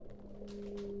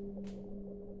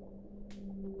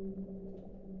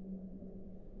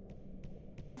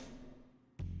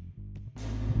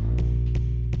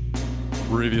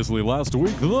Previously last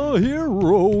week, the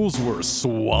heroes were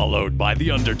swallowed by the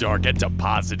Underdark and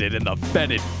deposited in the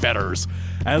fetid fetters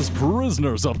as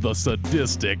prisoners of the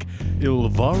sadistic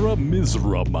Ilvara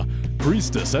Mizrum,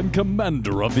 priestess and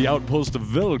commander of the outpost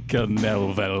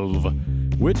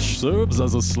Velkanelvelv, which serves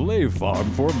as a slave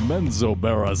farm for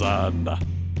Menzoberranzan.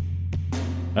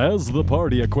 As the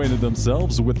party acquainted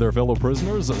themselves with their fellow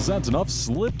prisoners, Xantanov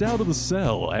slipped out of the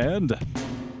cell and,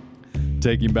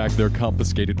 taking back their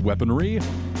confiscated weaponry,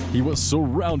 he was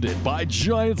surrounded by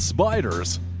giant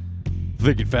spiders.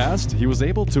 Thinking fast, he was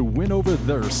able to win over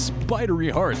their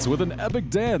spidery hearts with an epic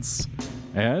dance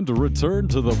and return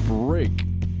to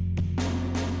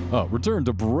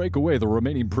break away the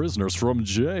remaining prisoners from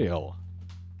jail.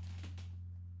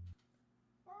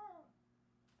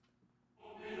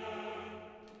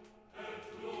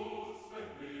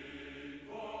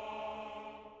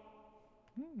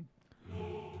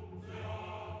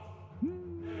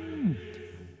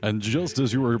 And just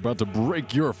as you were about to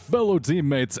break your fellow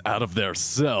teammates out of their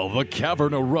cell, the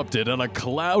cavern erupted and a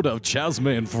cloud of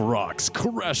Chasmaean frogs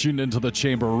crashing into the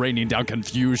chamber, raining down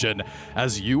confusion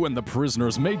as you and the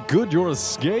prisoners made good your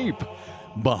escape.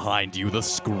 Behind you, the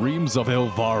screams of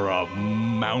Ilvara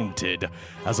mounted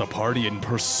as a party in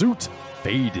pursuit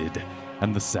faded,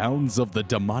 and the sounds of the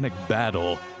demonic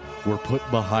battle were put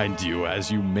behind you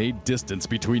as you made distance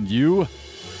between you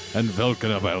and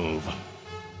Velkanelvelv.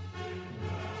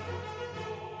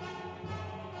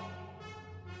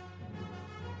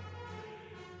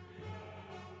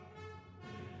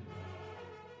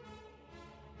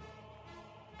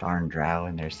 Darn drow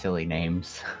and their silly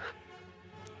names.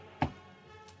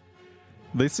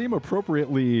 They seem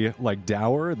appropriately,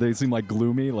 dour. They seem,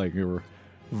 gloomy, you're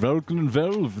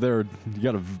Velkanelvelv. You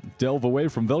gotta delve away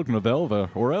from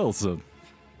Velkanelvelv, or else.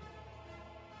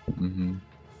 Mm-hmm.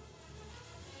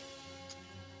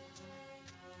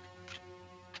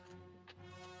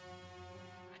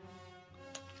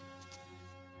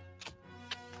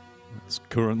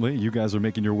 Currently, you guys are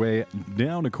making your way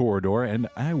down a corridor, and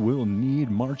I will need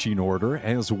marching order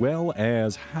as well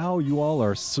as how you all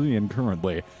are seeing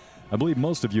currently. I believe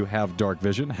most of you have dark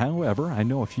vision. However, I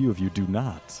know a few of you do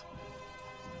not.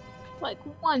 Like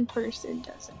one person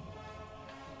doesn't.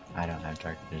 I don't have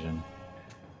dark vision.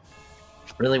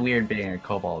 Really weird being a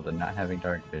kobold and not having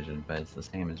dark vision, but it's the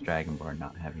same as Dragonborn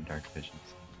not having dark vision.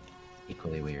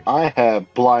 Equally weird. I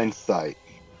have blind sight.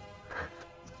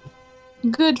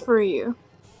 Good for you.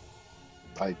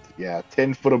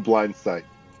 10 foot of blind sight.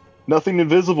 Nothing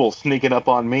invisible sneaking up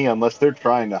on me unless they're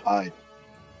trying to hide.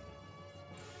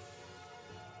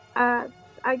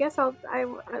 I guess I'll be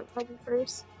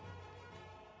first.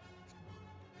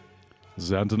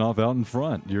 Xantanov out in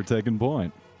front. You're taking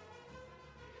point.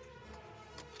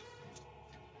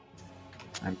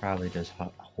 I'm probably just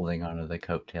holding onto the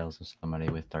coattails of somebody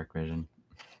with dark vision.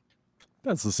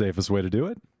 That's the safest way to do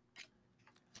it.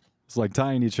 It's like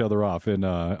tying each other off in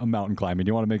a mountain climbing.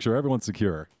 You want to make sure everyone's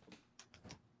secure.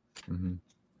 Mm-hmm.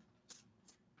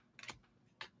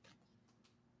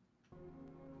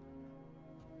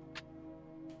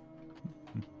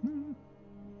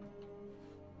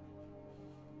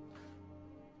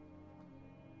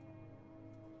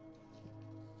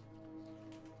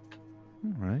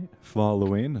 All right.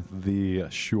 Following the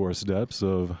sure steps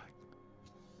of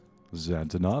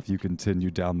Xantanov, you continue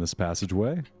down this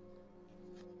passageway.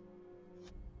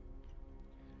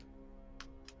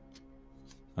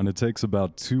 And it takes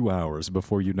about 2 hours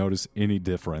before you notice any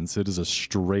difference. It is a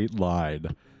straight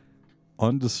line,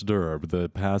 undisturbed. The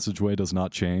passageway does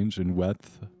not change in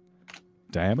width,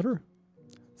 diameter.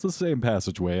 It's the same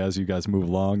passageway as you guys move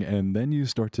along, and then you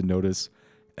start to notice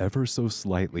ever so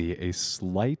slightly a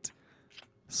slight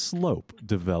slope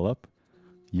develop.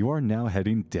 You are now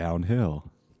heading downhill.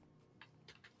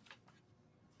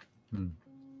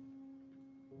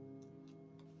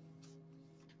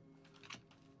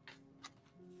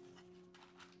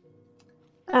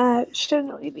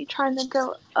 Shouldn't we be trying to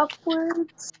go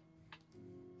upwards?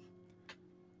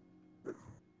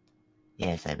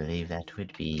 Yes, I believe that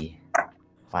would be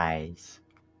wise,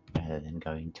 rather than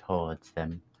going towards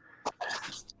them.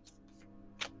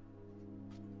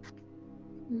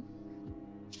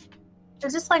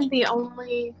 Is this the only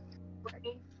way?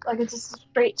 It's just a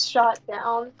straight shot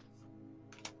down?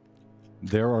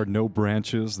 There are no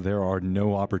branches. There are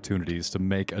no opportunities to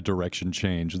make a direction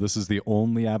change. This is the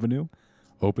only avenue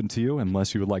open to you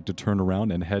unless you would like to turn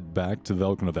around and head back to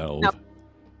Velkanelvelv. Nope.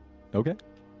 Okay.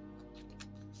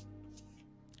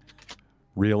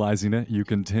 Realizing it, you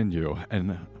continue,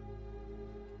 and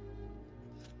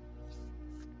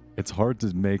it's hard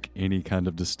to make any kind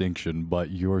of distinction,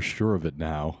 but you're sure of it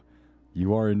now.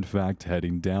 You are in fact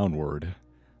heading downward.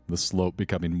 the slope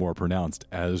becoming more pronounced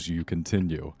as you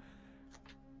continue.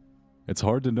 It's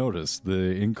hard to notice.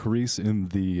 The increase in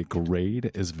the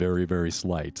grade is very, very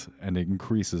slight, and it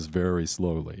increases very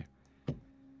slowly.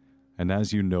 And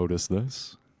as you notice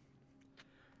this,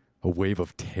 a wave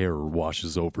of terror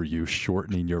washes over you,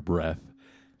 shortening your breath,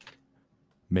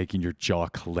 making your jaw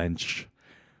clench.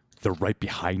 They're right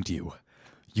behind you.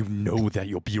 You know that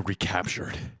you'll be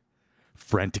recaptured.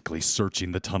 Frantically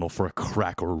searching the tunnel for a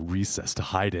crack or a recess to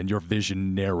hide in, your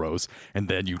vision narrows, and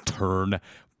then you turn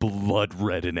blood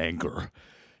red in anger.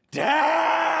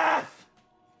 Death!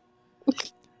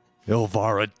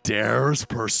 Ilvara dares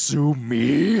pursue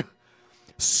me?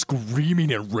 Screaming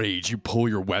in rage, you pull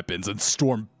your weapons and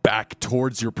storm back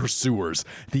towards your pursuers,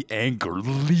 the anger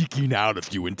leaking out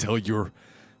of you until you're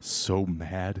so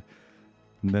mad.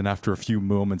 And then after a few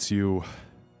moments, you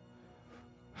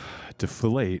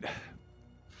deflate,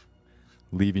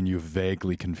 leaving you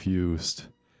vaguely confused.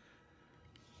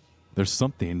 There's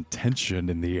something tension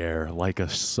in the air, like a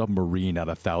submarine at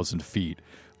 1,000 feet.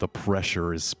 The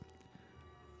pressure it's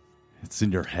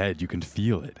in your head, you can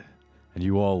feel it. And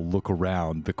you all look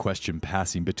around, the question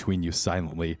passing between you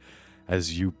silently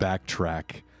as you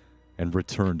backtrack and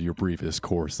return to your previous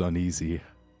course uneasy.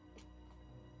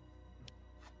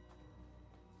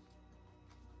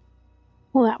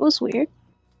 Well, that was weird.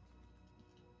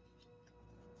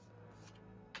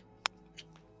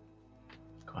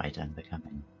 Quite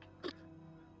unbecoming.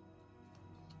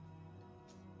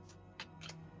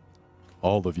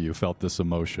 All of you felt this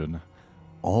emotion.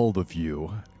 All of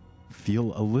you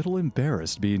feel a little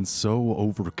embarrassed being so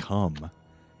overcome.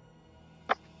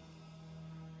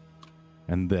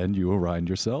 And then you find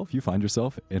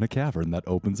yourself in a cavern that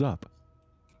opens up.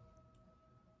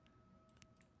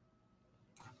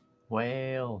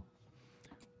 Whale.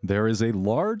 There is a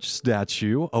large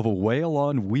statue of a whale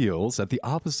on wheels at the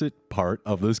opposite part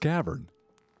of this cavern.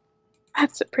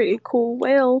 That's a pretty cool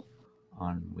whale.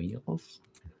 On wheels?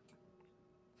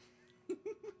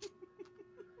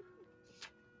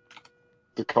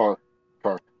 The car.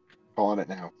 Calling it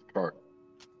now. Car.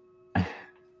 I'm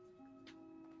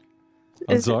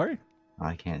Is it- sorry? Oh,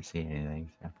 I can't see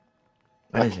anything. So.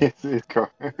 I What is it? can't see his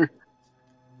car.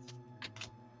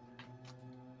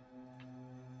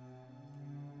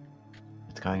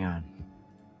 What's going on?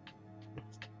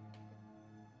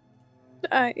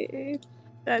 I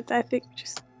think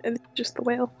it's just the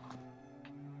whale.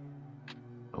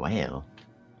 A whale?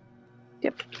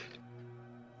 Yep.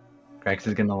 Grex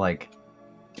is gonna, like,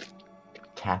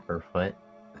 tap her foot.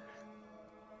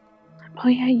 Oh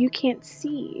yeah, you can't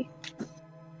see.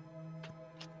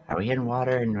 Are we in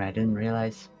water and I didn't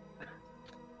realize?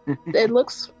 It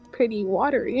looks pretty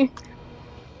watery.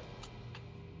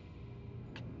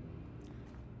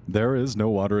 There is no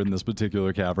water in this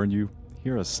particular cavern. You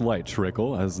hear a slight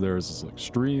trickle as there's like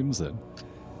streams and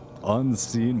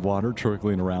unseen water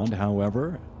trickling around.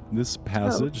 However, this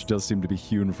passage does seem to be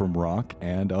hewn from rock,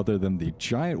 and other than the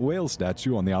giant whale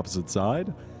statue on the opposite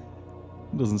side,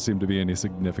 doesn't seem to be any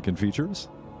significant features.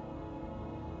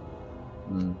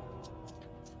 Hmm.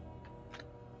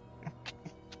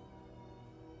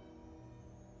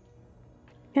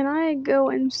 Can I go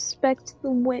inspect the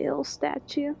whale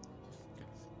statue?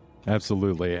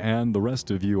 Absolutely, and the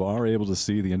rest of you are able to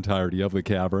see the entirety of the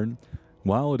cavern.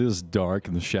 While it is dark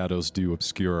and the shadows do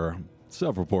obscure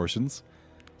several portions,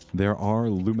 there are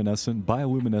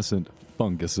bioluminescent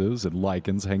funguses and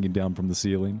lichens hanging down from the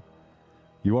ceiling.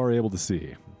 You are able to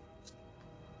see.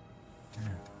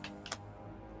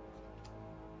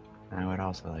 I would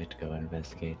also like to go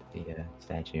investigate the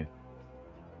statue.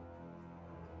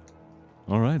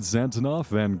 All right,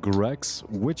 Xantanov and Grex,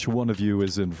 which one of you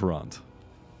is in front?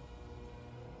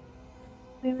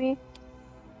 Maybe.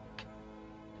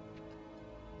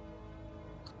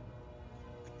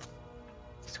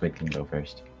 Squid can go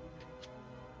first.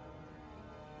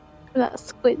 Not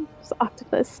squid, it's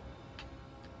octopus.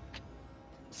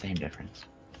 Same difference.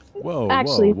 Whoa,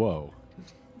 Actually- whoa.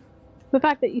 The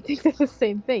fact that you think they're the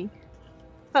same thing.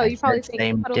 Oh, I you probably said think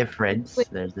same puddle difference. squid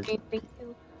There's this. same thing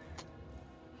too.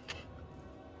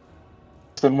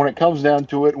 Then when it comes down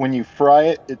to it, when you fry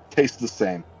it, it tastes the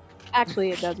same.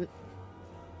 Actually, it doesn't.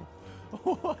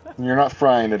 You're not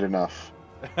frying it enough.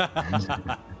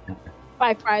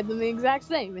 I fried them the exact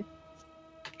same.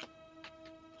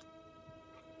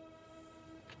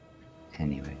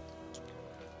 Anyway.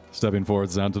 Stepping forward,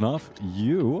 Xantanov,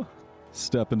 you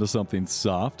step into something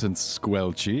soft and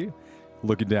squelchy.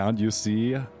 Looking down, you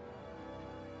see,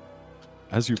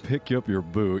 as you pick up your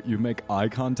boot, you make eye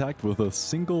contact with a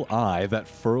single eye that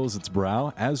furrows its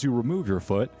brow as you remove your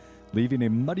foot, leaving a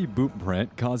muddy boot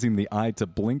print, causing the eye to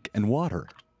blink and water.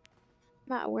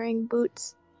 not wearing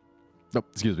boots. Oh,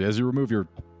 excuse me. As you remove your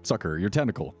sucker, your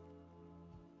tentacle,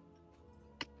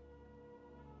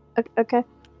 Okay.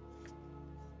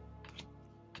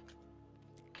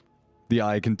 the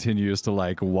eye continues to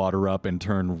like water up and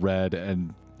turn red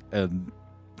and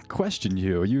question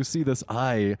you. You see this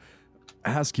eye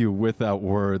ask you without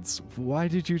words, "Why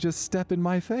did you just step in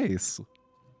my face?"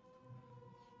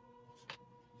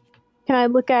 Can I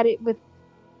look at it with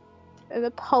an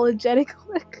apologetic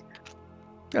look?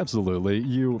 Absolutely.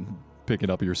 You picking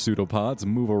up your pseudopods,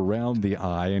 move around the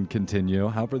eye and continue.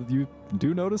 However, you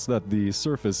do notice that the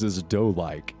surface is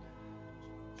dough-like.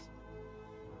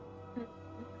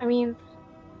 I mean,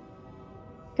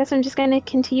 guess I'm just gonna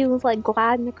continue like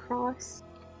gliding across.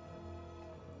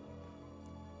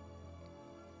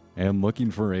 And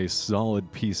looking for a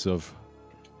solid piece of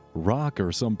rock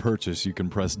or some purchase you can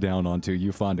press down onto,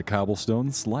 you find a cobblestone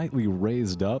slightly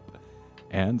raised up,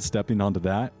 and stepping onto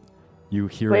that, you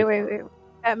hear Wait.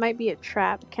 That might be a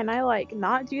trap. Can I like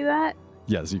not do that?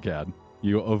 Yes, you can.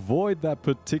 You avoid that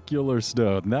particular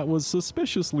stone that was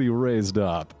suspiciously raised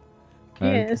up.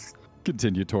 And Yes.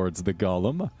 continue towards the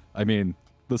golem. I mean,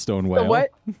 the stone The whale. what?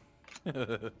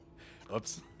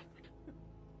 Oops.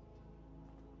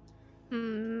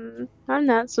 I'm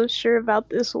not so sure about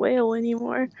this whale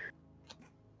anymore.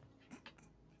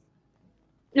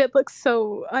 It looks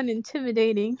so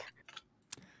unintimidating.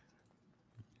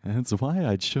 That's why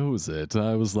I chose it.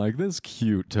 I was like, this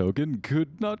cute token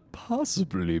could not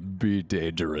possibly be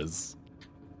dangerous.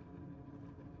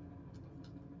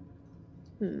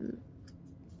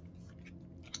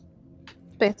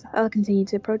 But I'll continue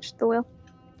to approach the whale.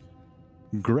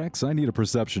 Grex, I need a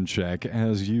perception check.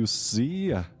 As you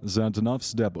see Xantanov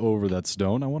step over that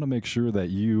stone, I want to make sure that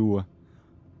you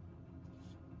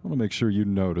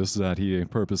notice that he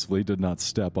purposefully did not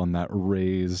step on that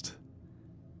raised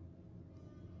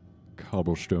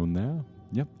cobblestone there.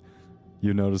 Yep.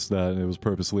 You notice that it was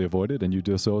purposely avoided, and you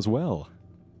do so as well.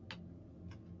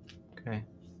 Okay.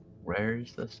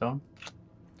 Where's the stone?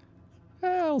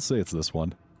 I'll say it's this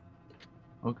one.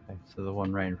 Okay, so the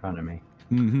one right in front of me.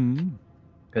 Mm-hmm.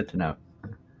 Good to know.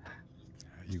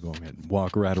 You go ahead and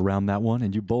walk right around that one,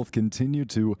 and you both continue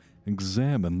to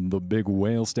examine the big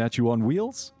whale statue on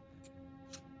wheels.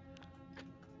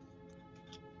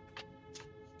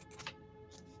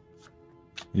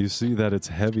 You see that its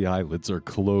heavy eyelids are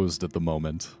closed at the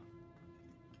moment.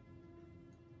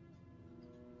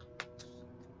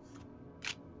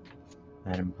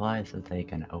 That implies that they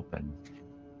can open.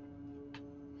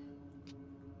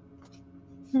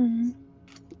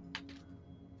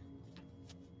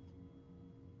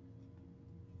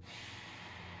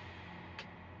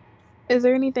 Is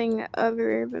there anything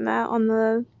other than that on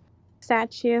the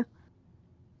statue?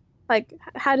 Like,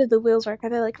 how do the wheels work? Are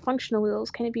they like functional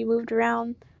wheels? Can it be moved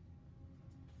around?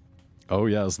 Oh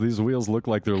yes, these wheels look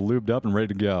like they're lubed up and ready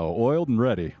to go. Oiled and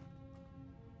ready.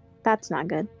 That's not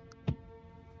good.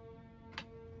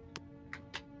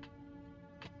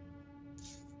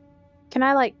 Can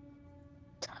I like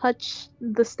touch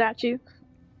the statue?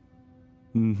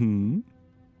 Mm-hmm.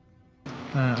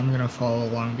 I'm gonna follow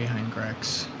along behind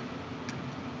Grex.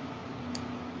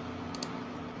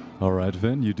 All right,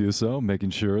 Finn, you do so,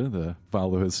 making sure to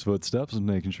follow his footsteps and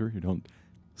making sure you don't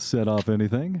set off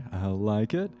anything. I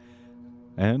like it.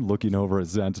 And looking over at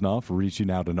Xantanov,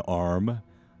 reaching out an arm.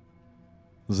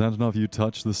 Xantanov, you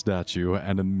touch the statue,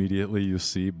 and immediately you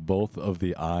see both of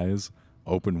the eyes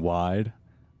open wide,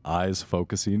 eyes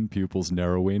focusing, pupils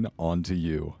narrowing onto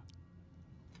you.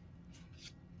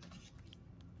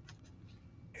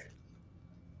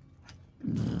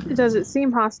 Does it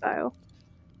seem hostile?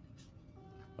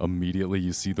 Immediately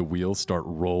you see the wheels start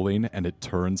rolling and it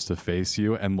turns to face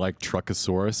you, and like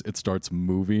Truckosaurus, it starts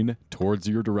moving towards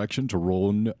your direction to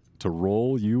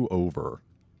roll you over.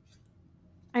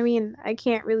 I mean, I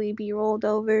can't really be rolled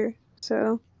over,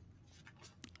 so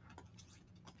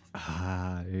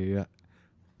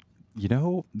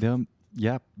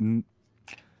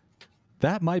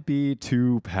that might be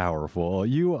too powerful.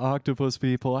 You octopus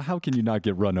people, how can you not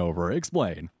get run over?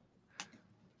 Explain.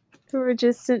 we're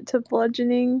resistant to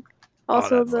bludgeoning.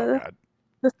 Also, that's not bad.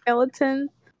 the skeleton.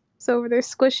 So they're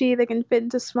squishy. They can fit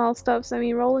into small stuff. So I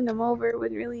mean, rolling them over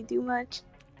wouldn't really do much.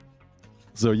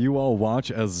 So you all watch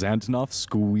as Xantanov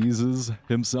squeezes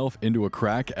himself into a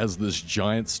crack as this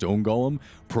giant stone golem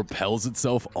propels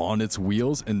itself on its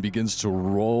wheels and begins to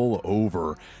roll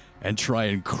over and try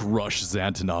and crush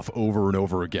Xantanov over and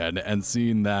over again. And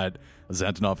seeing that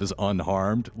Xantanov is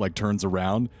unharmed, like turns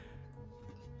around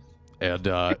and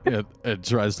it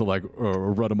tries to like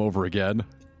run him over again.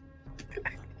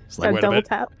 It's like, wait a double minute,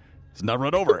 tap. it's not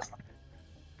run over.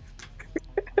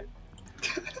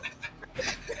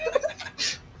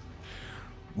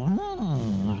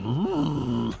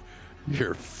 You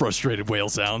hear frustrated whale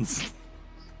sounds.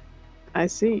 I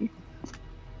see.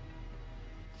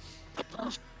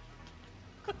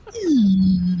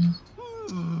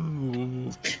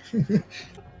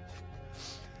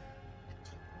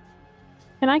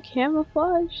 Can I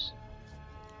camouflage?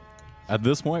 At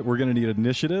this point, we're going to need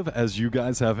initiative as you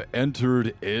guys have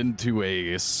entered into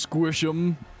a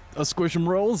squish'em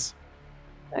rolls.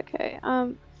 Okay,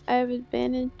 I have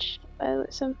advantage by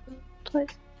some place.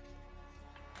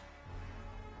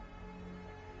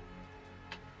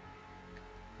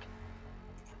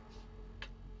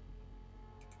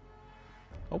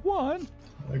 A 1.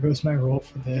 There goes my roll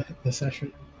for the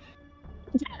session.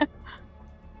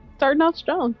 Starting off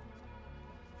strong.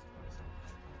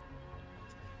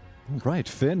 All right,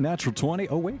 Finn, natural 20.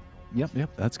 Oh, wait. Yep,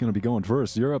 that's going to be going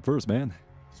first. You're up first, man.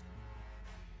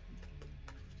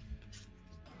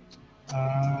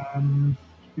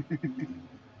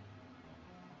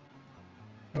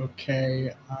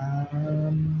 Okay,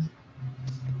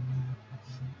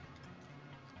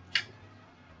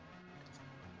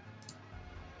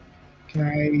 can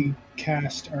I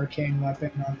cast Arcane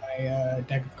Weapon on my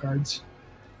deck of cards?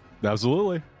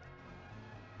 Absolutely.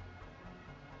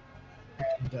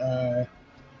 And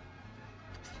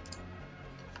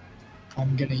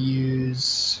I'm gonna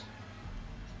use.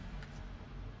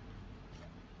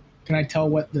 Can I tell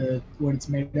what it's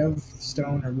made of?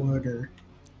 Stone or wood or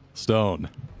Stone.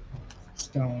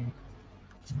 stone?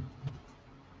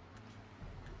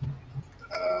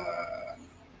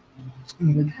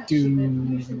 I'm gonna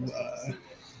do.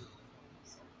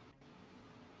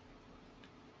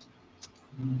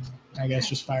 I guess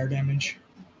just fire damage.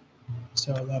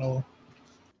 So that'll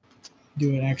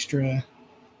do an extra.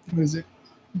 What is it?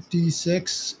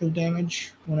 D6 of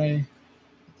damage when I.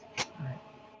 Alright.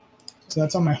 So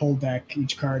that's on my whole deck.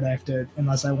 Each card I have to,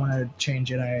 unless I want to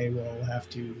change it, I will have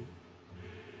to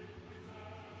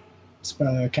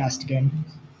cast again.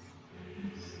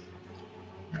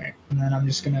 Alright, and then I'm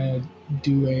just gonna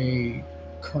do a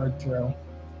card throw.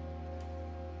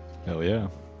 Hell yeah.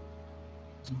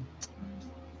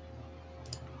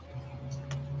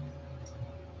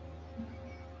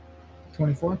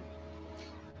 $24.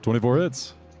 24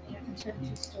 hits.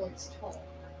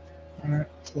 Alright,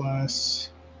 plus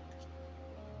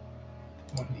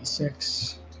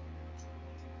 1d6.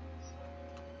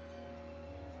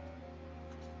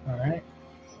 Alright.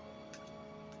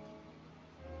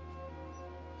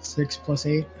 6 plus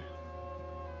 8.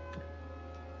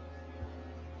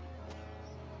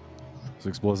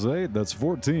 6 plus 8, that's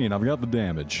 14. I've got the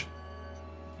damage.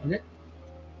 Okay.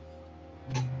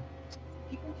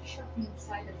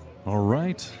 All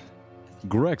right.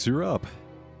 Grex, you're up.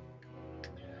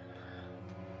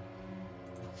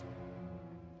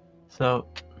 So,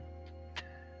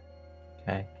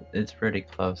 okay, it's pretty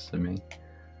close to me.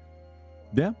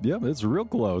 Yeah, it's real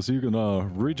close. You can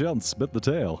reach out and spit the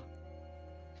tail.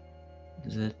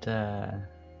 Does it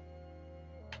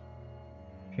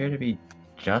appear to be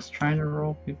just trying to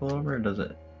roll people over, or does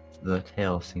the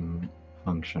tail seem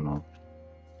functional?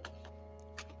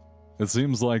 It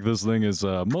seems like this thing is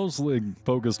mostly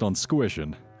focused on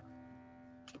squishing.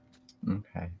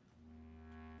 Okay.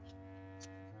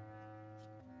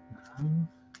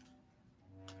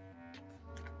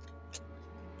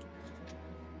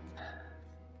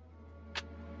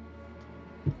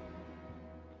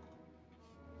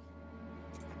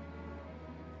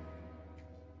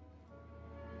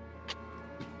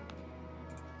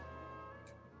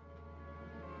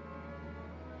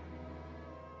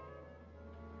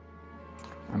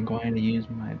 I'm going to use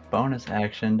my bonus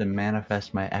action to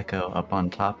manifest my echo up on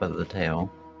top of the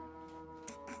tail.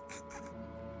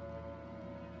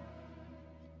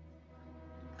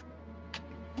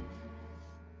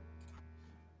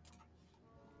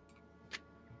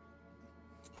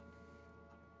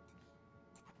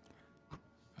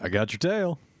 I got your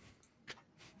tail.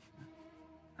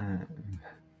 And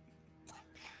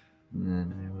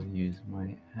then I will use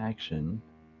my action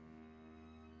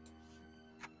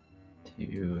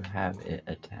to have it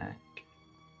attack.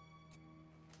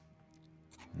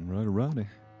 Righty.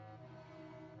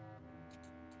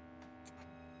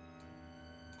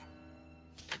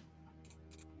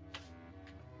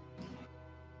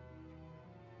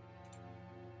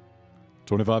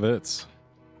 $25 hits.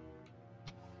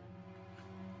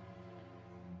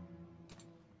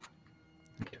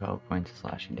 And 12 points of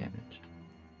slashing damage.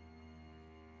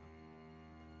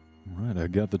 All right, I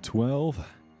got the 12.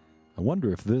 I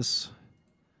wonder if this...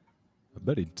 I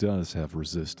bet he does have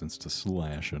resistance to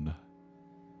slashing.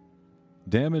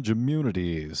 Damage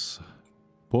immunities.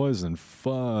 Poison,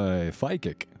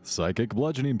 psychic,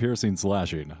 bludgeoning, piercing,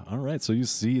 slashing. All right, so you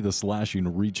see the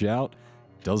slashing reach out,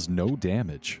 does no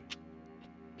damage.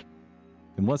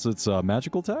 Unless it's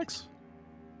magical attacks?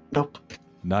 Nope.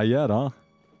 Not yet, huh?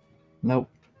 Nope.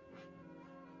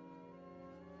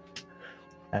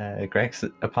 Grex,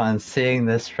 upon seeing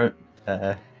this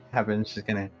happen, she's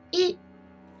gonna eat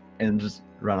and just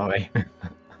run away.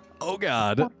 Oh,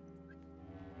 God. At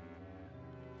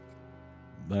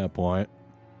that point,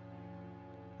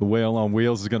 the whale on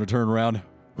wheels is going to turn around.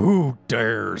 Who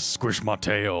dares squish my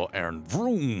tail? And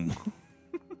vroom.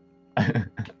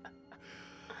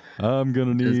 I'm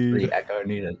going to Does need... the Echo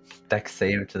need a dex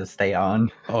save to stay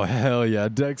on? Oh, hell yeah.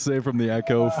 Dex save from the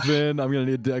Echo. Finn, I'm going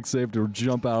to need a dex save to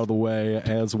jump out of the way,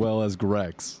 as well as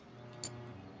Grex.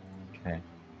 Okay.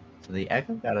 So the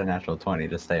Echo got a natural 20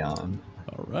 to stay on.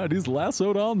 All right, he's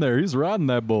lassoed on there. He's riding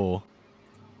that bull.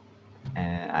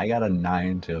 And I got a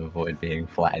 9 to avoid being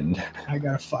flattened. I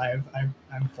got a 5.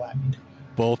 I'm flattened.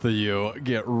 Both of you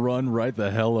get run right the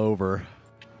hell over.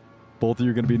 Both of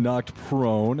you are going to be knocked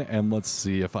prone, and let's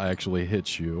see if I actually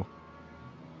hit you.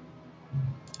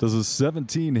 Does a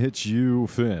 17 hit you,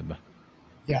 Finn?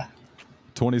 Yeah.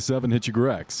 27 hit you,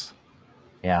 Grex?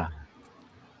 Yeah.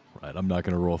 Right, I'm not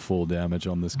going to roll full damage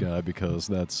on this guy because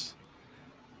that's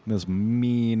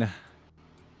mean.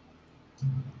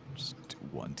 Just do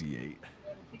 1d8.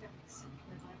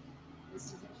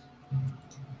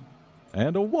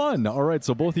 And a 1. All right,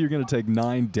 so both of you are going to take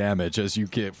 9 damage as you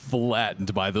get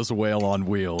flattened by this whale on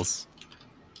wheels.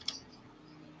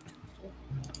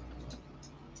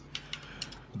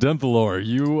 Denthalor,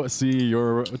 you see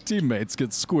your teammates get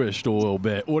squished a little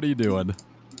bit. What are you doing?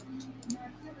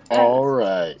 All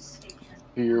right.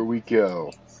 Here we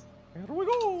go. Here we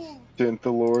go.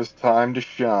 Denthalor's time to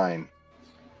shine.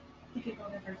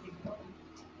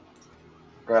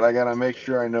 Right, I gotta make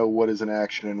sure I know what is an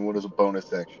action and what is a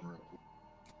bonus action.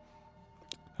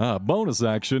 Bonus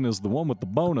action is the one with the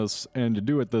bonus, and you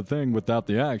do it the thing without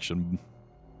the action.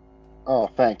 Oh,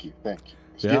 thank you. I was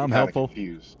Yeah, getting I'm kinda helpful.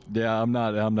 Confused. Yeah, I'm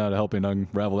not helping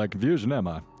unravel that confusion, am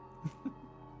I?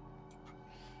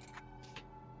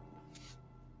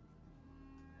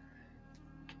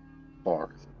 Far.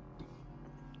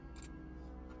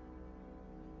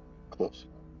 Close.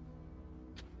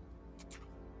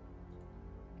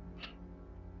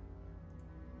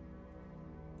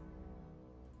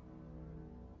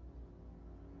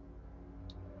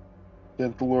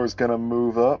 Denthalor's gonna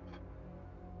move up.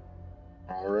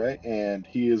 Alright, and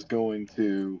he is going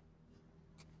to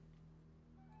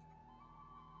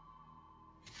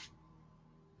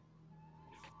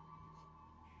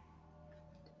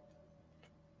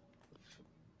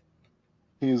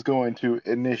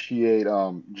initiate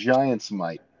Giant's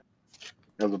Might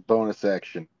as a bonus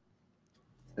action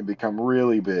and become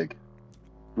really big.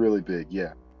 Really big,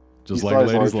 yeah. Just He's like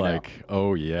size ladies large now. like.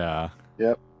 Oh, yeah.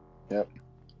 Yep.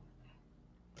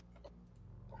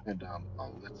 And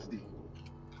let's see.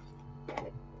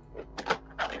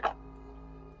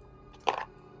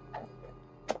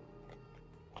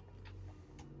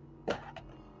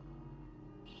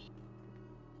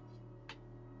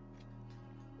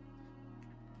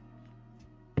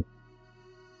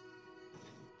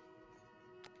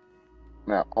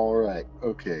 Now, all right.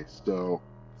 Okay, so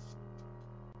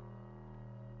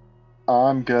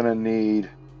I'm gonna need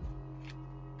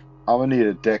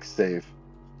a dex save.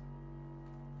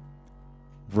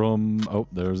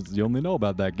 You only know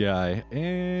about that guy,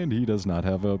 and he does not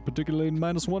have a particularly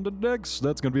 -1 to dex.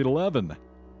 That's going to be an 11.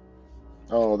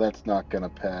 Oh, that's not gonna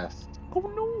pass. Oh,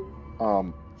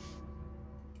 no.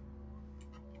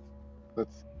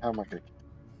 How am I gonna?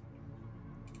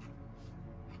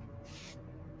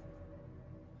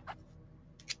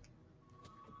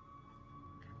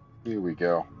 Here we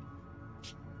go.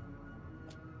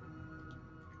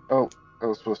 Oh, I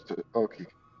was supposed to. Okay.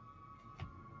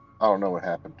 I don't know what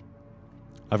happened.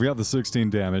 I've got the 16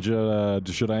 damage.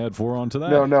 Should I add 4 onto that?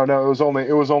 No. It was only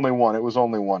one. It was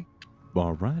only one.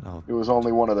 All right. It was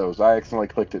only one of those. I accidentally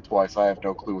clicked it twice. I have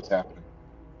no clue what's happening.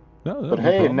 No, But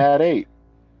hey, nat 8.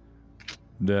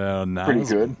 No, nice. Pretty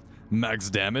good. Max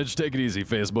damage. Take it easy,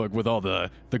 Facebook, with all the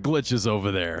glitches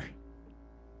over there.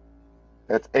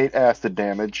 That's 8 acid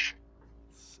damage.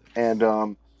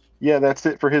 And yeah, that's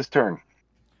it for his turn.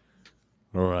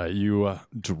 All right, you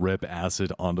drip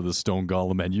acid onto the stone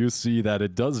golem, and you see that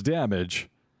it does damage.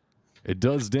 It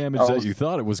does damage that you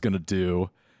thought it was going to do.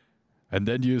 And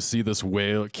then you see this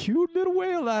whale, cute little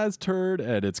whale-eyes turd,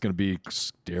 and it's going to be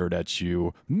stared at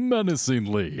you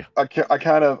menacingly. I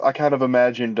kind of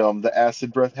imagined the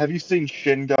acid breath. Have you seen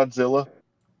Shin Godzilla?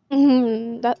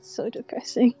 That's so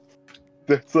depressing.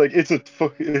 That's like it's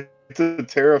It's a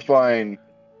terrifying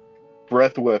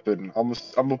breath weapon. I'm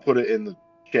gonna put it in the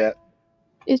chat.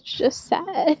 It's just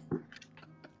sad.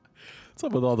 What's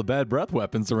up with all the bad breath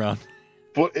weapons around?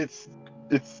 But it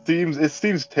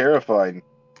seems terrifying.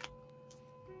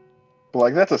 But,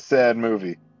 like, that's a sad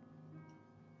movie.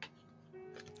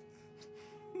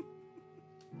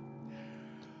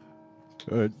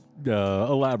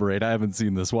 Elaborate. I haven't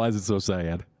seen this. Why is it so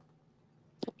sad?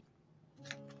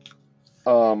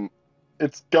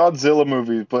 It's Godzilla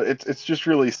movie, but it's just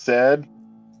really sad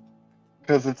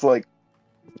because it's like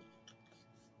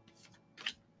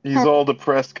he's all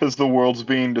depressed because the world's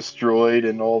being destroyed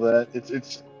and all that.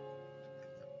 It's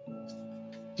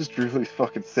just really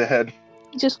fucking sad.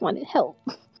 He just wanted help.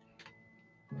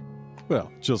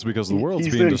 Well, just because the world's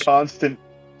He's being in destroyed. constant,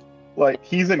 like,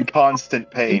 he's in constant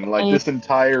pain. Like, this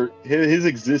entire his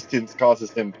existence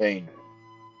causes him pain.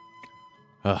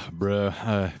 Bruh,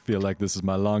 I feel like this is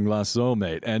my long-lost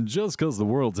soulmate, and just because the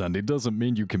world's ending doesn't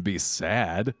mean you can be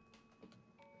sad.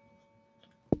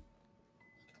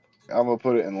 I'm gonna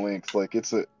put it in links. Like,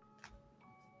 Also,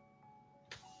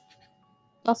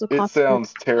 it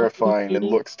sounds terrifying and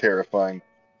looks terrifying.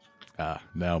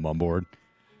 Now I'm on board.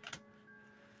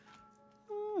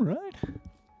 All right.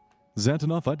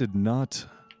 Xantanov, I did not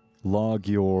log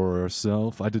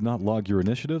yourself. I did not log your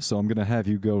initiative, so I'm going to have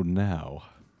you go now.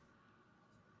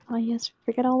 Oh yes,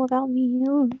 forget all about me.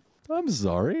 Oh. I'm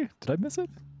sorry. Did I miss it?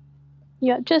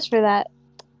 Yeah, just for that.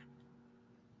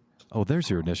 Oh, there's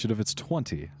your initiative. It's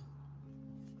 20.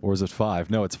 Or is it 5?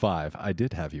 No, it's 5. I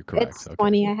did have you correct. It's Okay.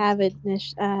 20. I have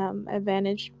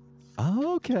advantage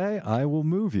Okay, I will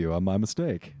move you. My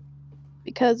mistake.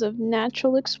 because of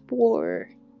Natural Explorer.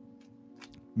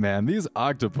 Man, these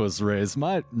octopus rays,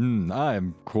 I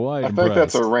am quite I impressed. think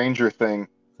that's a ranger thing.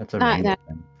 That's a Not ranger that-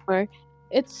 thing. Or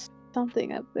it's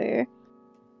something up there.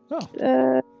 Oh,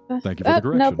 thank you for the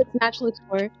correction. Nope, it's Natural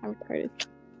Explorer. I'm retarded.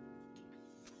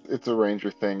 It's a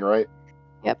ranger thing, right?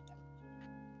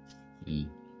 E.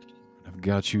 I've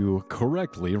got you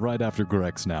correctly right after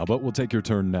Grex now, but we'll take your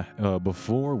turn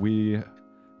before we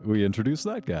introduce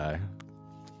that guy.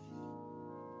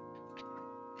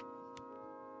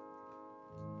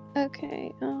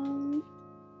 Okay,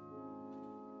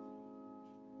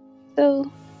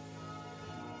 so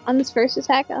on this first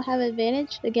attack, I'll have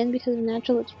advantage again because of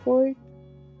Natural Explorer.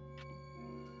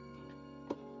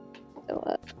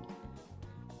 So,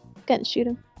 gonna shoot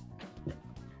him.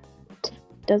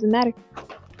 Doesn't matter.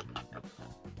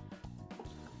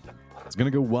 It's gonna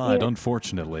go wide, Yeah.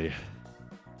 unfortunately.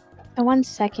 In 1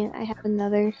 second, I have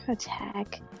another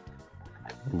attack.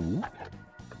 Ooh.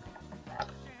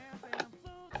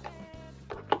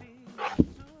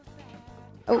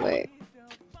 Oh wait.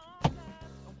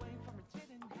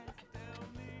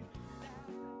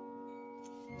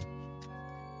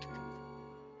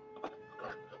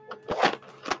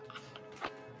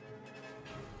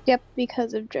 Yep,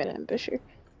 because of Dread Ambusher.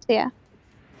 So yeah.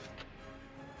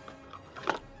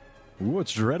 Ooh,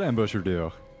 what's Dread Ambusher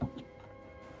do?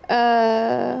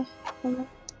 Hold on.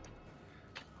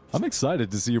 I'm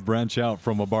excited to see you branch out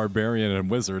from a barbarian and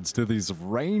wizards to these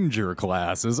ranger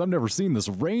classes. I've never seen this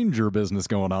ranger business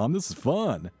going on. This is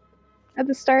fun. At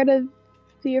the start of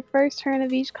your first turn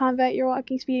of each combat, your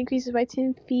walking speed increases by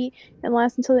 10 feet and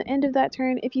lasts until the end of that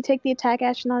turn. If you take the attack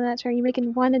action on that turn, you make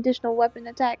one additional weapon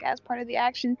attack as part of the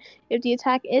action. If the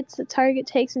attack hits, the target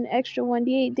takes an extra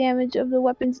 1d8 damage of the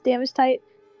weapon's damage type.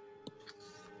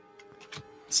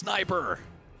 Sniper!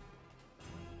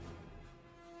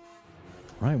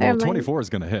 Right, Never well, mind. 24 is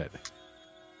going to hit.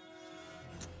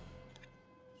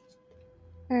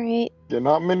 Alright. Yeah,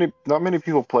 not many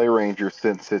people play ranger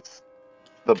since it's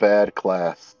the bad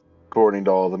class, according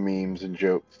to all the memes and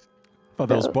jokes. I thought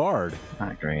that was Bard.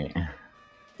 Not great.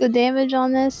 The damage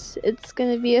on this, it's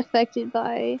going to be affected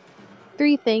by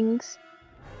 3 things.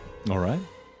 All right.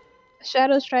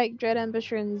 Shadow Strike, Dread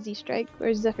Ambusher, and Z Strike,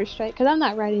 or Zephyr Strike, because I'm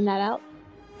not writing that out.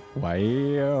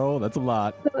 Wow, that's a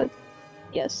lot. So it's,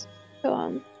 yes.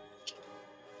 So,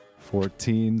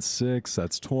 14, 6,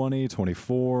 that's 20,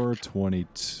 24,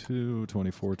 22,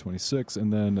 24, 26,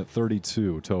 and then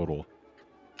 32 total.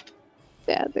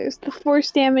 yeah, there's the force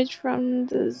damage from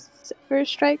the Zephyr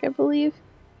Strike, I believe.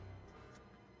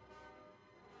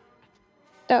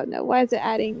 Oh no, why is it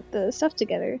adding the stuff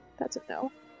together? That's a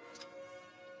no.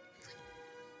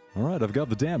 All right, I've got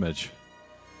the damage.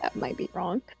 That might be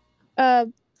wrong. If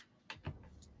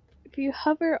you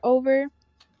hover over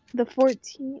the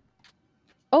 14...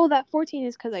 Oh, that 14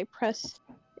 is because I pressed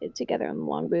it together on the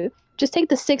longbow. Just take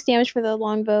the 6 damage for the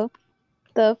longbow,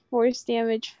 the force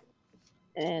damage,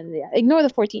 and yeah, ignore the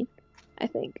 14, I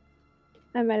think.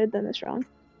 I might have done this wrong.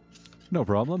 No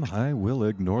problem. I will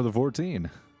ignore the 14.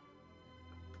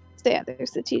 So yeah,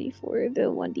 there's the 2d4, the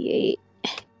 1d8,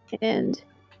 and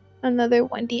another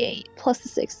 1d8 plus the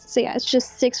 6. So yeah, it's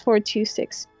just 6, 4, 2,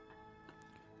 6.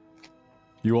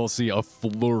 You all see a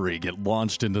flurry get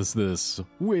launched into this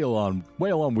whale on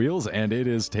wheels, and it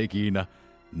is taking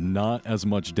not as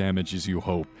much damage as you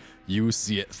hope. You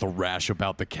see it thrash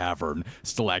about the cavern.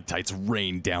 Stalactites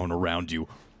rain down around you.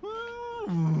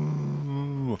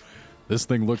 This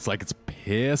thing looks like it's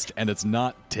pissed, and it's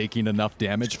not taking enough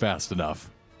damage fast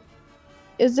enough.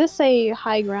 Is this a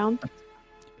high ground?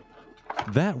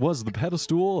 That was the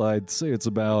pedestal. I'd say it's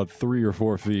about 3 or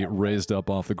 4 feet raised up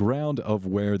off the ground of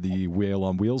where the whale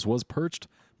on wheels was perched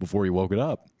before you woke it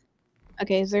up.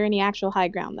 Okay, is there any actual high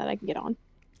ground that I can get on?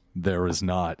 There is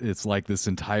not. It's like this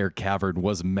entire cavern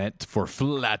was meant for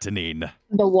flattening.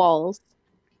 The walls.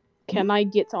 Can I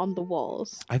get on the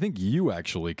walls? I think you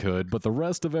actually could, but the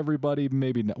rest of everybody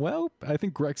maybe not. Well, I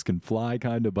think Grex can fly,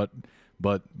 kind of,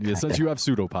 but yeah, since you have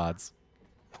pseudopods.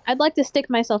 I'd like to stick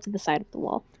myself to the side of the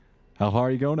wall. How far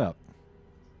are you going up?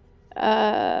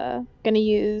 Gonna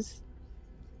use...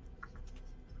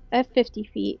 I have 50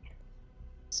 feet.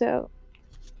 So,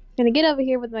 gonna get over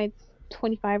here with my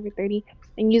 25 or 30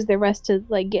 and use the rest to,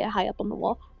 like, get high up on the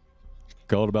wall.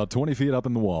 Call it about 20 feet up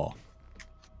in the wall.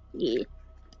 Yeah.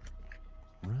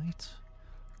 Right.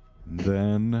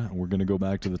 Then we're going to go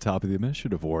back to the top of the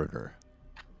initiative order.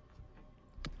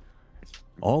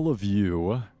 All of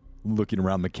you, looking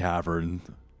around the cavern,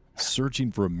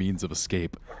 searching for a means of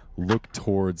escape, look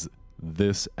towards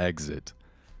this exit,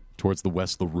 towards the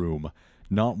west of the room,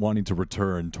 not wanting to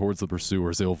return towards the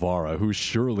pursuers, Ilvara, who's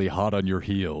surely hot on your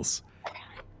heels.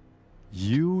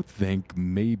 You think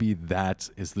maybe that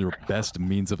is their best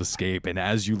means of escape, and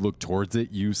as you look towards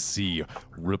it, you see,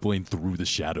 rippling through the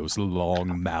shadows,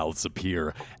 long mouths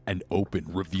appear and open,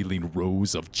 revealing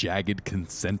rows of jagged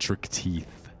concentric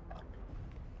teeth.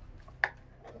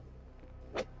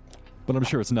 But I'm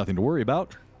sure it's nothing to worry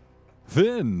about.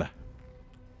 Finn!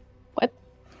 What?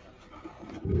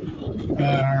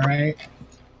 Alright.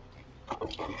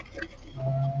 Okay,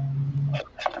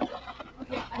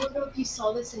 I don't know if you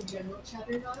saw this in general chat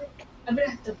or not. I'm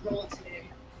gonna have to roll today.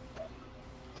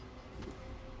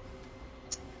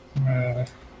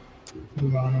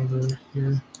 Move on over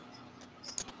here.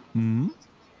 Hmm?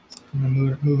 I'm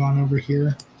gonna move on over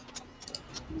here.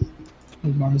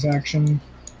 Move bonus action.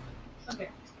 Okay.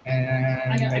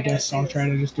 And I I guess I'll try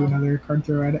to just do another card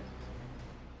throw at it.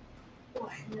 Oh,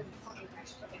 I really fucking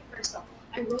crashed. Okay, first off,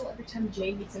 I roll every time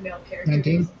Jay meets a male character.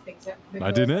 19? because of things that have been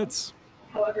 19 going on. hits.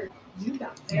 However, you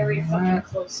got very fucking That,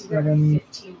 close. You were 7, at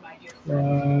 15, my dear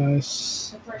friend.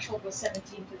 Plus The threshold was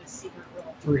 17 for the secret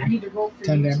roll. 3. I need to roll for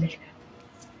 10 you damage. today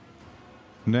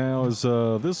now.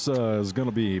 Now, this is going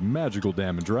to be magical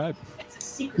damage, right? It's a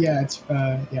secret. Yeah, it's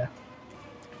yeah.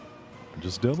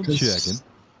 Just double 'Cause checking.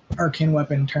 Arcane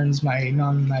weapon turns my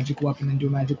non-magic weapon into a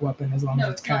magic weapon as long No,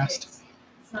 as it's it's not cast. Higgs.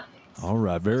 It's not Higgs. All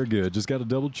right, very good. Just got to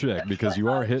double check because you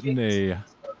are hitting a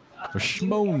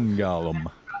Shmone Golem.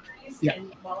 Yeah.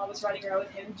 And while I was riding around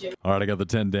with him, Jay All right, I got the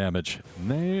 10 damage.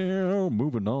 Now,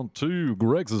 moving on to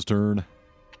Grex's turn.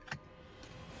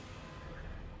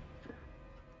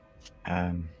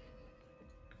 I'm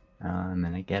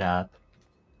gonna get up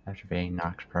after being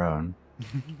knocked prone.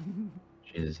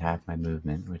 Chooses half my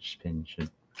movement, which Spin should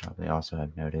probably also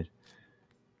have noted.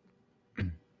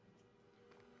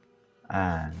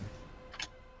 And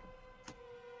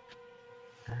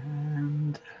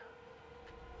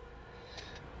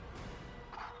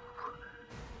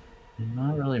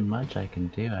not really much I can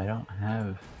do. I don't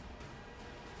have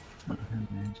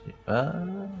magic.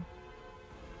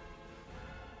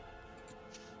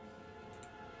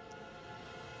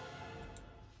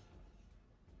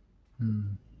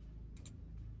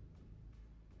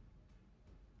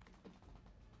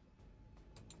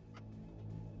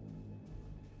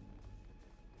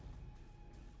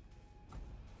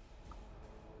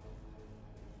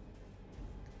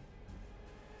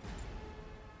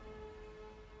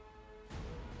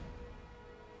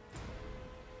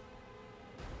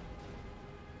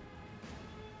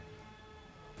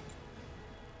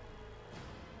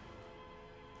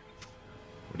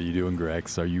 What are you doing,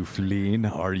 Grex? Are you fleeing?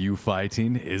 Are you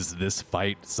fighting? Is this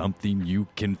fight something you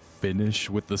can finish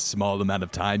with the small amount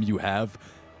of time you have?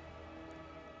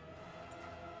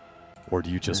 Or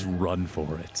do you just run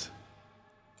for it?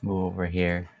 Move over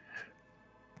here.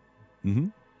 Mm-hmm.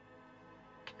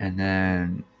 And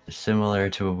then, similar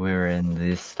to when we were in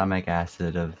the stomach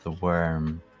acid of the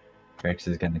worm, Rex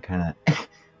is gonna kind of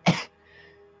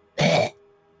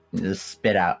just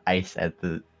spit out ice at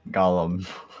the golem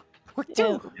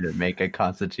Ew. to make a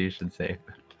Constitution save.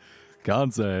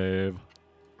 Con save.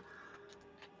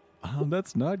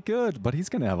 That's not good, but he's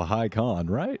going to have a high con,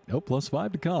 right? Oh,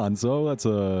 +5 to con, so that's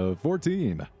a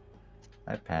 14.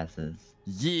 That passes.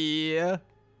 Yeah.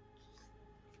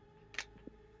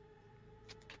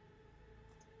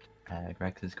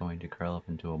 Grex is going to curl up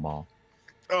into a ball.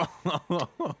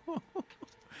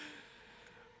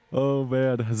 Oh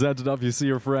man, is that enough? You see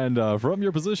your friend from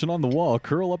your position on the wall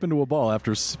curl up into a ball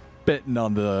after spitting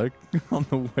on the on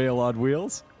the whale on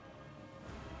wheels.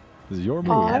 This is your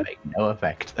move. Aw. Having no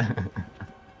effect.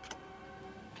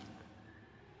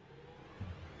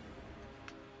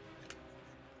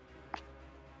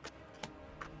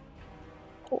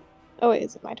 Oh wait,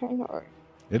 is it my turn or?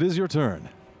 It is your turn.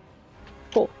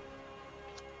 Cool.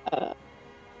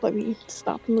 Let me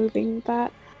stop moving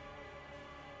that.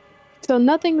 So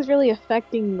nothing's really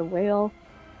affecting the whale.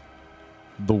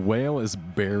 The whale is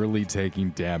barely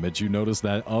taking damage. You notice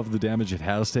that of the damage it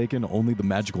has taken, only the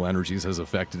magical energies has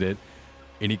affected it.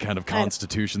 Any kind of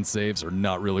constitution saves are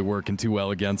not really working too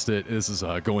well against it. This is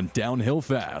going downhill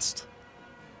fast.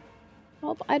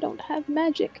 Well, I don't have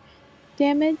magic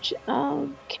damage.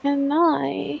 Can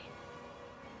I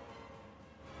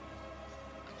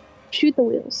shoot the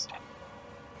wheels?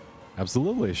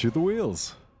 Absolutely, shoot the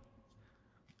wheels.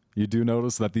 You do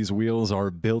notice that these wheels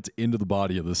are built into the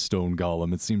body of the stone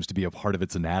golem. It seems to be a part of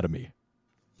its anatomy.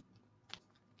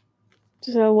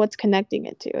 So what's connecting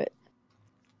it to it?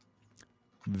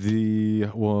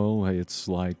 It's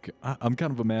like, I'm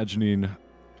kind of imagining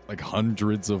like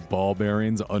hundreds of ball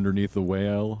bearings underneath the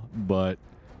whale, but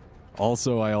I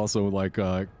also like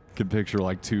can picture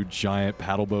like two giant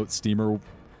paddle boat steamer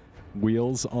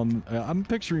wheels on, I'm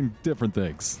picturing different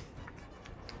things.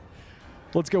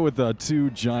 Let's go with two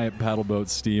giant paddle boat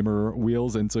steamer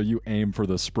wheels, and so you aim for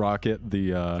the sprocket,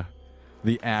 the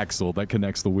axle that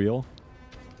connects the wheel.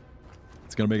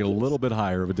 It's going to make it a little bit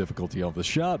higher of a difficulty of the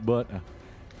shot, but if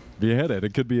you hit it,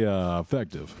 it could be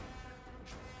effective.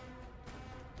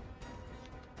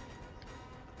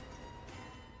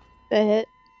 The hit.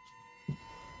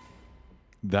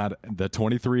 The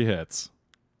 23 hits.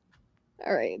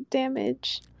 All right,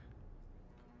 damage.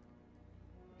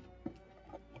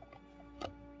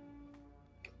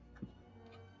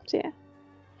 So yeah.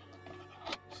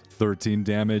 13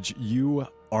 damage. You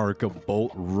arc a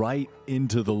bolt right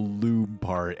into the lube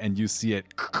part, and you see it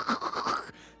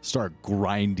start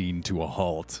grinding to a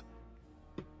halt.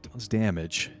 Does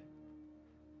damage.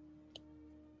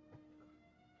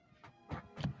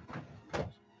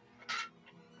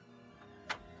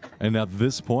 And at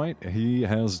this point, he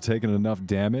has taken enough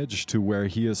damage to where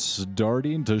he is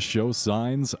starting to show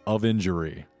signs of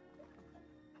injury.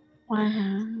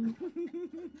 Wow.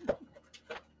 At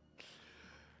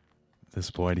this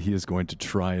point, he is going to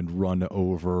try and run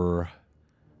over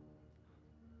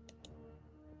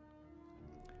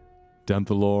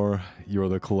Denthalor. You're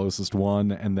the closest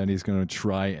one, and then he's going to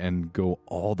try and go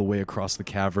all the way across the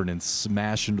cavern and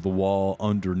smash into the wall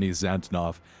underneath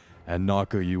Xantanov and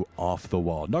knock you off the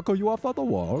wall. Knock you off of the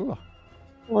wall.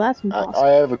 Well, that's impossible.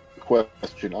 I have a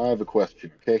question.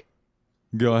 Okay.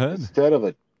 Go ahead. Instead of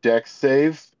a dex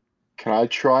save, can I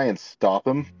try and stop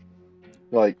him?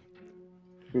 Like,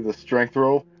 with a strength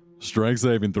roll? Strength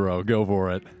saving throw. Go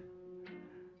for it.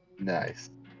 Nice.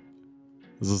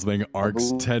 This thing arcs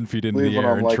believe 10 feet into the when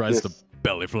air I'm and like tries this- to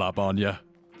belly flop on you.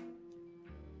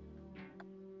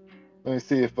 Let me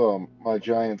see if my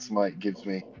giant smite gives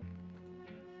me.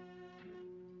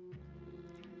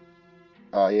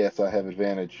 Yes, I have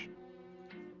advantage.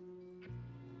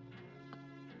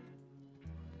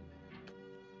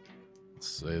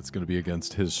 Say it's going to be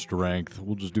against his strength.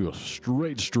 We'll just do a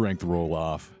straight strength roll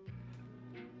off.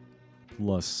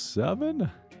 +7? No,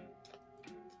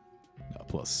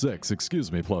 +6.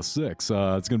 Excuse me, +6. It's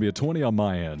going to be a 20 on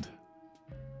my end.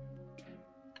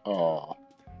 Oh,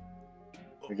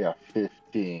 I got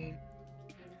 15.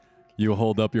 You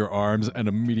hold up your arms and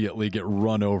immediately get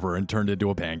run over and turned into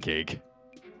a pancake.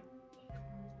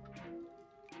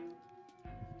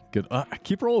 Good.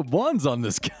 Keep rolling ones on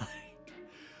this guy.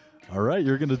 All right,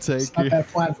 you're going to take... It's not that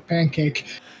flat of a pancake.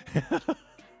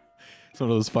 It's one of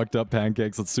those fucked up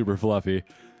pancakes that's super fluffy.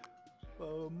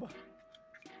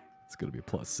 It's going to be a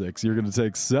 +6. You're going to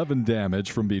take 7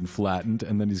 damage from being flattened,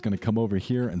 and then he's going to come over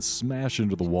here and smash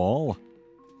into the wall.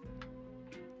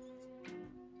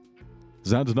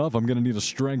 Xantanov, I'm going to need a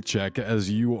strength check as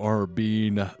you are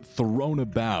being thrown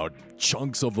about.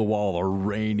 Chunks of the wall are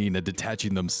raining and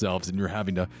detaching themselves, and you're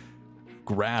having to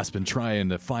grasp and try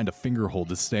and find a finger hold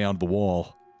to stay on the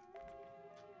wall.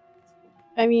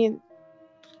 I mean,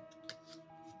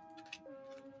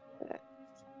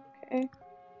 okay.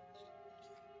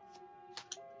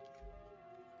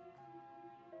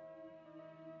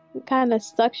 kind of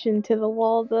suction to the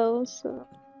wall though, so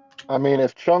I mean,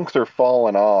 if chunks are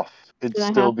falling off, it'd Then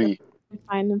I still have to- be.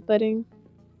 find the footing.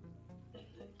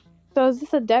 So is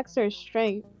this a dex or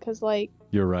strength? Because like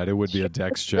You're right. It would be a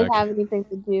dex it doesn't check. have anything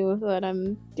to do with what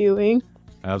I'm doing.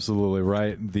 Absolutely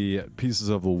right. The pieces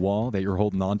of the wall that you're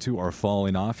holding onto are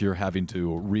falling off. You're having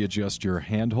to readjust your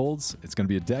handholds. It's going to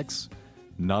be a dex.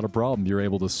 Not a problem. You're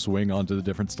able to swing onto the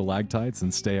different stalactites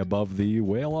and stay above the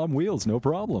whale on wheels. No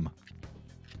problem.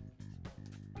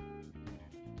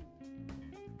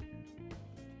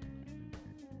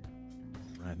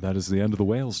 Right, that is the end of the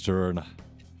whale's turn.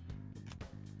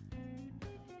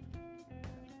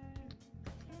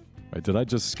 Wait, did I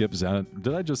just skip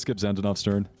Xandonov's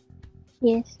turn?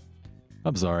 Yes.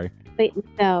 I'm sorry. Wait,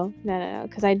 no,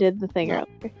 because I did the thing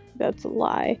earlier. That's a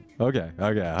lie. Okay,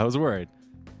 I was worried.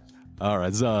 All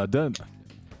right,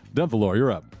 Denvalor,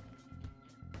 you're up.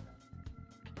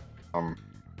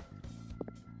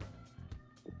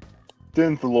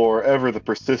 Dinthalor, ever the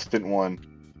persistent one,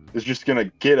 is just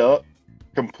gonna get up,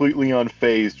 completely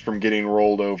unfazed from getting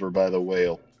rolled over by the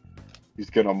whale. He's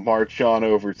gonna march on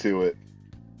over to it.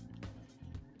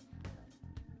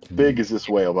 Big is this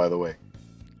whale, by the way?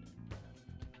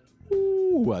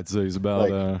 Ooh, I'd say he's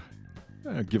about,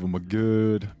 give him a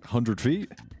good 100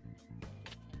 feet.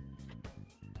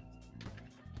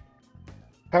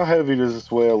 How heavy does this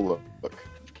whale look?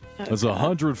 It's a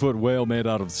 100-foot whale made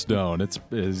out of stone.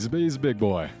 He's a big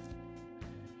boy.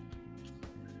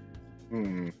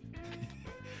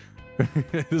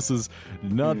 This is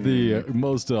not the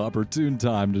most opportune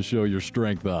time to show your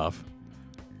strength off.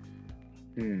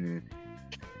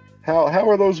 How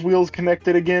are those wheels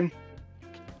connected again?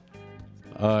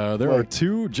 There are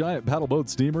two giant paddle boat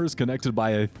steamers connected by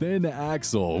a thin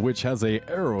axle, which has a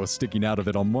arrow sticking out of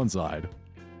it on one side.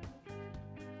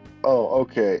 Oh,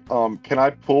 okay. Can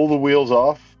I pull the wheels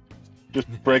off? Just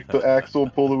break the axle,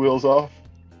 pull the wheels off?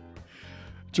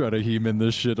 Try to heman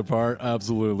this shit apart?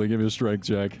 Absolutely. Give me a strength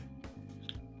check.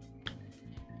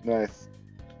 Nice.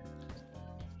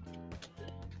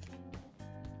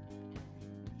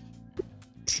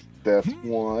 That's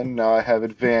one. Now I have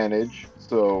advantage.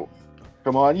 So,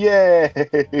 come on. Yay!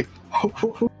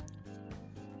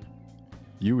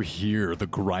 You hear the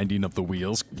grinding of the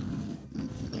wheels.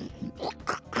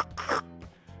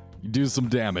 You do some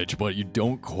damage, but you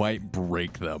don't quite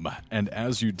break them. And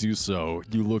as you do so,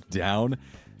 you look down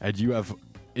and you have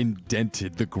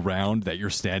indented the ground that you're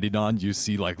standing on. You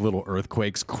see like little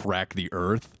earthquakes crack the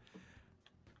earth.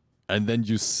 And then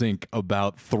you sink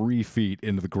about 3 feet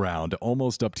into the ground,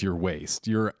 almost up to your waist.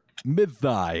 You're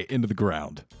mid-thigh into the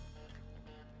ground.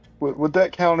 Would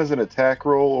that count as an attack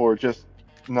roll or just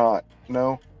not?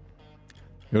 No?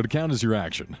 It would count as your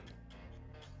action.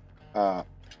 As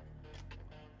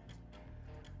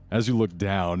you look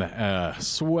down,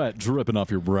 sweat dripping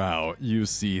off your brow, you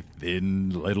see thin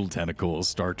little tentacles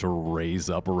start to raise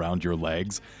up around your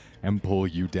legs and pull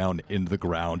you down into the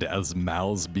ground as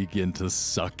mouths begin to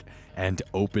suck and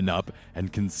open up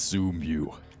and consume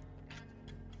you.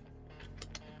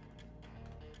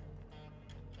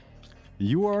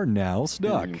 You are now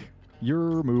stuck.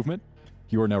 Your movement,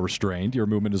 you are now restrained. Your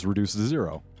movement is reduced to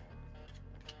 0.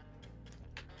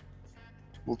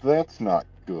 Well, that's not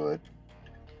good.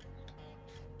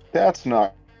 That's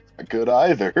not good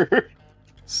either.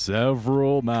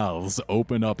 Several mouths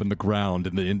open up in the ground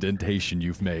in the indentation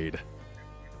you've made.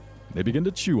 They begin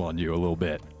to chew on you a little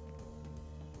bit.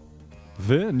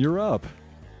 Then you're up.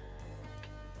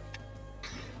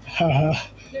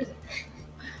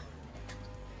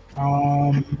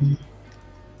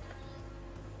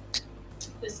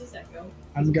 This is Echo.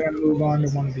 I'm gonna move on to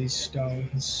one of these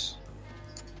stones.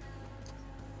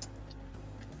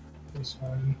 This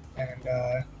one,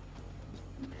 and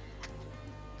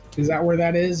is that where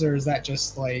that is, or is that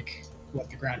just like what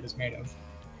the ground is made of?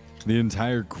 The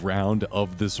entire ground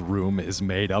of this room is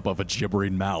made up of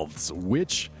gibbering mouths,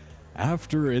 which,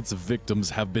 after its victims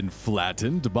have been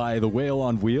flattened by the whale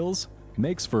on wheels,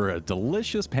 makes for a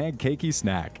delicious pancakey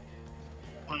snack.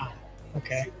 Wow.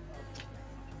 Okay.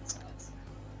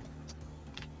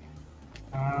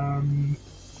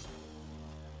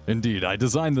 Indeed, I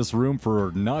designed this room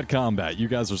for not combat. You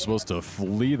guys are supposed to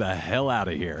flee the hell out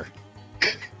of here.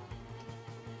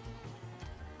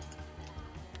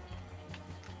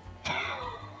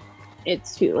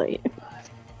 It's too late.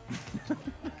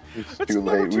 It's It's too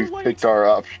never late. too We've late. picked our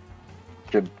option.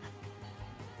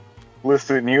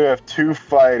 Listen, you have 2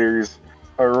 fighters,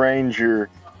 a ranger,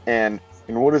 and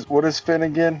what is Finn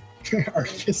again?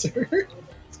 Artificer.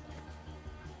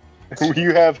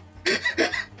 You have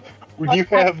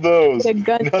those. Get a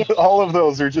gun. All of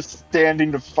those are just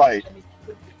standing to fight.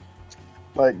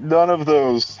 Like, none of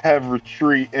those have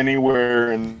retreat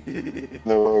anywhere in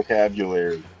the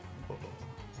vocabulary.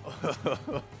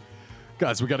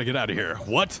 Guys, we gotta get out of here.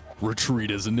 What?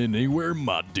 Retreat isn't anywhere in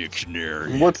my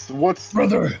dictionary. What's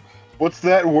Brother. what's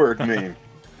that word mean?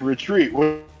 Retreat.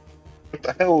 What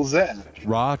the hell is that?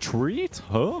 Retreat?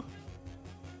 Huh?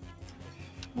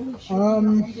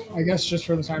 I guess just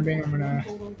for the time being, I'm gonna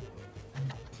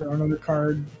throw another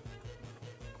card.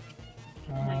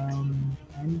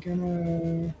 I'm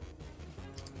gonna.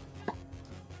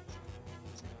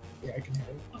 Yeah, I can hit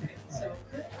it. Okay, so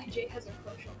currently Jay has a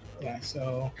crush on her. Yeah,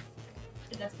 so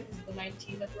And that's because of the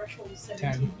 19. The threshold is 10.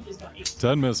 17. He does not 8.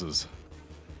 10 misses.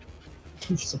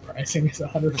 surprising is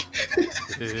 100.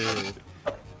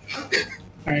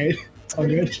 Alright, all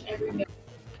Pretty good. much every minute.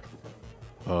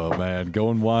 Oh man,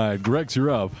 going wide. Grex, you're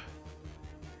up.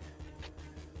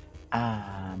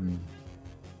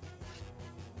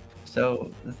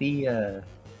 So the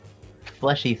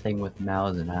fleshy thing with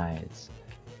mouths and eyes,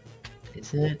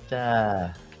 is it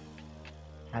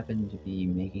happen to be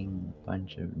making a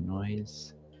bunch of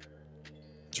noise?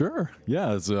 Sure.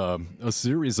 Yeah, it's a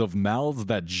series of mouths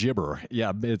that gibber.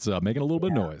 Yeah, it's making a little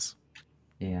bit of noise.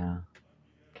 Yeah.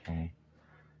 Okay.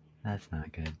 That's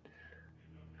not good.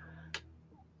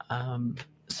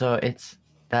 So it's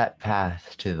that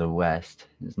path to the west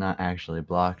is not actually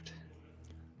blocked.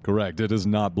 Correct. It is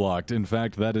not blocked. In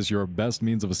fact, that is your best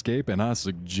means of escape, and I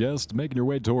suggest making your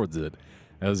way towards it.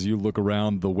 As you look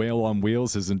around, the whale on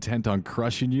wheels is intent on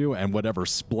crushing you, and whatever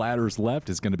splatters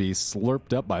left is going to be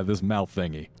slurped up by this mouth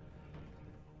thingy.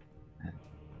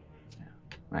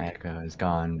 My echo is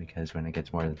gone because when it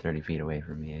gets more than 30 feet away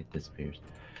from me, it disappears.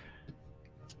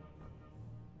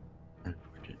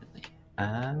 Unfortunately.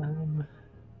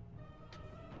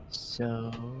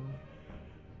 So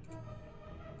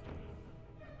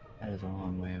that is a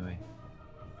long way away.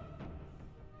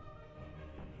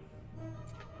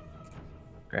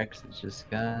 Grex is just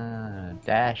gonna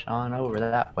dash on over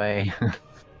that way.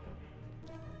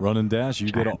 Run and dash, you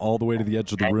get all the way to the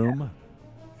edge of the room.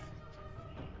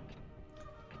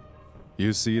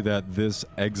 You see that this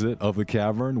exit of the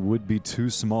cavern would be too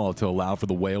small to allow for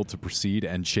the whale to proceed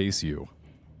and chase you.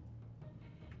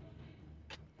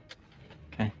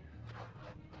 Okay.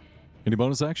 Any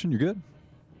bonus action? You good?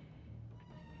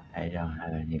 I don't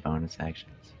have any bonus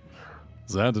actions.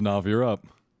 Xantanov, you're up.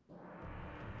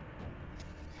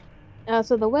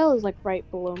 So the well is like right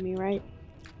below me, right?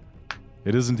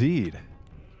 It is indeed.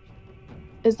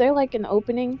 Is there like an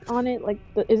opening on it? Like,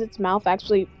 is its mouth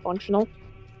actually functional?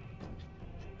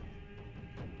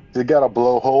 It got a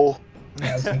blowhole. Yeah,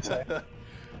 I was gonna say.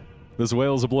 This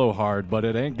whale's a blowhard, but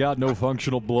it ain't got no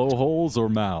functional blowholes or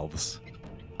mouths.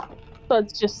 So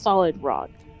it's just solid rock.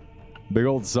 Big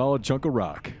old solid chunk of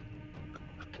rock.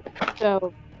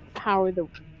 So, how are the...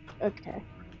 Okay.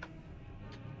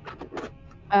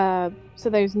 So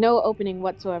there's no opening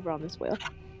whatsoever on this whale.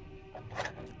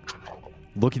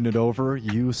 Looking it over,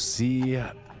 you see...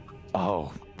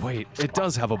 Oh, wait, it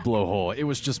does have a blowhole. It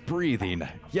was just breathing.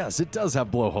 Yes, it does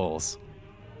have blowholes.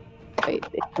 Wait,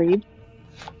 it breathed?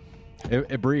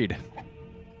 It breed.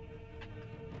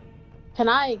 Can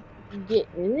I get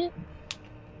in it?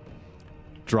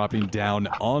 Dropping down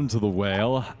onto the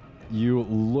whale, you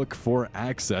look for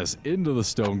access into the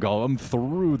stone golem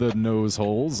through the nose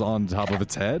holes on top of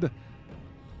its head.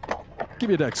 Give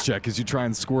me a dex check as you try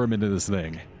and squirm into this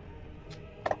thing.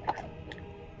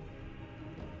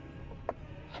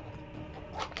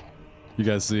 You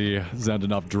guys see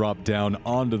Xantanov drop down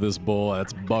onto this bull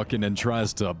that's bucking and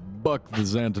tries to buck the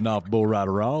Xantanov bull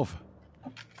rider off.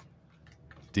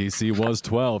 DC was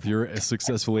 12. You're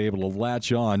successfully able to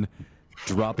latch on,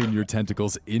 dropping your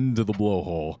tentacles into the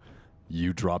blowhole.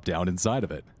 You drop down inside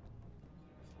of it.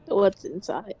 What's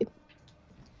inside?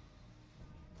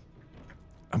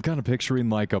 I'm kind of picturing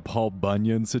like a Paul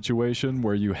Bunyan situation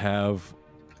where you have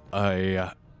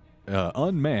a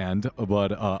unmanned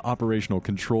but operational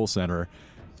control center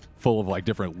full of like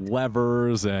different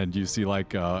levers, and you see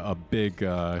like a big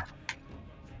what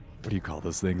do you call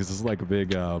this thing? This is like a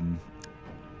big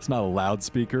it's not a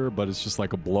loudspeaker, but it's just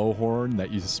like a blowhorn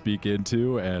that you speak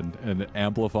into, and it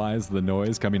amplifies the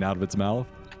noise coming out of its mouth.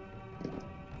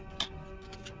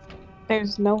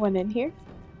 There's no one in here?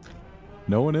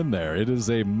 No one in there. It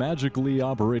is a magically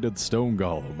operated stone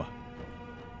golem.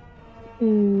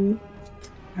 Hmm.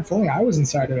 If only I was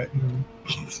inside of it.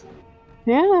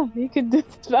 Yeah, you could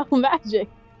dispel magic.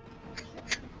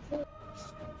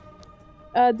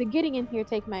 Did getting in here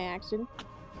take my action?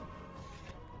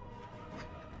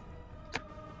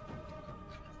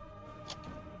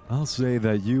 I'll say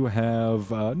that you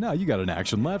have... no, you got an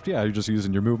action left. Yeah, you're just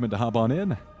using your movement to hop on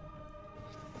in.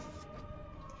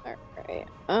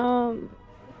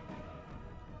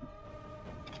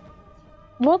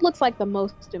 What looks like the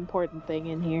most important thing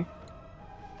in here?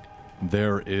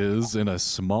 There is, in a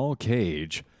small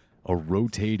cage, a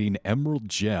rotating emerald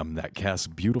gem that casts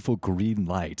beautiful green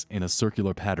light in a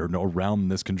circular pattern around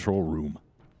this control room.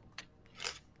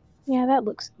 Yeah, that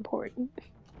looks important.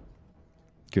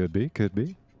 Could be, could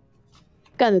be.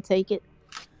 Gonna take it.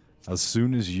 As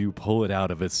soon as you pull it out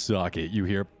of its socket, you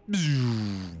hear...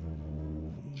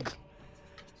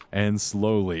 And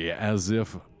slowly, as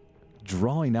if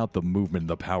drawing out the movement,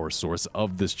 the power source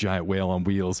of this giant whale on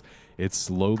wheels, it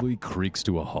slowly creaks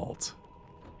to a halt.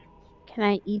 Can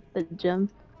I eat the gem?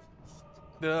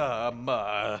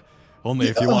 Only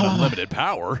if you want unlimited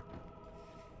power.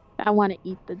 I want to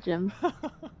eat the gem.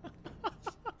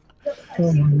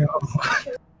 Oh no.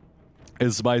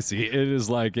 It's spicy. It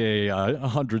is like a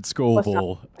 100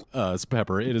 Scoville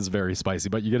pepper. It is very spicy,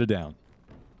 but you get it down.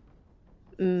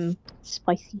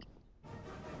 Spicy.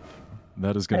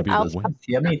 That is going to be the win.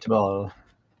 Yummy meatball.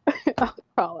 I'll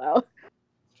crawl out.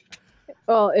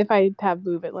 Well, if I have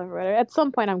movement left or whatever. At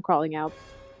some point, I'm crawling out.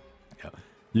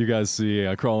 You guys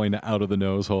see crawling out of the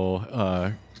nose hole.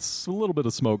 It's a little bit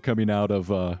of smoke coming out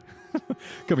of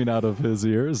coming out of his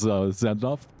ears.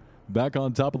 Xandoff back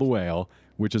on top of the whale,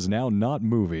 which is now not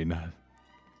moving.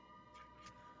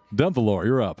 Dunthalor,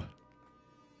 you're up.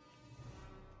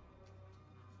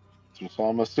 So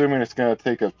I'm assuming it's going to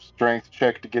take a strength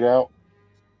check to get out.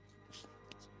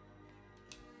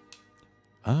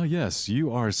 Yes,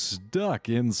 you are stuck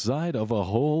inside of a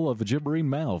hole of gibbering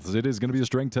mouths. It is going to be a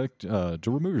strength check to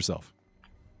remove yourself.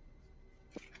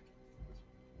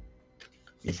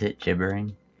 Is it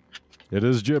gibbering? It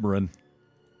is gibbering.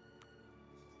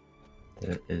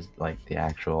 It is like the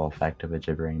actual effect of a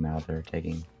gibbering mouther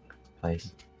taking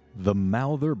place. The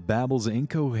mouther babbles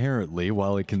incoherently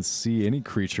while it can see any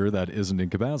creature that isn't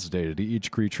incapacitated.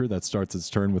 Each creature that starts its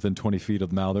turn within 20 feet of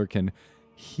the mouther can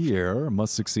hear,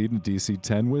 must succeed in DC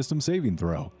 10 wisdom saving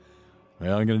throw.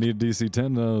 Well, I'm going to need a DC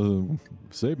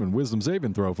 10 wisdom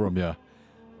saving throw from you.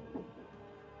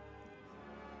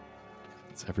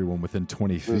 It's everyone within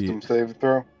 20 feet. Wisdom save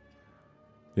throw.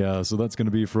 Yeah, so that's going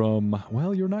to be from,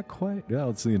 well, you're not quite, yeah,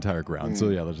 it's the entire ground. So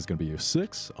yeah, that's just going to be you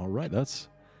 6. All right, that's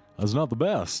not the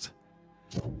best.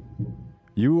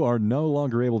 You are no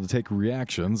longer able to take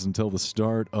reactions until the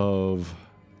start of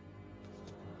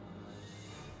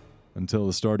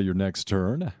your next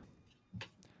turn. And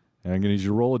I'm going to need you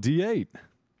to roll a D8.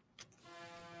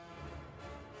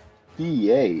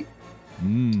 D8.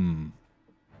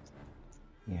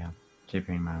 Yeah,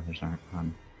 gibbering mouthers aren't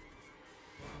fun.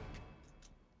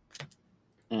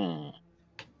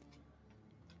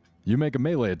 You make a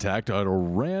melee attack at a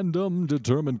random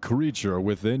determined creature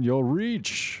within your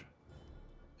reach.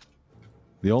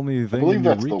 The only I thing believe in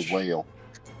your that's reach, the whale.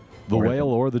 the whale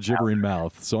or the gibbering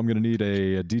mouth. So I'm going to need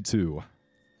a D2.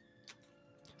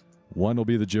 1 will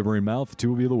be the gibbering mouth, 2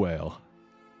 will be the whale.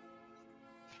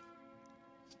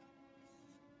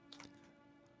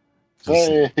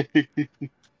 Just Hey.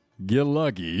 get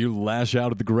lucky. You lash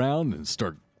out at the ground and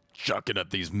start chucking at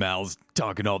these mouths,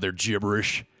 talking all their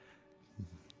gibberish.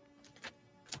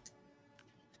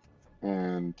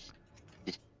 And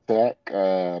just attack,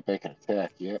 make an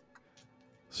attack, yep.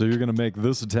 So you're going to make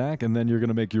this attack, and then you're going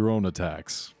to make your own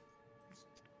attacks.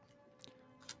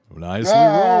 Nicely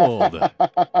rolled.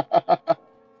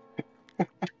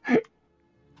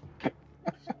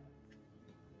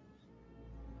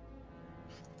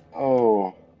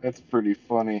 Oh, that's pretty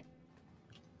funny.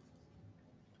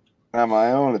 Now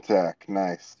my own attack,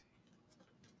 nice.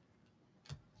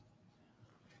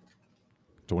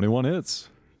 21 hits.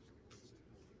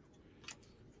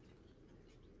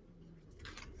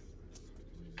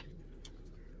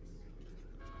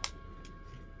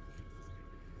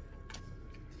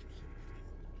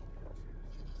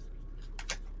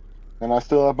 And I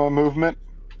still have my movement?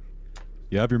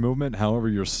 You have your movement, however,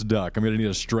 you're stuck. I'm going to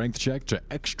need a strength check to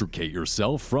extricate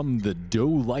yourself from the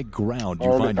dough-like ground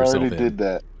you find yourself in. I already did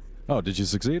that. Oh, did you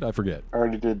succeed? I forget. I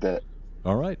already did that.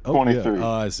 All right. Oh, 23. Yeah.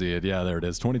 Oh, I see it. Yeah, there it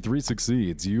is. 23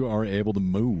 succeeds. You are able to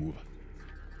move.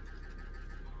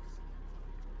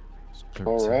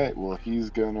 All right, well, he's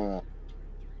gonna... All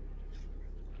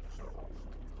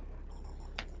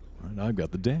right, I've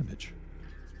got the damage.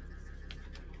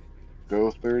 go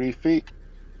 30 feet,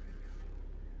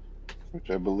 which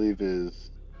I believe is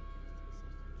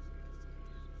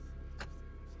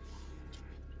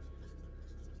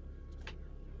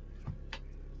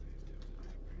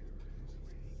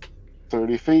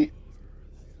 30 feet.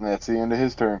 And that's the end of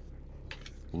his turn.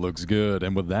 Looks good.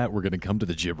 And with that, we're going to come to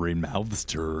the gibbering mouth's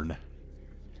turn.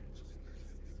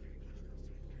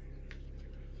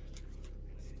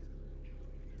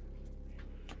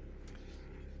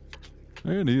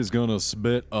 And he's gonna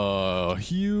spit a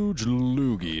huge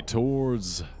loogie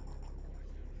towards...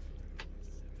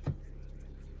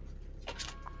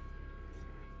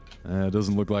 It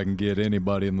doesn't look like I can get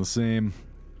anybody in the same...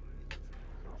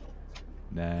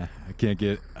 Nah, I can't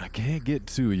get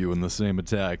to you in the same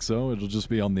attack, so it'll just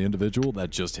be on the individual that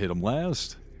just hit him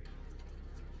last.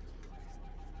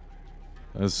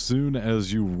 As soon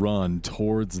as you run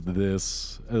towards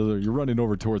this, you're running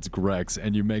over towards Grex,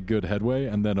 and you make good headway,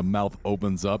 and then a mouth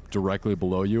opens up directly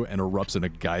below you and erupts in a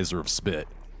geyser of spit.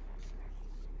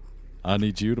 I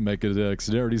need you to make a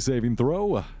dexterity saving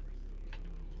throw.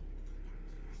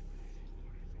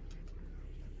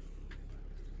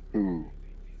 Ooh.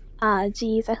 Ah,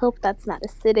 geez, I hope that's not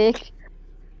acidic.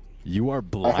 You are I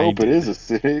blinded. hope it is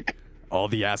acidic. All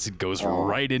the acid goes Oh.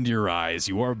 right into your eyes.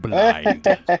 You are blind.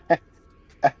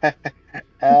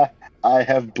 I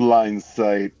have blind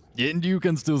sight. And you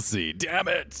can still see. Damn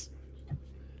it!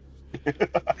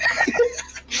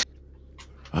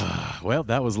 Well,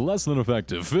 that was less than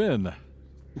effective. Finn.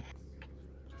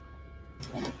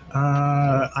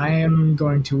 I am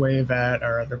going to wave at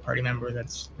our other party member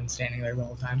that's been standing there the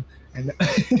whole time, and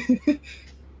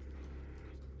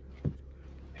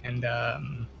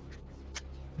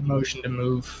motion to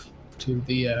move to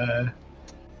the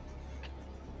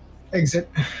exit.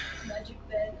 Magic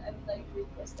bed, I would like to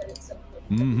request that at some point.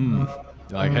 Mm-hmm.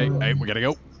 Like, hey, we gotta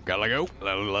go. Gotta go.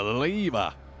 Leave.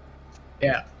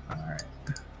 Yeah. All right.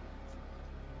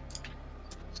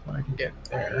 So I can get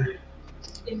there.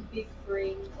 In big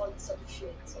brain on some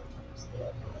shit sometimes.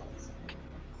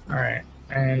 All right,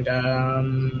 and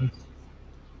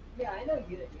Yeah, I know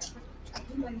you did. Yeah. I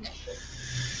do my shit.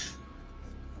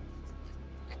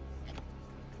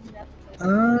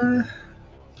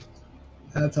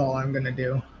 that's all I'm gonna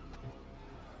do.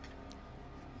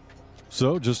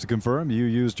 So, just to confirm, you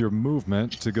used your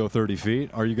movement to go 30 feet.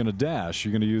 Are you gonna dash?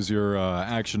 You gonna use your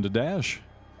action to dash?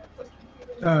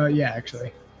 Yeah,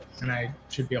 actually, and I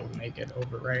should be able to make it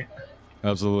over, right?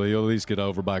 Absolutely. You'll at least get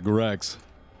over by Grex.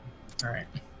 All right.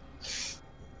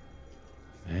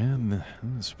 And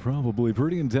it's probably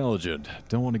pretty intelligent.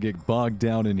 Don't want to get bogged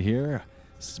down in here,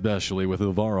 especially with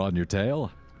Ilvara on your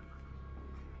tail.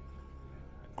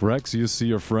 Grex, you see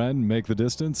your friend make the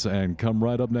distance and come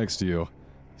right up next to you.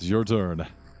 It's your turn.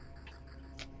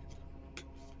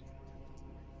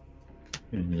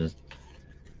 And just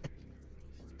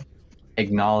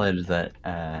acknowledge that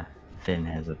Finn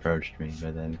has approached me,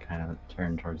 but then kind of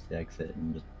turn towards the exit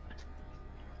and just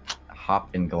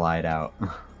hop and glide out.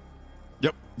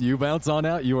 Yep, you bounce on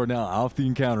out. You are now off the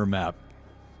encounter map.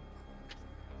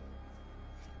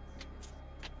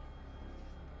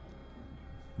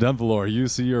 Denvalor, you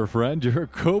see your friend, your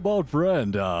kobold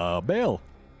friend, Bale.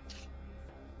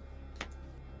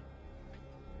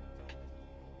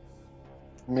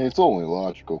 I mean, it's only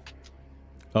logical.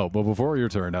 Oh, but before your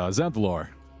turn, Xanthalor.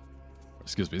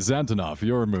 Excuse me, Xantanov,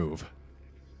 your move.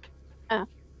 There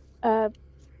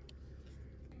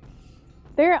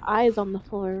are eyes on the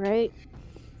floor, right?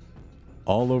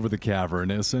 All over the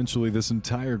cavern, essentially this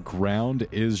entire ground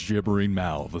is gibbering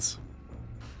mouths.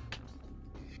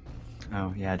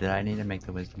 Oh, yeah, did I need to make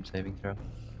the wisdom saving throw?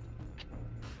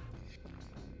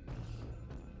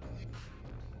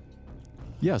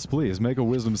 Yes, please, make a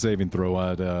wisdom saving throw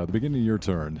at the beginning of your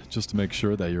turn, just to make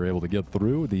sure that you're able to get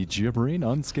through the gibbering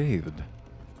unscathed.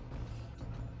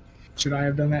 Should I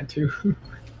have done that too?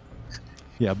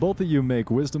 Yeah, both of you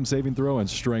make wisdom saving throw and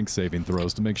strength saving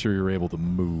throws to make sure you're able to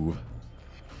move.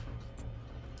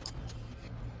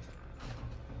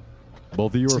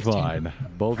 Both of you are 16. fine.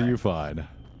 Both of you fine.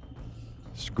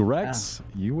 Grex,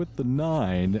 you with the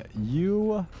 9,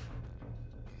 you...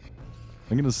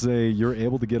 I'm going to say you're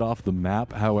able to get off the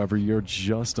map, however, you're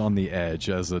just on the edge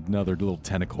as another little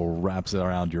tentacle wraps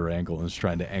around your ankle and is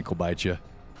trying to ankle bite you.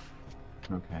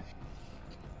 Okay.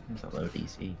 There's a low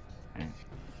DC. Alright.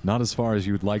 Not as far as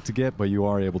you'd like to get, but you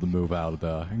are able to move out of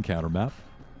the encounter map.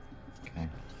 Okay.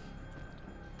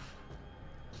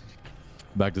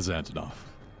 Back to Xantanov.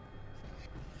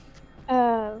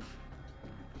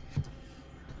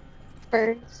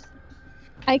 First,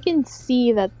 I can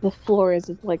see that the floor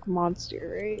is like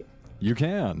monster, right? You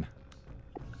can.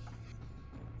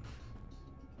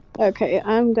 Okay,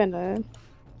 I'm gonna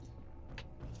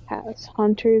cast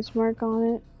Hunter's Mark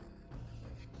on it.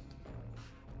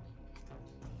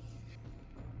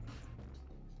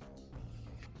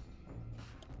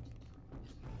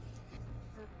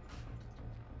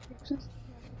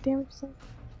 Damage.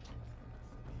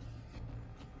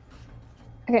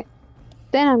 Okay,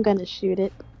 then I'm gonna shoot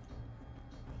it.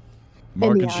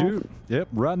 Mark the and eye. shoot. Yep,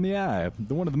 right in the eye.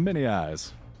 The one of the many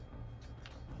eyes.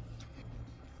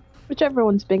 Whichever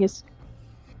one's biggest.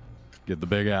 Get the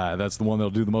big eye. That's the one that'll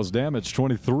do the most damage.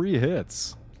 23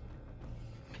 hits.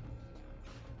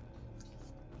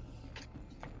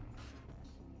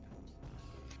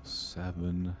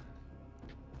 Seven.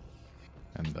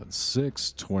 And then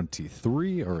 6,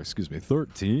 23, or excuse me,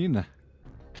 13.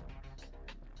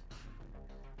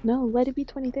 No, let it be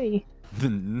 23.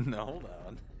 No, hold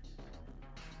on.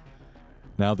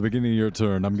 Now, at the beginning of your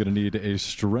turn, I'm going to need a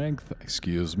strength,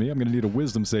 excuse me, I'm going to need a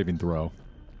wisdom saving throw.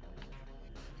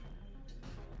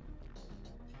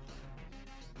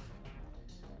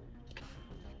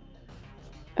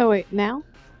 Oh, wait, now?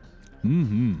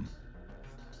 Mm-hmm.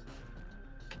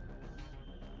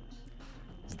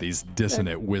 These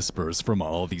dissonant whispers from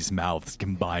all these mouths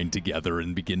combine together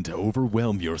and begin to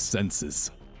overwhelm your senses.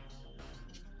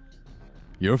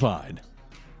 You're fine.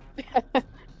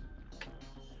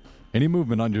 Any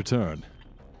movement on your turn?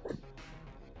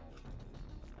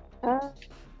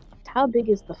 How big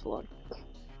is the floor?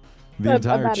 The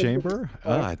entire about as big as chamber?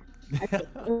 the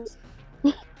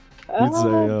You'd say,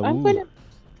 I'm gonna.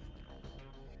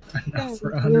 Enough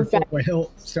for a Move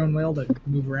 100-foot stone whale to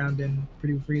move around in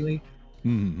pretty freely.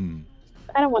 Mm-hmm.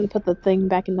 I don't want to put the thing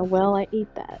back in the well. I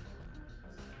ate that.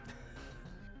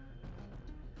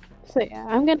 So yeah,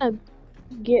 I'm gonna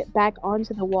get back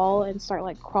onto the wall and start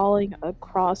like crawling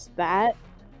across that.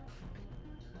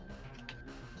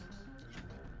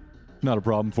 Not a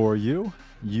problem for you.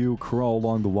 You crawl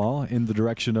along the wall in the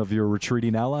direction of your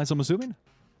retreating allies, I'm assuming?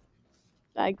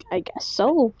 I guess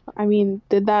so. I mean,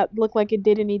 did that look like it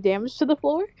did any damage to the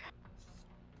floor?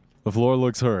 The floor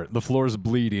looks hurt. The floor is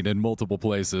bleeding in multiple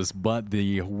places, but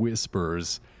the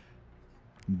whispers,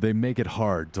 they make it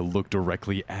hard to look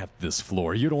directly at this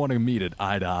floor. You don't want to meet it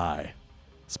eye to eye,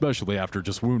 especially after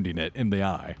just wounding it in the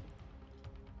eye.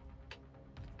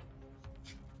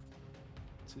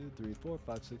 2, 3, 4,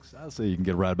 5, 6. I'll say you can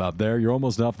get right about there. You're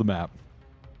almost off the map.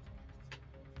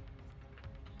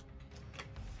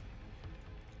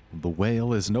 The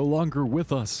whale is no longer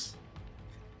with us.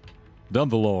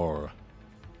 Dumbledore.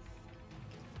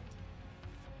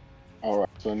 All right,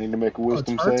 so I need to make a Oh,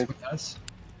 wisdom Tart's save. with us.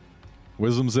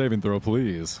 Wisdom saving throw,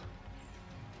 please.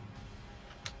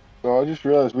 So I just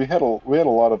realized we had a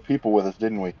lot of people with us,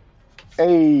 didn't we?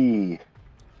 Hey,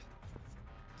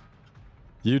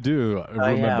 You do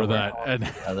remember that.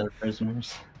 And Other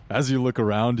prisoners. as you look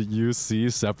around, you see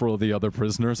several of the other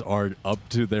prisoners are up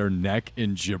to their neck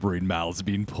in gibbering mouths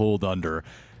being pulled under.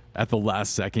 At the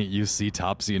last second, you see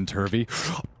Topsy and Turvy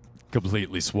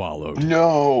completely swallowed.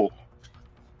 no!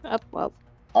 Up, well,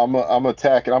 I'm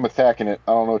attacking. I'm attacking it.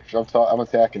 I don't know. I'm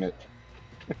attacking it.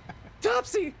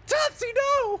 Topsy! Topsy,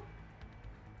 no!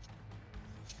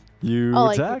 You Oh,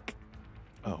 like- attack?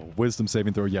 Oh, wisdom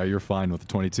saving throw. Yeah, you're fine with the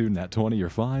 22. Nat 20, you're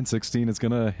fine. 16 is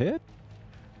going to hit?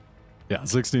 Yeah,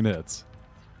 16 hits.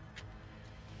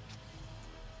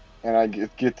 And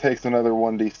it takes another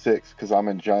 1d6 because I'm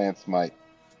in Giant's Might,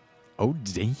 Oh,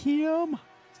 damn!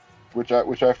 which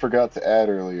I forgot to add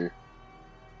earlier.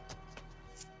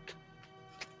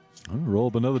 I'll roll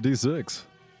up another d6.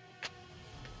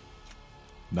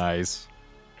 Nice.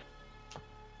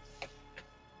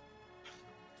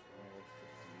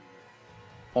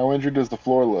 How injured does the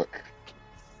floor look?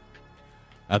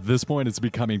 At this point, it's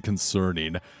becoming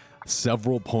concerning.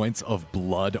 Several points of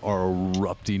blood are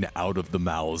erupting out of the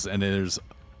mouths, and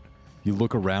you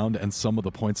look around, and some of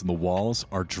the points in the walls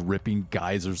are dripping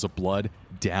geysers of blood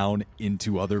down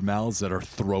into other mouths that are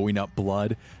throwing up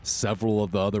blood. Several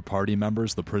of the other party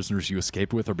members, the prisoners you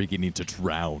escaped with, are beginning to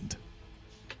drown.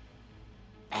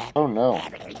 Oh no.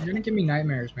 You're gonna give me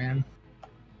nightmares, man.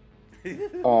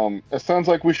 It sounds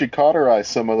like we should cauterize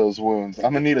some of those wounds.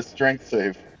 I'm gonna need a strength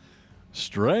save.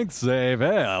 Strength save.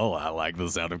 Hell, I like the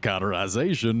sound of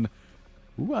cauterization.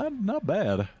 Ooh, not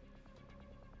bad.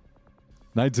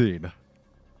 19.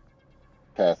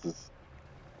 Passes.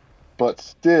 But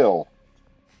still,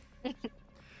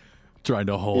 Trying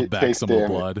to hold It back takes some of the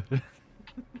damage. blood.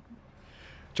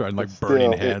 Trying like but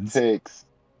burning still, hands. It takes.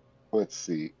 Let's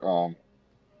see.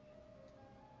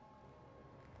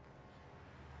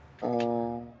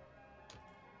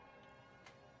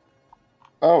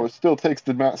 Oh, it still takes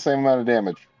the same amount of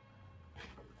damage.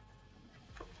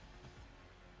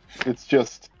 It's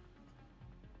just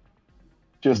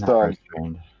Not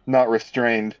restrained. not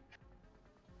restrained.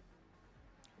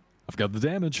 I've got the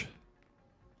damage.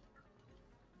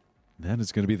 Then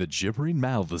it's going to be the gibbering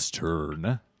mouth's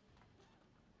turn.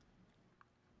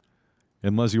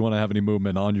 Unless you want to have any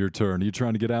movement on your turn. Are you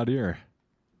trying to get out of here?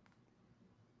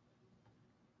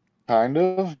 Kind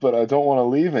of, but I don't want to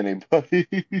leave anybody.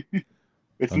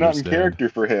 It's not in Understand. character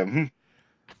for him.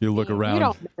 You look you around.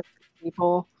 don't murder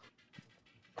people.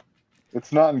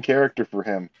 It's not in character for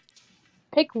him.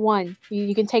 Pick one.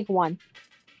 You can take one.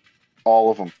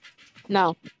 All of them.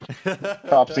 No,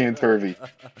 Topsy and Turvy.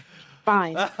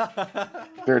 fine,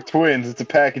 They're twins. It's a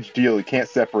package deal. You can't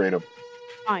separate them.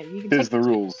 fine. You can Here's take the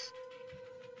rules.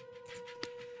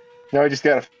 Now I just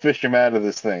gotta fish him out of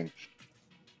this thing.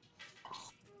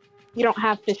 You don't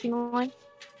have fishing line?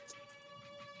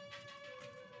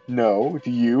 No,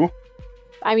 do you?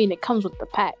 I mean, it comes with the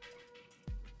pack.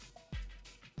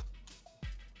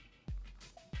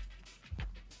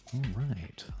 All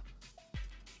right.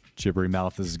 Jibbery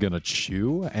Mouth is going to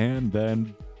chew and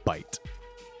then bite.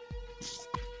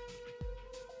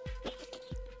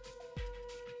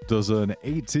 Does an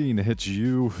 18 hit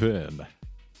you, Finn?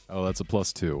 Oh, that's a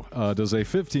 +2. Does a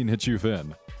 15 hit you,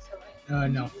 Finn?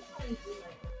 No.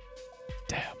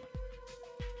 Damn.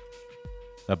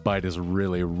 That bite is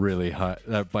really, really hot.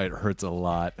 That bite hurts a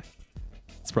lot.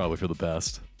 It's probably for the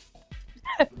best.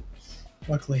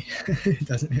 Luckily, it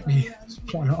doesn't hit me. It's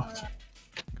one off.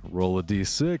 Roll a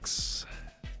d6.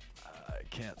 I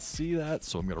can't see that,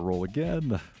 so I'm going to roll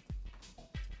again.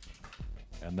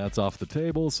 And that's off the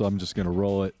table, so I'm just going to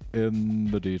roll it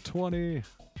in the d20.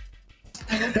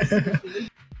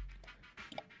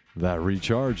 That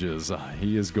recharges.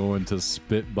 He is going to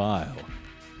spit bile.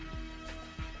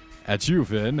 At you,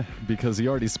 Finn, because he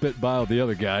already spit bile the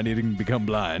other guy and he didn't become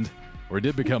blind. Or he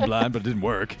did become blind, but it didn't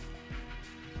work.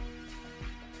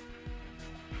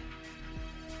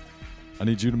 I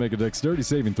need you to make a dexterity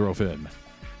saving throw, Finn.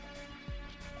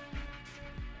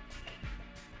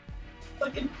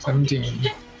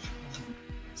 17.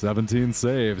 17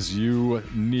 saves. You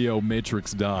Neo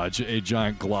Matrix dodge a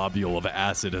giant globule of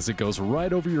acid as it goes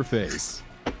right over your face.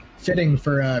 Fitting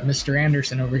for Mr.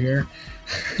 Anderson over here.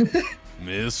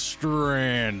 Mr.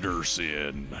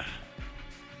 Anderson.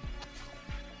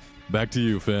 Back to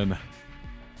you, Finn.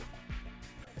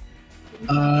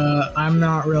 I'm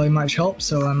not really much help,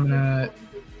 so I'm gonna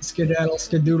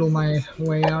skedoodle my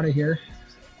way out of here.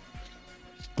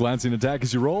 Glancing attack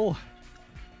as you roll.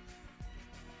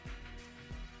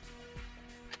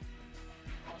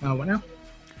 What now?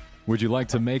 Would you like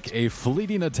to make a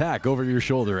fleeting attack over your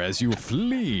shoulder as you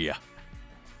flee?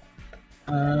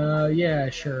 Yeah,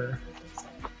 sure.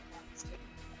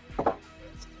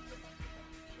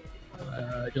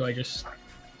 Do I just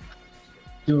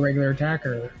do a regular attack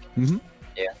or? Mm-hmm.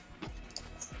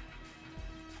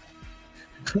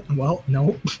 Well,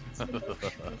 no.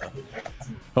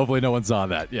 Hopefully no one saw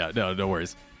that. Yeah, no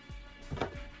worries.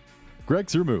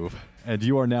 Greg's your move. And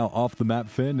you are now off the map,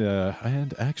 Finn.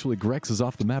 And actually, Grex is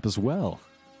off the map as well.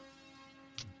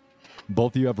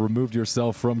 Both of you have removed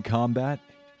yourself from combat.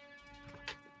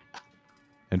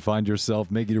 And find yourself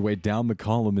making your way down the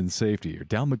column in safety. Or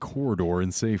down the corridor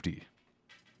in safety.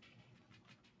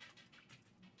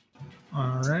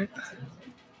 Alright.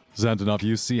 Zantanov,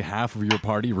 you see half of your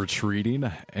party retreating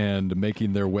and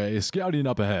making their way, scouting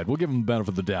up ahead. We'll give them the benefit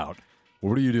of the doubt.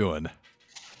 What are you doing?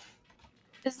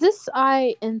 Is this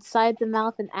eye inside the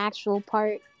mouth an actual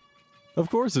part? Of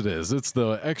course it is. It's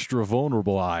the extra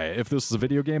vulnerable eye. If this is a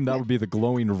video game, that would be the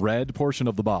glowing red portion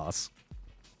of the boss.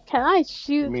 Can I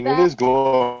shoot I mean, that? it is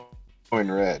glowing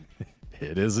red.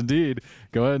 It is indeed.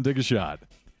 Go ahead and take a shot.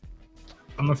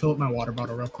 I'm gonna fill up my water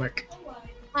bottle real quick.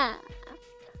 Ah.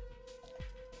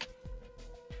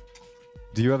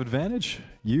 Do you have advantage?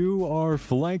 You are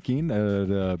flanking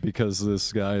because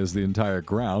this guy is the entire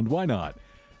ground. Why not?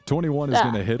 21 is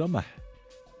going to hit him.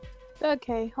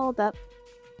 Okay, hold up.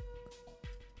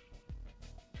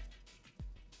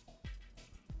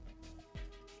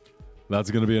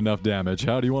 That's going to be enough damage.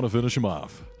 How do you want to finish him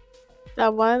off?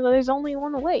 That one, there's only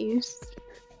one way.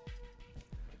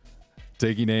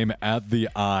 Taking aim at the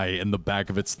eye in the back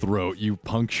of its throat, you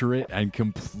puncture it and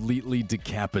completely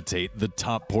decapitate the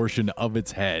top portion of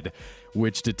its head,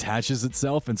 which detaches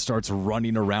itself and starts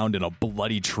running around in a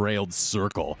bloody trailed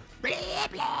circle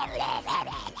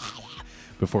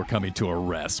before coming to a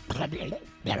rest. Can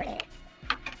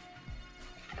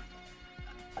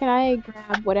I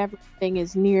grab whatever thing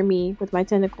is near me with my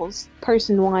tentacles,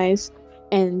 person-wise,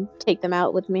 and take them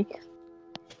out with me?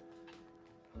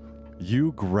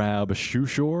 You grab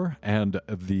Shushor and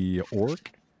the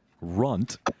orc,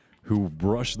 Runt, who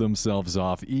brush themselves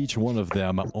off, each one of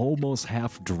them almost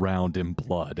half drowned in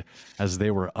blood as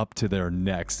they were up to their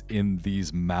necks in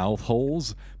these mouth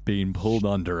holes, being pulled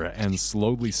under and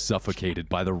slowly suffocated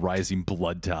by the rising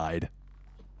blood tide.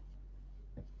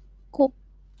 Cool.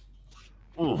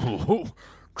 Oh,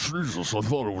 Jesus, I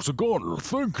thought it was a goner.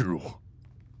 Thank you.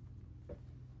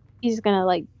 He's gonna,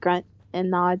 like, grunt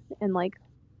and nod and, like,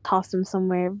 toss him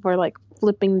somewhere for, like,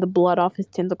 flipping the blood off his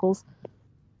tentacles.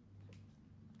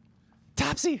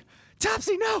 Topsy!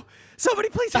 Topsy, no! Somebody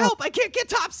please help! I can't get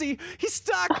Topsy! He's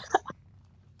stuck!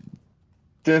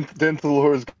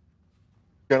 Denthalor's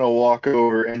gonna walk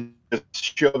over and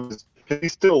just shove his.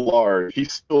 He's still large.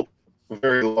 He's still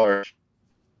very large.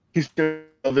 He's gonna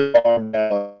shove his arm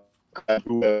down.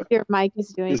 Whoever Your mic is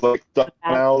doing. is like stuck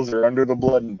mouths or under the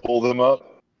blood and pull them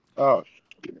up. Oh,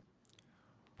 give me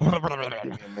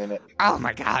a minute. Oh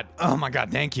my god,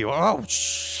 thank you. Oh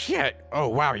shit. Oh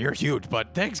wow, you're huge,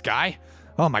 but thanks, guy.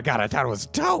 Oh my god, I thought it was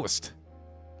toast.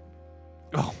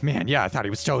 Oh man, yeah, I thought he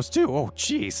was toast too. Oh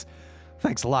jeez.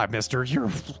 Thanks a lot, mister.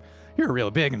 You're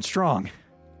really big and strong.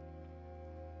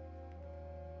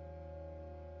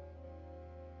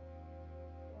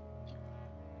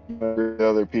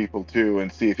 Other people too,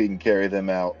 and see if he can carry them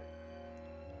out.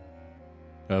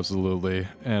 Absolutely.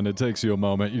 And it takes you a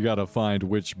moment. You gotta find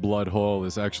which blood hole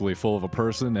is actually full of a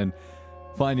person, and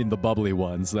finding the bubbly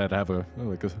ones that have a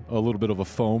little bit of a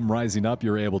foam rising up,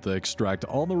 you're able to extract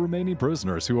all the remaining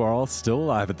prisoners who are all still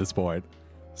alive at this point.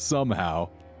 Somehow.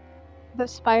 The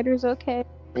spider's okay.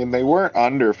 I mean, they weren't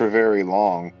under for very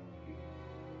long.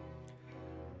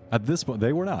 At this point,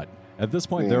 they were not. At this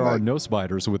point, Yeah, there are like no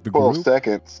spiders with the 12 group.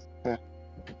 seconds. Yeah.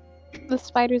 The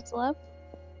spiders left.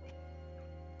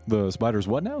 The spiders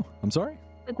what now? I'm sorry?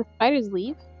 Did the spiders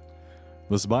leave?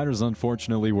 The spiders,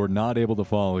 unfortunately, were not able to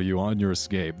follow you on your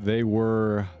escape. They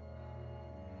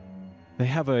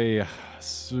have a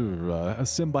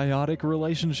symbiotic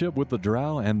relationship with the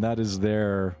drow, and that is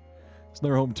their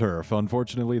home turf.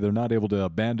 Unfortunately, they're not able to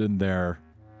abandon their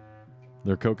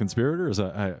co-conspirators.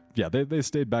 They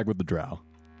stayed back with the drow.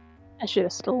 I should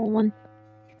have stolen one.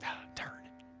 Darn.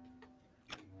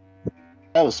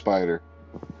 That was spider.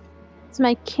 It's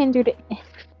my kindred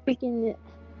freaking.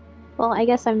 Well, I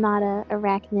guess I'm not a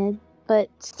arachnid, but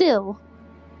still,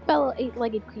 fellow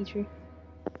eight-legged creature.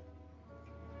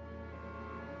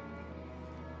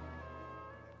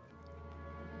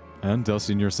 And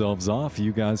dusting yourselves off,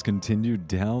 you guys continue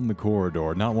down the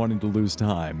corridor, not wanting to lose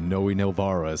time, knowing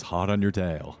Ilvara is hot on your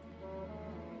tail.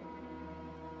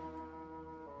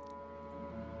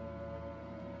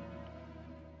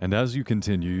 And as you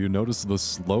continue, you notice the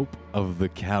slope of the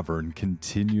cavern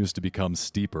continues to become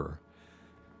steeper.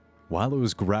 While it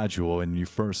was gradual and you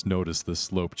first noticed the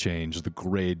slope change, the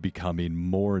grade becoming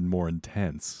more and more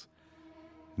intense,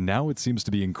 now it seems to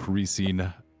be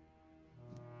increasing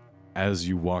as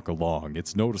you walk along.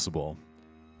 It's noticeable.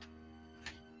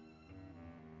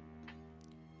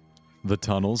 The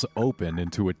tunnels open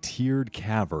into a tiered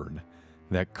cavern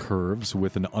that curves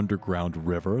with an underground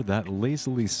river that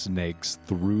lazily snakes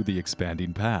through the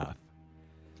expanding path.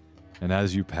 And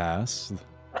as you pass,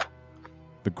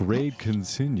 the grade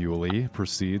continually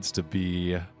proceeds to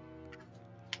be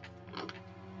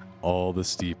all the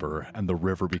steeper, and the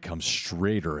river becomes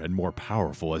straighter and more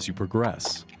powerful as you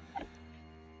progress.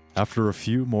 After a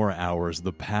few more hours,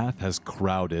 the path has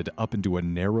crowded up into a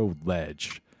narrow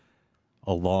ledge.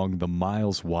 Along the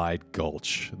miles-wide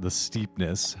gulch, the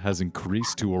steepness has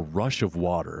increased to a rush of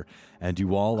water, and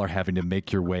you all are having to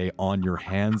make your way on your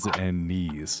hands and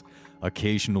knees,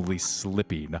 occasionally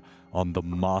slipping on the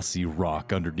mossy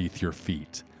rock underneath your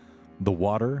feet. The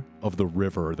water of the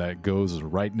river that goes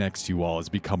right next to you all has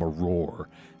become a roar,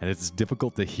 and it's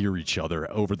difficult to hear each other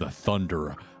over the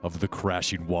thunder of the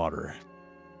crashing water.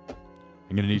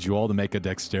 I'm going to need you all to make a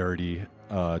dexterity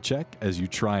check as you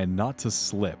try not to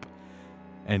slip.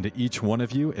 And each one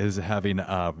of you is having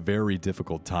a very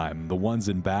difficult time. The ones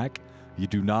in back, you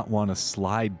do not want to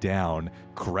slide down,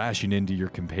 crashing into your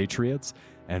compatriots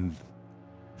and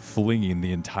flinging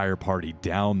the entire party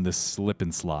down this slip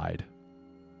and slide.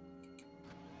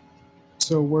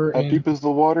 So we're How in. deep is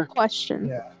the water? Question.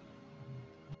 Yeah.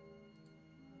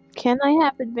 Can I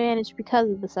have advantage because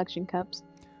of the suction cups?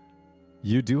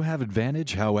 You do have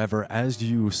advantage, however, as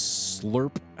you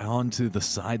slurp onto the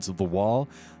sides of the wall,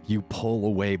 you pull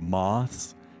away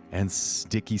moths and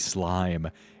sticky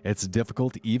slime. It's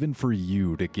difficult even for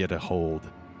you to get a hold.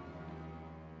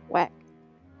 Whack.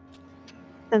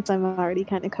 Since I'm already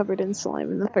kind of covered in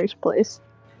slime in the first place.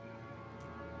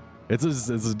 It's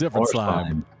a different Or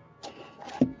slime.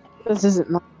 This isn't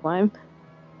my slime.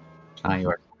 Not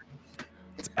yours.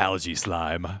 It's algae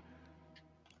slime.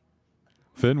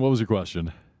 Finn, what was your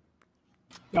question?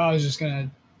 I was just gonna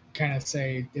kind of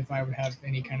say if I would have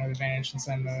any kind of advantage since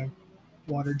I'm a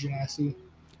water genasi.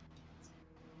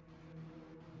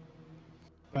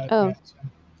 But Oh. yeah, so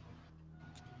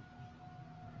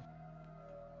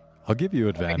I'll give you I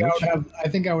advantage.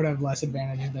 think I would have less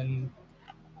advantage than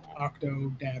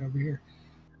Octo Dad over here.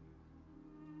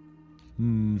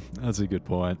 That's a good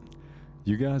point.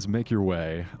 You guys make your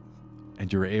way,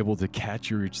 and you're able to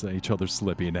catch each other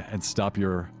slipping and stop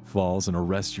your falls and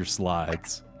arrest your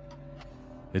slides.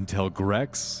 Until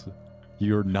Grex,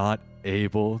 you're not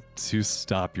able to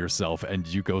stop yourself and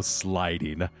you go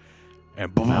sliding.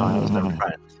 And boom. No, I was in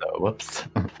front, so whoops.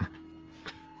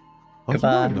 Oh, you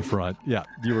were in the front. Yeah,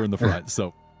 you were in the front.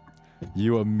 So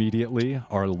you immediately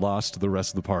are lost to the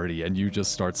rest of the party and you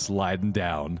just start sliding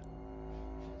down.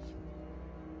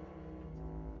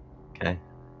 Okay.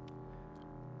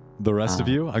 The rest of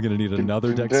you, I'm going to need another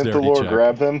Didn't dexterity the Lord check.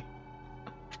 grab them?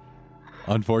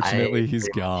 Unfortunately, he's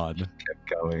pretty much gone. Kept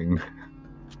going.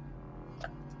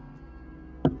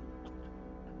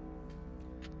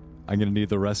 I'm going to need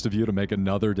the rest of you to make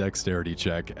another dexterity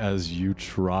check as you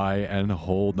try and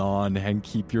hold on and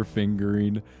keep your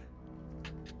fingering.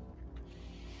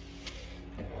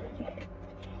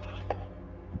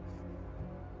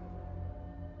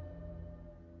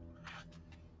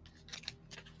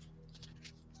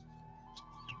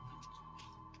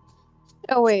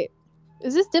 Oh wait,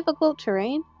 is this difficult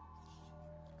terrain?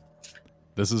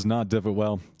 This is not difficult.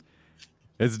 Well,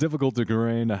 it's difficult to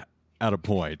terrain at a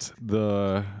point.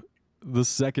 The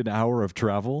second hour of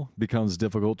travel becomes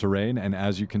difficult terrain, and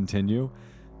as you continue,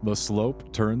 the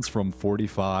slope turns from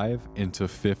 45 into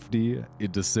 50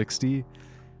 into 60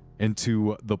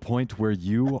 into the point where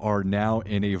you are now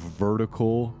in a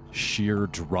vertical sheer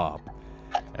drop.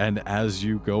 And as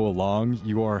you go along,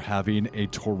 you are having a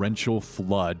torrential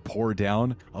flood pour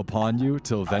down upon you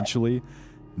till eventually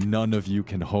none of you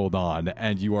can hold on,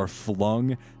 and you are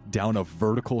flung down a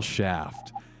vertical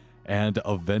shaft. And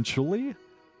eventually,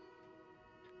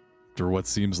 after what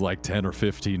seems like 10 or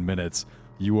 15 minutes,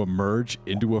 you emerge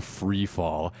into a free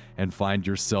fall and find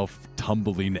yourself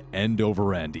tumbling end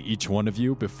over end, each one of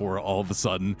you, before all of a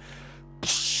sudden,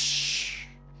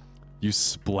 you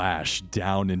splash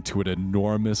down into an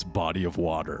enormous body of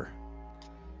water.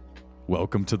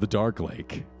 Welcome to the Dark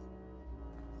Lake.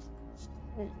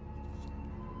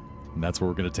 And that's where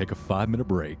we're going to take a 5-minute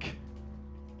break.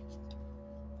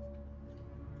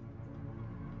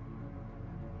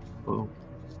 Ooh.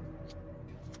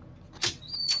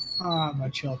 I'm gonna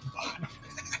chill at the bottom.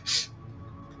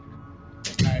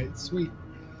 Alright, sweet.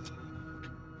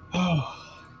 Oh.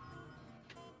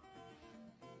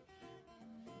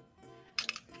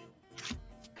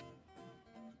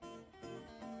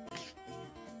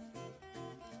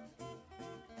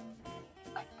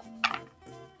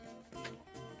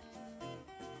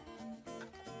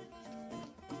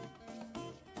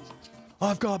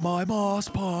 I've got my moss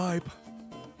pipe.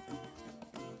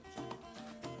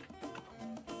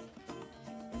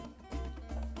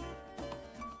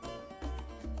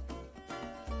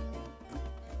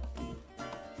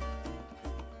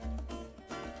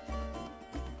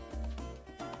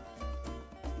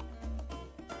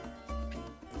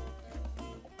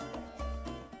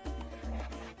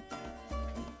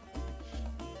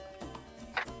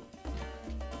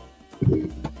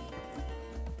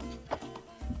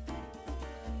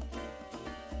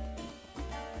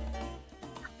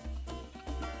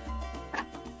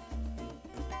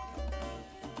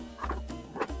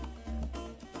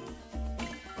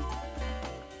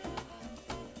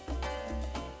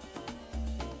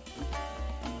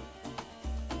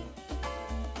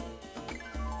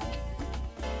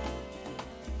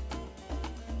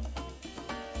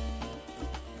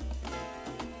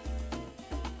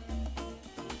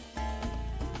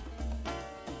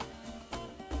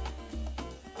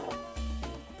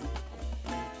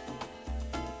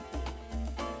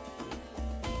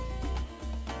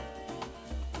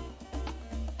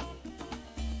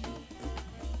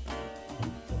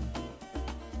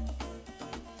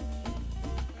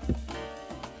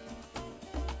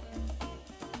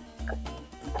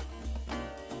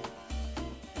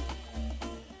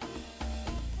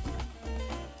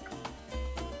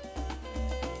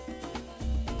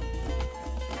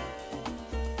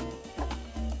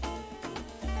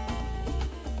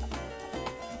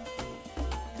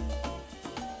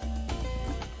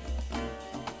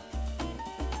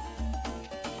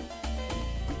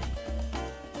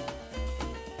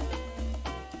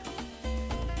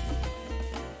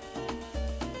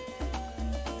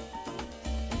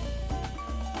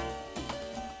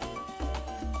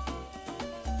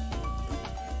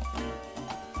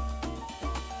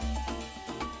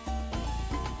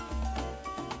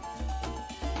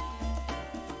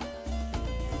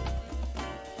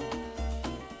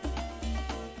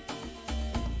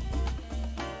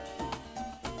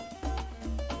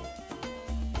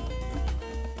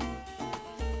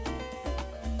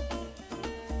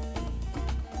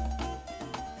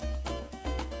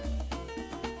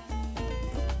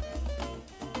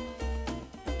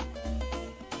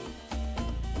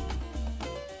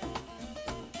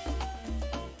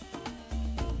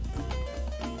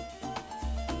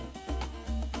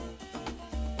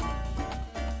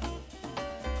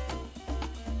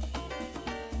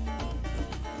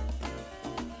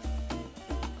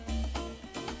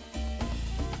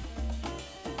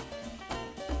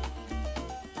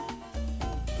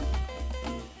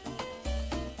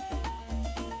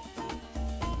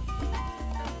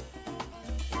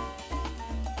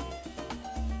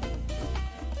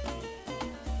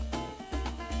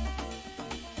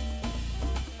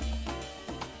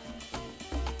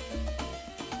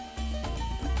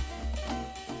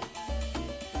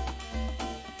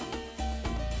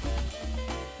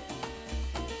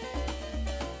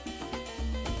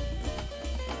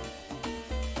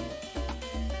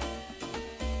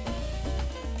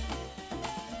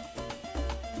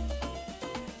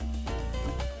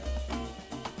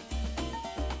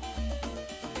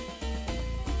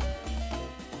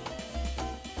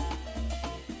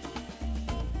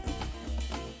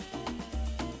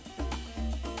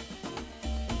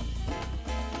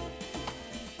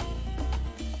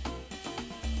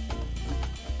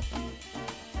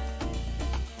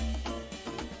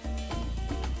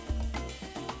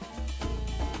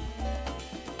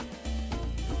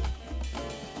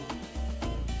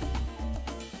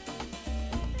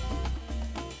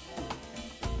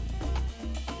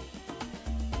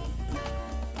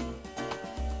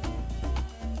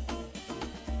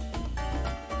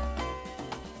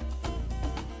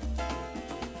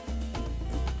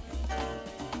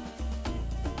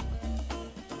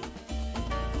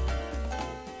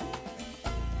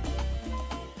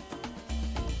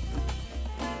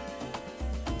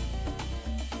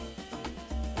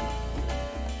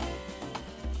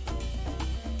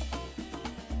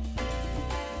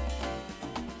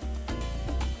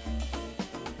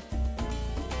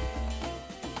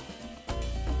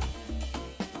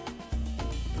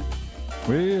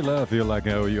 Well, I feel like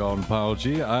I owe you all an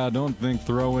apology. I don't think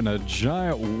throwing a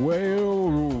giant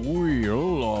whale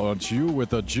wheel at you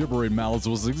with a gibbering mouth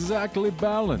was exactly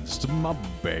balanced. My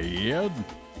bad.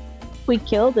 We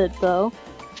killed it though.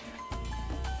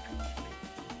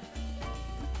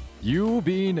 You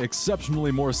being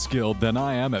exceptionally more skilled than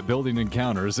I am at building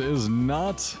encounters is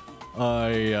not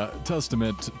a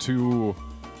testament to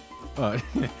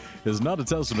is not a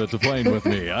testament to playing with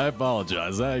me. I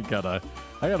apologize. I gotta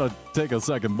take a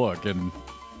second look, and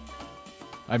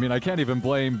I mean I can't even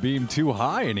blame being too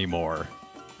high anymore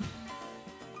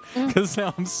because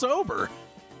now I'm sober.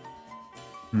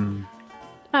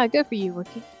 Ah, good for you,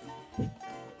 Wookie.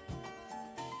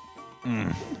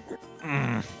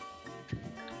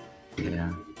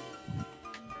 Yeah.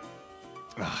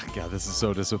 Oh, God, this is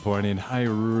so disappointing. I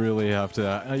really have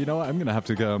to. You know what? I'm gonna have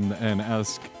to come and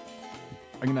ask.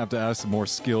 I'm gonna have to ask some more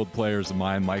skilled players of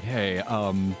mine. Like, hey,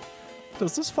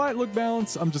 does this fight look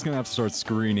balanced? I'm just gonna have to start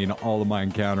screening all of my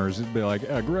encounters. It'd be like,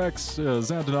 Grex,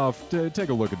 Xantanov, take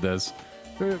a look at this.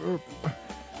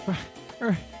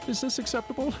 Is this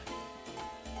acceptable?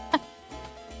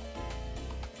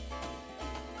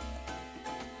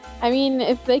 I mean,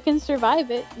 if they can survive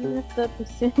it, even if the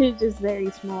percentage is very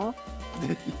small.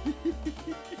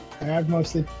 I've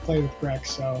mostly played with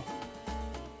Grex, so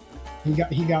he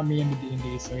got me into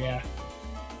D&D. So yeah.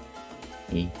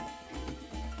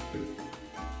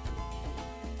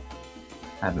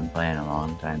 I've been playing a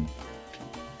long time.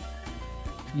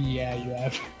 Yeah, you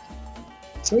have.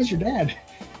 So is your dad.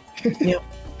 Yep.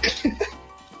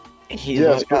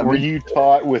 Yes, but were you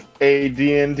taught with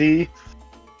AD&D?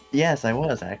 Yes, I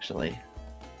was actually.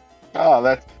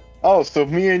 So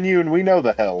me and you, and we know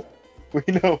the hell. We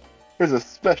know there's a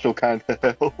special kind of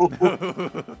hell.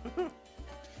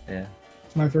 Yeah.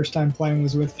 My first time playing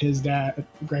was with his dad,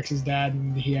 Grex's dad,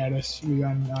 and he had us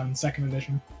on second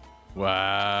edition.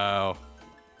 Wow.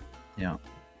 Yeah.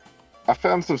 I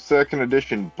found some second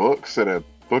edition books at a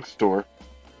bookstore.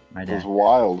 My It was dad.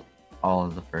 wild. All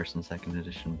of the first and second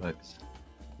edition books.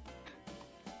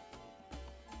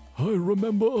 I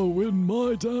remember when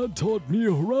my dad taught me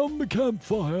around the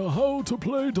campfire how to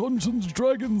play Dungeons &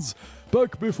 Dragons.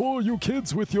 Back before you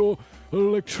kids with your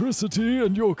electricity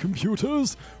and your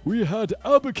computers, we had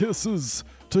abacuses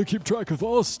to keep track of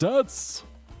our stats.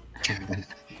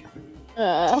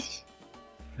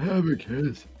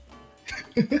 Abacus.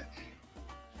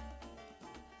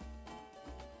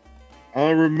 I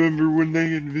remember when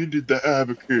they invented the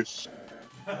abacus.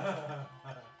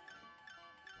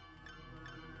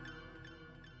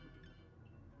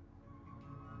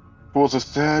 It was a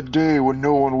sad day when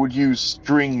no one would use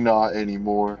string knot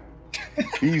anymore.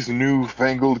 These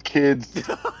newfangled kids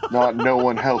not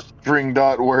knowing how string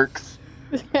knot works.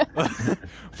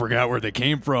 Forgot where they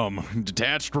came from.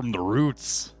 Detached from the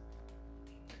roots.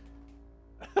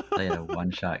 Played a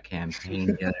one-shot campaign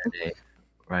the other day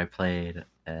where I played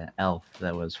an elf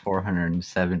that was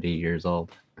 470 years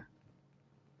old.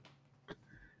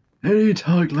 How do you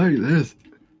talk like this?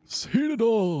 Seen it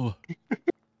all.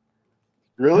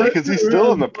 Really? Because he's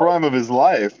still in the prime of his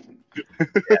life.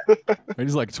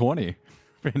 He's like 20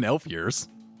 in elf years.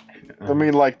 I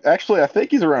mean, actually, I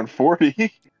think he's around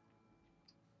 40.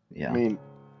 Yeah. I mean,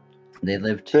 they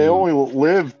lived they to only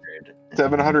lived 100.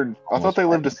 700. I thought they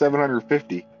lived to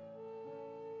 750.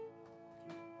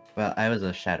 Well, I was a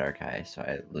Shadar guy, so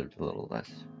I lived a little less.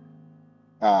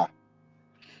 Ah.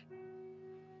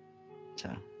 So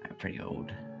I'm pretty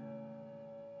old.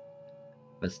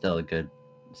 But still a good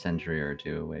century or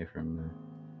two away from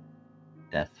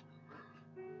death.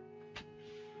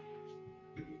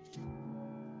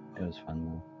 It was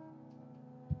fun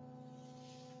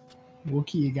though.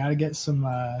 Wookie, you gotta get some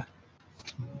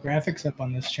graphics up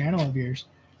on this channel of yours.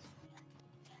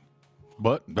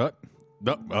 But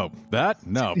oh, that?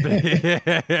 No.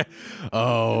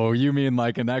 Oh, you mean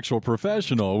like an actual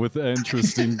professional with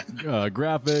interesting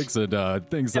graphics and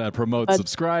things that promote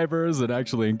subscribers and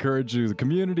actually encourage the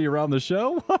community around the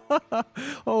show?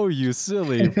 Oh, you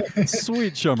silly,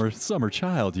 sweet summer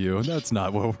child, you. That's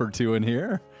not what we're doing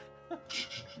here.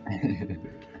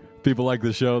 People like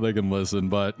the show, they can listen,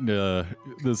 but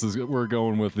we're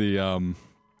going with the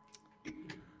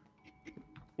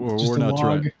we're not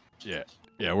trying.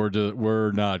 Yeah,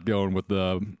 we're not going with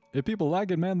the. If people like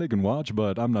it, man, they can watch.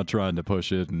 But I'm not trying to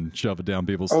push it and shove it down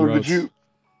people's throats. Did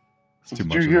It's too you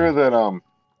much hear of that? that?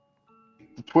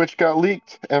 Twitch got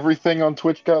leaked. Everything on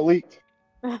Twitch got leaked,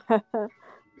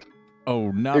 Oh,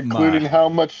 not including my. how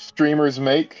much streamers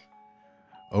make.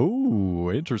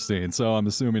 Oh, interesting. So I'm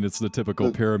assuming it's the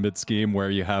typical pyramid scheme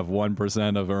where you have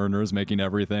 1% of earners making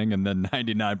everything, and then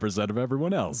 99% of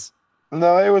everyone else.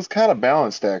 No, it was kind of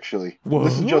balanced actually.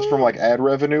 This is just from like ad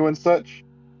revenue and such.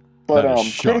 But That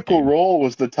is Critical shocking. Role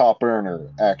was the top earner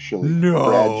actually.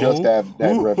 No. For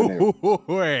ad revenue.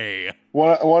 Way.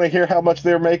 Want to hear how much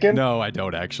they're making? No, I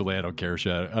don't actually. I don't care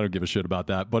shit. I don't give a shit about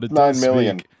that. But it 9 does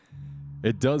million. speak.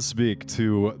 It does speak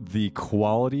to the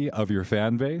quality of your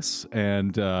fan base,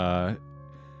 and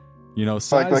you know,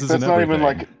 size Like isn't that's not even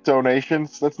everything. like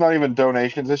donations. That's not even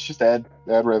donations. It's just ad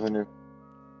revenue.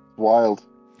 Wild.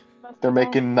 They're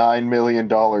making $9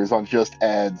 million on just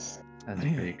ads. That's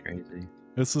pretty crazy.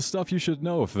 It's the stuff you should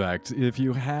know effect. If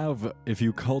you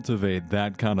cultivate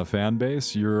that kind of fan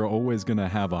base, you're always gonna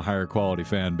have a higher quality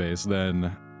fan base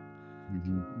than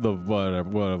the what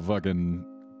a fucking.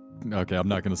 Okay, I'm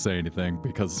not gonna say anything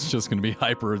because it's just gonna be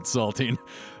hyper insulting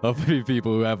of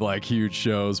people who have like huge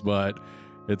shows, but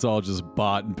it's all just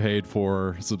bought and paid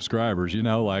for subscribers. You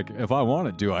know, like if I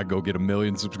wanted to, I'd go get 1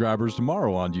 million subscribers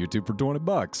tomorrow on YouTube for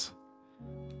 $20.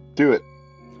 Do it.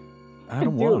 I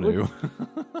don't want to.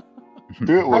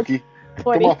 Do it, Wookie.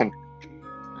 Come on.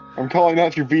 I'm calling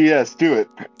out your BS. Do it.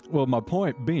 Well, my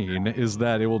point being is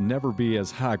that it will never be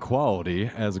as high quality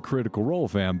as a Critical Role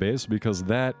fan base because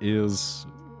that's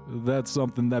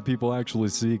something that people actually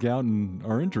seek out and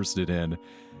are interested in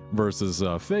versus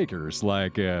fakers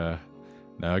like now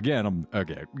again I'm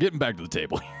okay getting back to the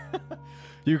table.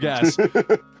 You guys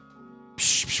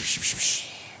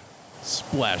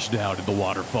splash down in the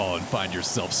waterfall and find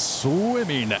yourself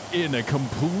swimming in a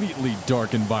completely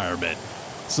dark environment.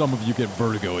 Some of you get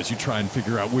vertigo as you try and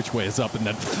figure out which way is up, and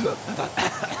then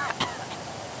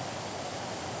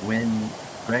When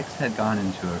Grex had gone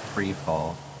into a free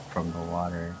fall from the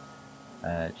water,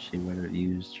 she would have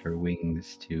used her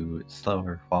wings to slow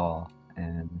her fall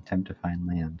and attempt to find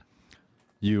land.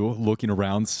 you, looking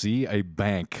around, see a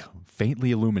bank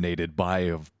faintly illuminated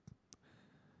by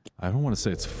I don't want to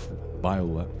say it's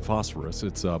phosphorus.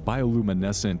 It's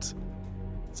bioluminescent.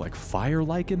 It's like fire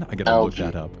lichen. I gotta Algae.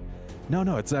 look that up.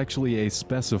 No, it's actually a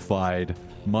specified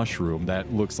mushroom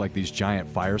that looks like these giant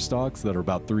fire stalks that are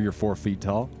about 3 or 4 feet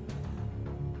tall.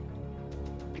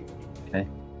 Okay.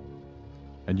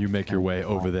 And you make your way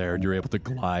over there, and you're able to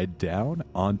glide down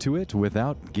onto it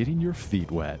without getting your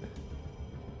feet wet.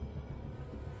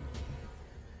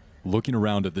 Looking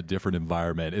around at the different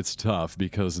environment, it's tough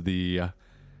because the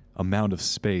amount of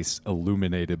space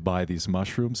illuminated by these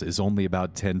mushrooms is only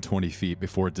about 10-20 feet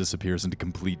before it disappears into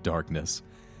complete darkness.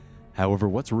 However,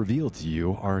 what's revealed to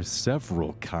you are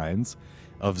several kinds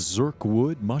of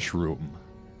zirkwood mushroom.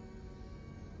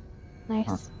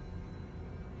 Nice.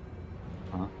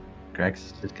 Grex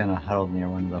is just kind of huddled near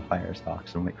one of the fire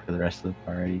stalks and wait for the rest of the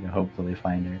party to hopefully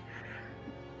find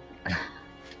her.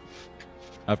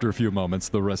 After a few moments,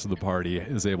 the rest of the party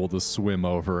is able to swim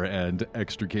over and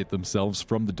extricate themselves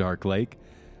from the dark lake.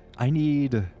 I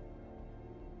need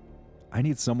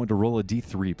someone to roll a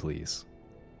D3, please.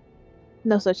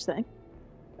 No such thing.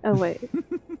 Oh wait.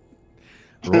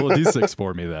 Roll a D6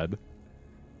 for me, then.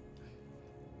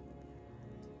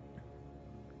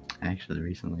 I actually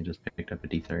recently just picked up a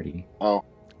D30. Oh,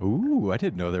 Ooh, I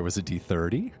didn't know there was a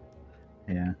D30.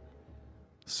 Yeah.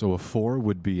 So a 4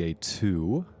 would be a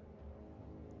 2.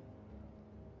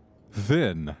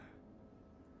 Finn,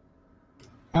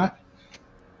 Huh?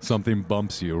 something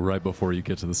bumps you right before you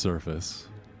get to the surface.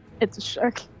 It's a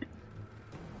shark.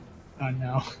 Oh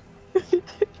no.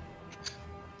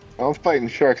 I'm fighting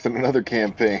sharks in another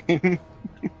campaign.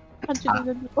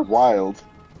 $100. Wild.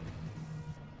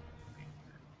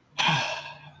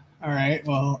 All right.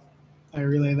 Well, I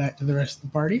relay that to the rest of the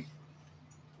party.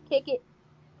 Kick it.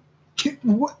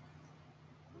 What?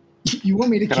 You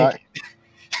want me to Can kick?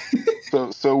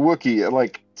 So Wookie,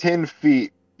 like 10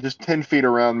 feet, just 10 feet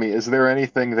around me, is there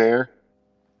anything there?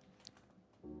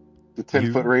 The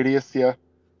 10-foot radius, yeah?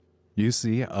 You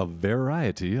see a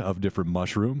variety of different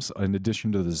mushrooms. In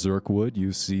addition to the zirkwood,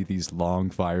 you see these long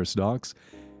fire stalks.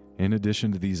 In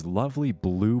addition to these lovely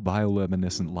blue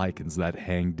bioluminescent lichens that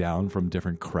hang down from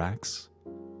different cracks.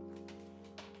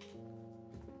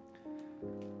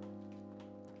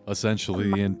 Essentially,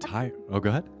 the entire... Oh, go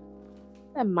ahead.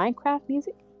 That Minecraft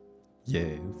music?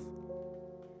 Yes.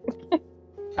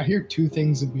 I hear two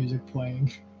things of music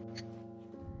playing.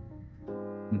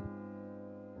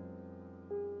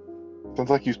 Sounds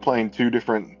like he's playing two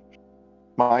different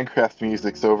Minecraft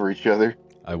musics over each other.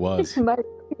 I was.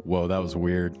 Whoa, that was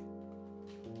weird.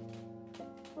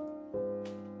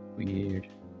 Weird.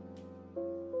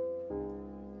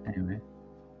 Anyway.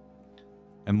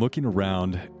 And looking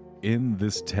around in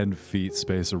this 10 feet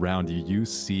space around you, you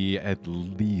see at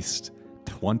least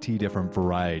 20 different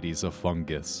varieties of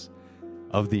fungus.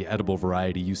 Of the edible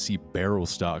variety, you see barrel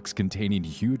stalks containing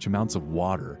huge amounts of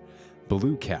water,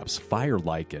 Blue caps, fire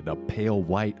lichen, a pale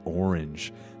white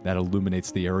orange that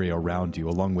illuminates the area around you,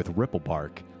 along with ripple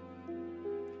bark.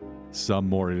 Some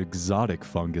more exotic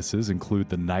funguses include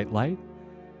the nightlight,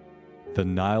 the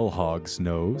Nile hog's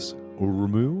nose,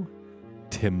 urumu,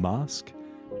 timmask,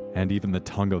 and even the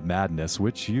tongue of madness,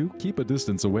 which you keep a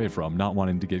distance away from, not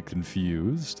wanting to get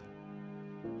confused.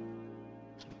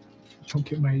 Don't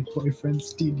get my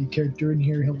boyfriend's D&D character in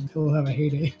here. He'll have a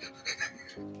heyday.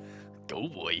 Go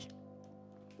boy.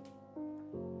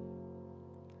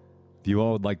 If you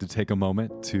all would like to take a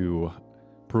moment to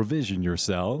provision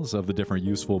yourselves of the different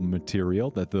useful material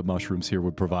that the mushrooms here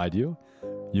would provide you,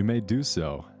 you may do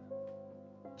so.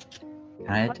 Can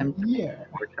I attempt to make Yeah.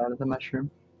 a torch out of the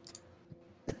mushroom?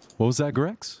 What was that,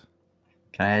 Grex?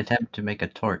 Can I attempt to make a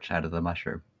torch out of the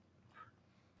mushroom?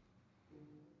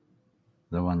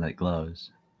 The one that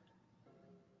glows.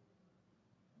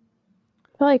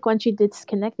 I feel like once you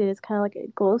disconnect it, it's kind of like a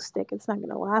glow stick. It's not going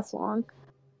to last long.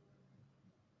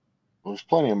 There's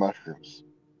plenty of mushrooms.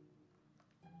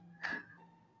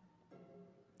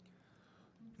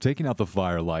 Taking out the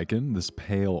fire lichen, this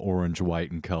pale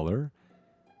orange-white in color,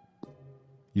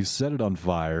 you set it on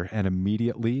fire, and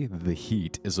immediately the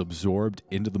heat is absorbed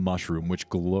into the mushroom, which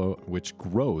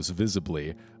grows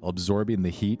visibly, absorbing the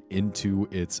heat into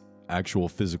its actual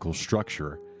physical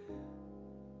structure.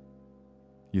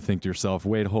 You think to yourself,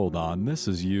 wait, hold on, this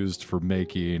is used for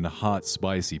making hot,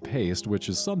 spicy paste, which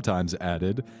is sometimes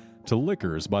added to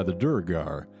liquors by the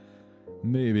Durgar.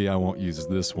 Maybe I won't use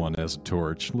this one as a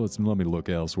torch. Let me look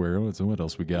elsewhere. What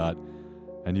else we got?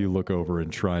 And you look over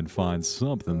and try and find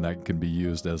something that can be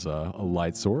used as a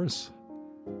light source.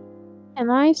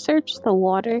 And I searched the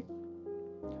water.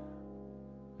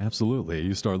 Absolutely.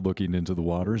 You start looking into the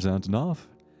waters, Antonov.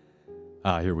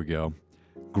 Here we go.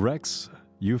 Grex,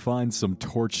 you find some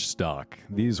torch stock.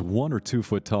 These 1 or 2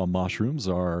 foot tall mushrooms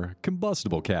are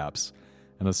combustible caps,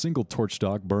 and a single torch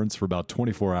stock burns for about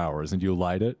 24 hours, and you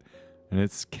light it, and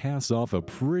it casts off a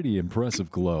pretty impressive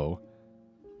glow.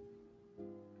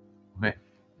 Okay.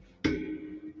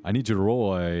 I need you to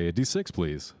roll a d6,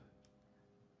 please.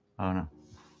 Oh no.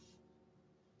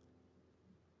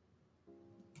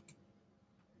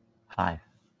 5.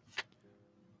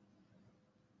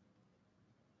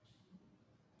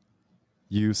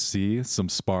 You see some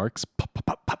sparks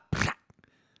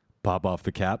pop off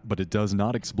the cap, but it does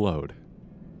not explode.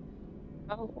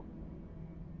 Oh.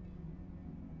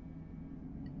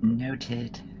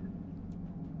 Noted.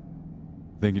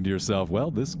 Thinking to yourself,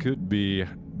 well, this could be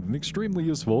extremely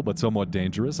useful, but somewhat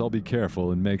dangerous. I'll be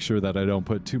careful and make sure that I don't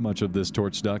put too much of this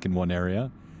torch stock in one area.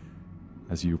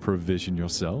 As you provision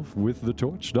yourself with the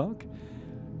torch stock,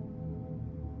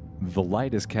 the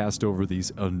light is cast over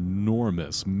these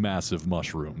enormous, massive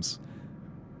mushrooms.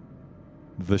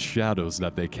 The shadows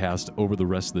that they cast over the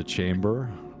rest of the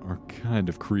chamber are kind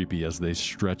of creepy as they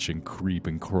stretch and creep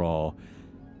and crawl.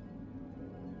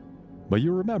 But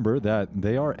you remember that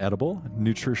they are edible,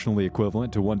 nutritionally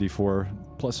equivalent to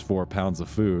 1d4 plus 4 pounds of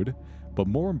food. But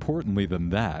more importantly than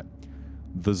that,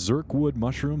 the Zerkwood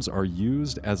mushrooms are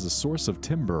used as a source of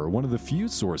timber, one of the few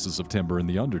sources of timber in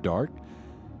the Underdark,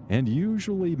 and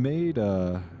usually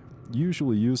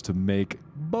used to make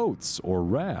boats or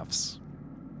rafts.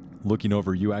 Looking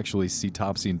over, you actually see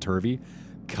Topsy and Turvy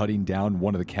cutting down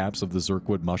one of the caps of the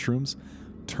Zerkwood mushrooms,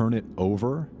 turn it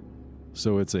over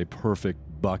so it's a perfect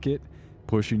bucket,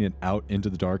 pushing it out into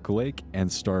the Dark Lake,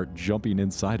 and start jumping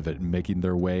inside of it and making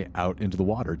their way out into the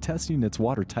water, testing its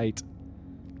watertight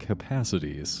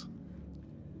capacities.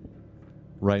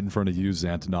 Right in front of you,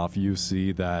 Xantonov, you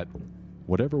see that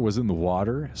whatever was in the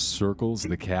water circles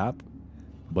the cap,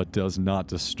 but does not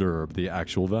disturb the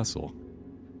actual vessel.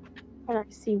 Can I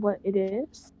see what it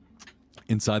is?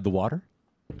 Inside the water?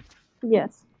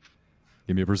 Yes.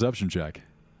 Give me a perception check.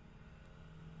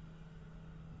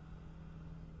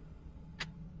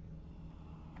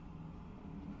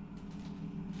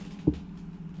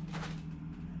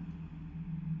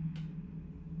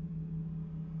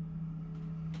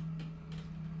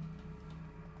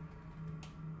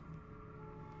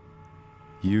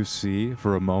 You see,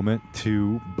 for a moment,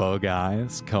 2 bug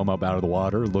eyes come up out of the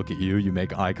water, look at you, you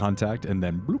make eye contact, and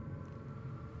then bloop,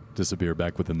 disappear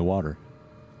back within the water.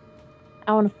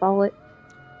 I want to follow it.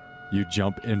 You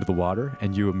jump into the water,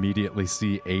 and you immediately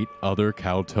see 8 other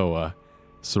Kaltoa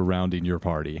surrounding your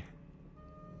party.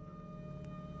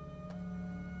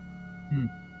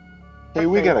 Hey,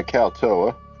 we got a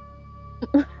Kaltoa.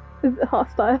 Is it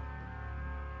hostile?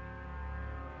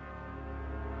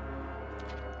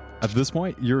 At this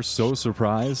point, you're so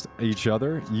surprised at each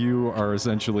other, you are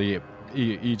essentially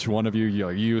each one of you,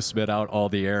 you spit out all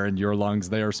the air in your lungs.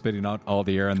 They are spitting out all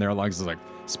the air in their lungs. It's like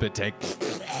spit take.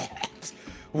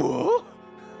 Whoa.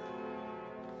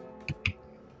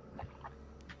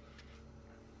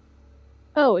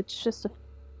 Oh, it's just a.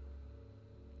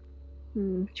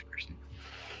 Each person.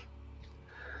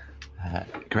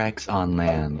 Grex on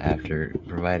land, after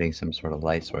providing some sort of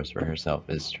light source for herself,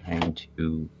 is trying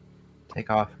to take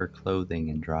off her clothing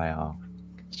and dry off.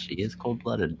 She is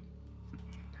cold-blooded.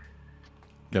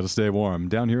 Gotta stay warm.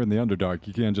 Down here in the Underdark,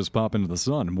 you can't just pop into the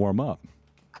sun and warm up.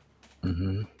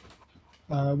 Mm-hmm.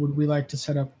 Would we like to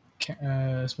set up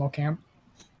a small camp?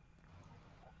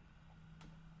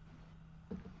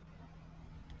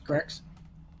 Grex?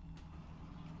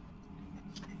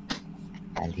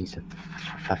 And he's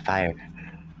a fire.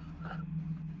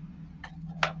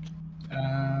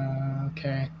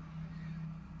 Okay.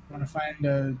 I want to find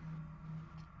a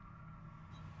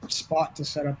spot to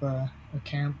set up a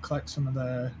camp, collect some of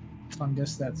the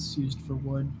fungus that's used for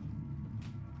wood,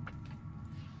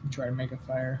 and try to make a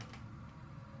fire.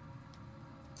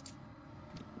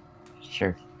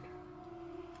 Sure.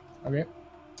 Okay.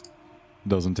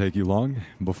 Doesn't take you long.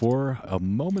 Before a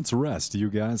moment's rest,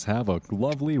 you guys have a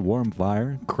lovely warm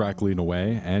fire crackling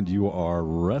away, and you are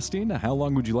resting. How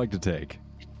long would you like to take?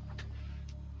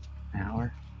 An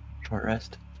hour. Short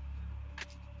rest.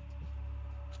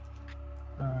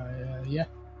 Yeah.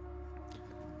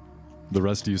 The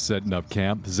rest of you setting up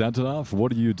camp. Xantanov,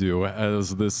 what do you do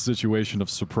as this situation of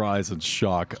surprise and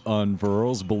shock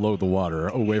unfurls below the water,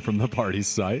 away from the party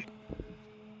site?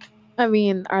 I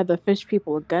mean, are the fish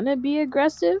people gonna be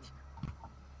aggressive?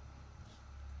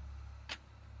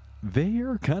 They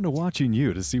are kind of watching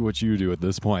you to see what you do at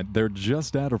this point. They're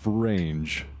just out of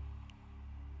range.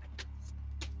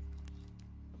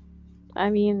 I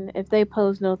mean, if they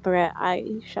pose no threat, I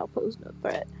shall pose no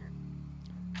threat.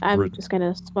 I'm just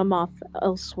gonna swim off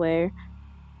elsewhere.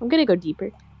 I'm gonna go deeper.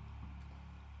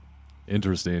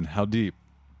 Interesting. How deep?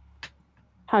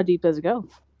 How deep does it go?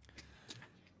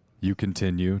 You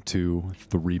continue to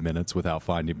 3 minutes without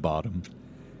finding bottom.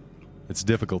 It's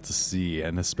difficult to see,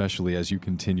 and especially as you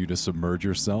continue to submerge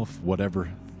yourself,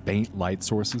 whatever faint light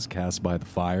sources cast by the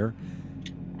fire.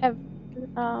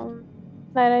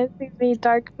 That I think the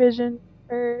dark vision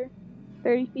for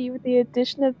 30 feet with the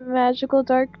addition of the magical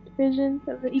dark vision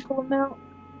of the equal amount,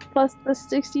 plus the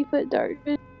 60-foot dark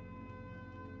vision.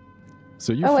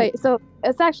 So you. Wait, so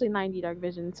it's actually 90 dark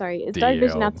vision. Sorry, it's dark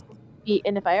vision out to 60 feet,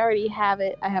 and if I already have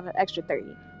it, I have an extra 30.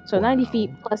 So 90 feet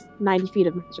plus 90 feet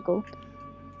of magical.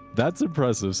 That's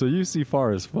impressive. So you see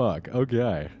far as fuck.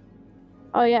 Okay.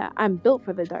 Oh yeah, I'm built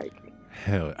for the dark.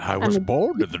 Hell, I was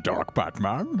born in the dark,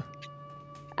 Batman.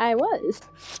 I was.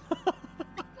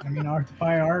 I mean,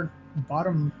 by our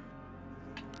bottom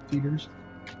feeders.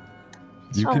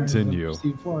 You continue.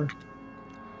 C4.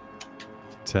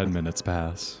 10 minutes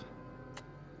pass.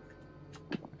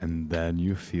 And then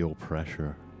you feel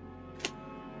pressure.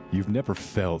 You've never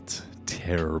felt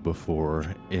terror before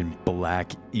in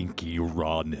black, inky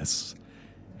rawness.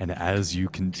 And as you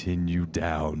continue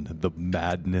down, the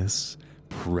madness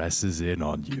presses in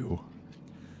on you.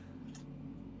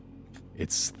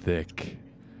 It's thick,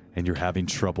 and you're having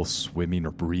trouble swimming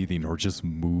or breathing or just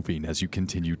moving as you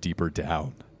continue deeper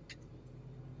down.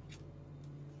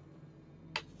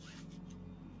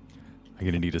 I'm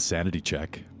gonna need a sanity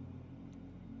check.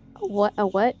 What? A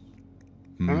what?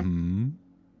 Mm-hmm.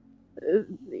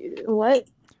 What?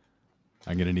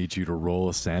 I'm gonna need you to roll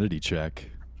a sanity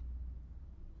check.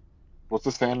 What's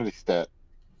the sanity stat?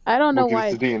 I don't know Look, why.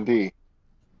 it's D&D.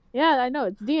 Yeah, I know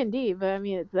it's D&D, but I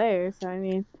mean it's there, so I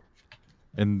mean.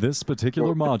 In this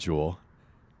particular module,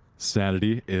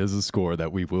 sanity is a score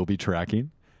that we will be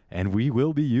tracking and we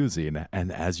will be using.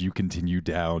 And as you continue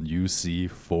down, you see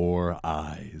 4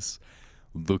 eyes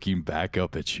looking back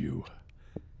up at you.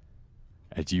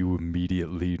 And you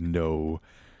immediately know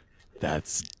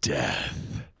that's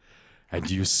death. And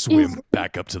you swim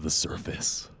back up to the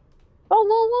surface.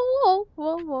 Whoa.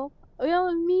 We'll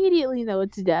immediately know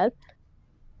it's death.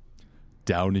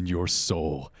 Down in your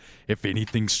soul, if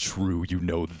anything's true, you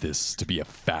know this to be a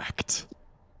fact.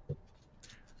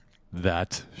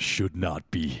 That should not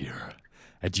be here.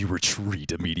 And you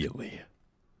retreat immediately.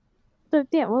 So,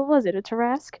 damn, what was it? A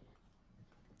Tarrasque?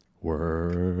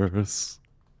 Worse.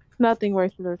 Nothing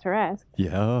worse than a Tarrasque.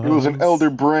 Yeah. It was an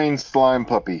elder brain slime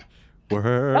puppy.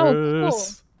 Worse. Oh, cool.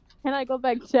 Can I go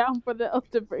back down for the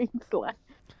Elder Brain slime?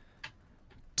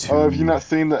 Oh, have you not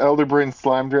seen the elder brain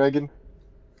slime dragon?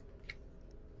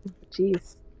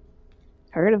 Jeez.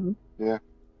 Heard of him. Yeah.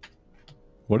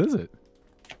 What is it?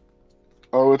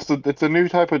 Oh, it's a new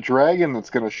type of dragon that's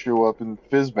gonna show up in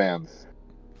Fizzbands.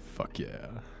 Fuck yeah.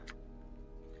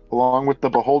 along with the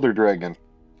Beholder Dragon.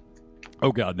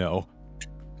 Oh god, no.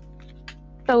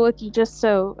 So, Wookie, just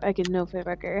so I can know for the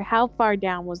record, how far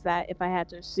down was that, if I had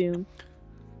to assume?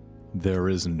 There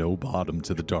is no bottom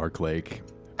to the Dark Lake,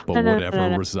 but No. whatever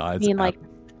I resides mean, like,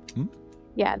 at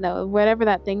yeah, no, whatever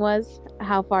that thing was,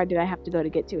 how far did I have to go to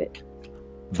get to it?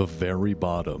 the very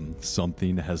bottom,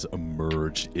 something has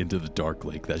emerged into the Dark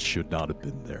Lake that should not have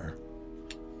been there.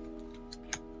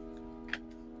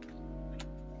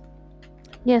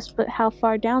 Yes, but how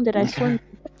far down did I swim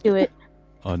to it?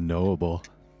 Unknowable.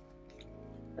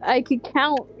 I could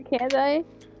count, can't I?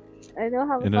 I know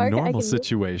how In far a I normal can.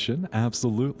 situation,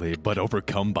 absolutely, but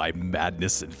overcome by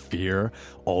madness and fear,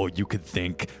 all you could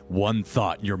think, one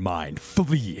thought in your mind: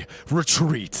 flee,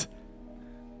 retreat.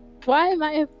 Why am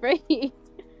I afraid?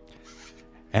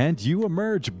 And you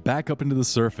emerge back up into the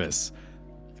surface,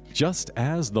 just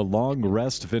as the long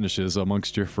rest finishes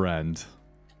amongst your friend.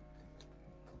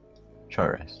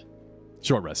 Short rest.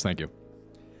 Short rest, thank you.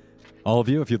 All of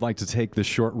you, if you'd like to take the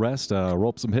short rest, roll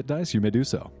up some hit dice, you may do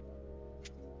so.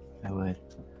 I would.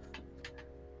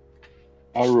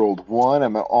 I rolled 1.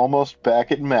 I'm almost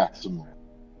back at maximum.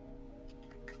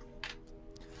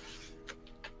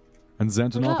 And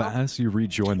Zentanov, Wow. as you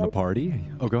rejoin the party...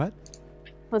 Oh, go ahead.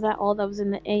 Was that all that was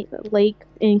in the lake?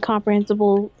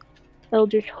 Incomprehensible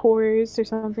eldritch horrors or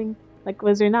something? Like,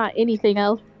 was there not anything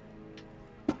else?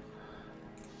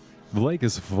 The lake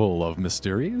is full of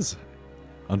mysteries.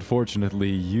 Unfortunately,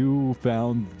 you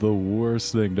found the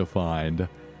worst thing to find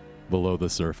below the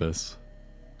surface.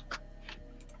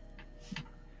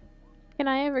 Can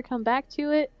I ever come back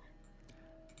to it?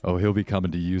 Oh, he'll be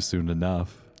coming to you soon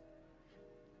enough.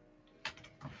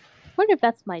 Wonder if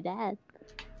that's my dad.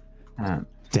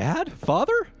 Dad?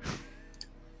 Father?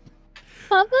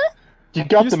 Papa? You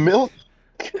got You the milk?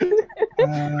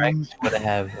 Um, Would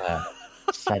have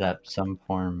set up some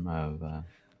form of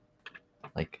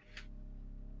like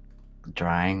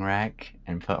drying rack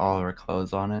and put all of her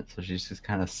clothes on it, so she's just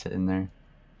kind of sitting there.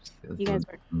 You guys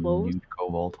wear clothes? Nude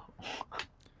kobold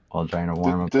while trying to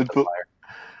warm up Did the the- fire.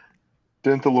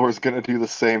 Denthalor's gonna do the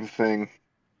same thing.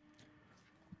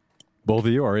 Both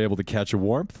of you are able to catch a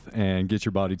warmth and get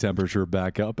your body temperature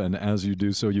back up, and as you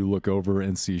do so, you look over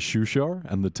and see Shushar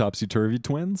and the Topsy-Turvy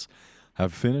twins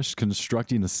have finished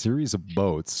constructing a series of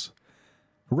boats.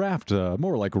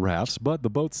 More like rafts, but the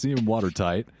boats seem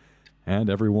watertight, and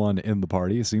everyone in the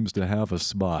party seems to have a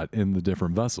spot in the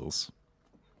different vessels.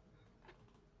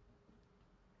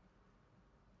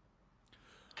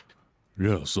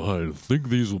 Yes, I think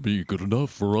these will be good enough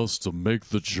for us to make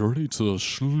the journey to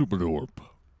Schluberdorp.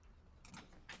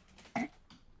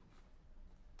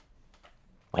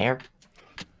 Where?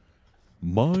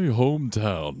 My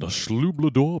hometown,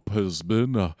 Schluberdorp, has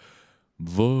been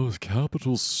the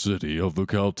capital city of the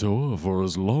Kaltoa for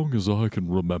as long as I can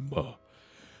remember.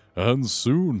 And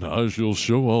soon I shall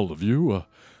show all of you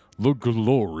the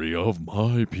glory of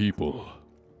my people.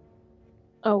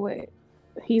 Oh, wait.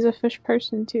 He's a fish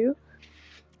person, too?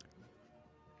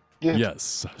 Yeah.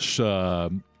 Yes.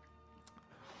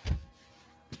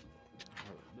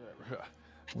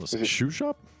 Was it Shoe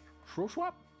Shop? Shoe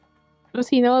Shop? Does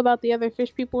he know about the other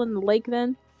fish people in the lake,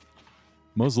 then?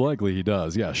 Most likely he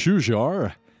does. Yeah,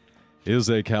 Shujar is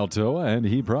a Kaltoa, and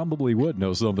he probably would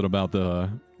know something about the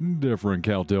different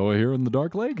Kaltoa here in the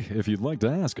Dark Lake, if you'd like to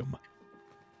ask him.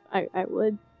 I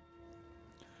would.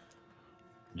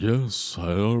 Yes,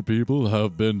 our people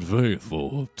have been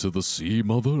faithful to the Sea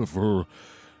Mother for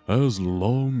as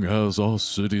long as our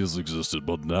city has existed,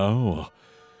 but now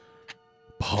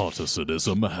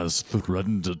partisanism has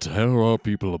threatened to tear our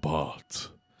people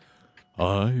apart.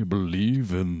 I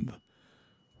believe in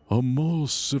a more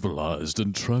civilized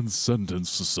and transcendent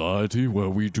society where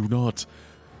we do not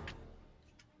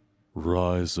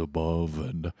rise above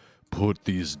and put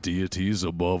these deities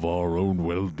above our own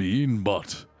well-being,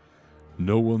 but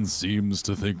no one seems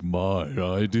to think my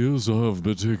ideas are of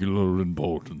particular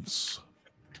importance.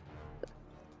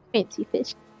 Fancy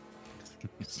fish.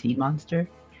 Sea monster?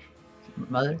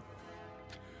 Mother?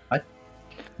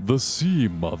 The Sea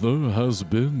Mother has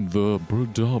been the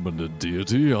predominant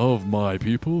deity of my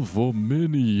people for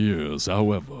many years.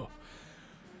 However,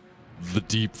 the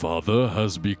Deep Father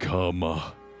has become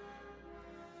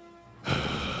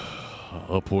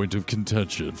a point of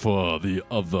contention for the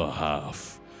other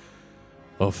half.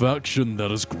 A faction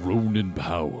that has grown in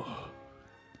power.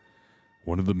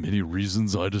 One of the many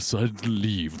reasons I decided to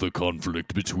leave the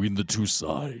conflict between the two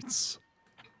sides.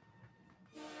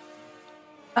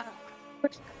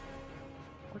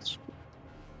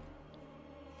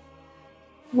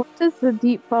 What does the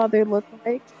Deep Father look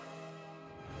like?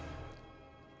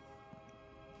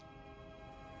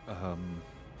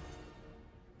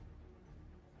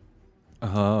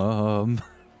 Um,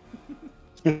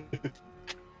 I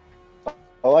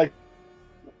like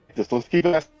this. Let's keep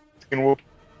asking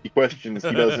Wookiee questions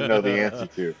he doesn't know the answer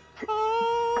to.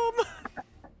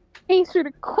 Answer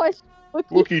the question.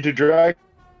 Wookiee, do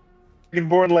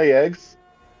Dragonborn lay eggs?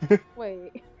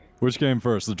 Wait. which came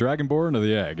first, the Dragonborn or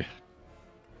the egg?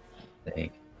 The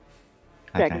egg.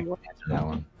 I can Dragonborn. answer that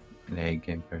one. The egg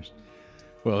came first.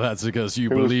 Well, that's because you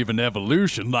It was- believe in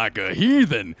evolution like a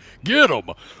heathen. Get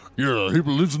him! Yeah, he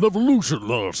believes in evolution,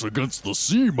 lads, against the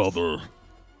sea mother.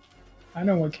 I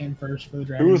know what came first for the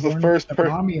Dragonborn. Who was the first The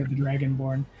person? mommy of the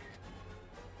Dragonborn.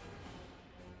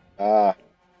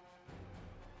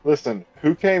 Listen,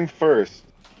 who came first?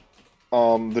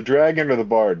 The dragon or the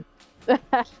bard?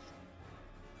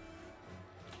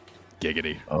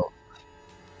 Giggity.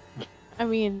 I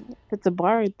mean, if it's a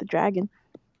bard, the dragon.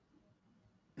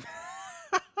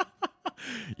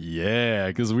 Yeah,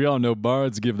 because we all know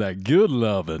bards give that good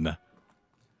lovin'.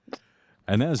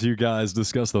 And as you guys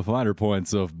discuss the finer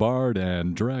points of bard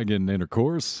and dragon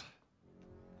intercourse,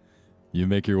 you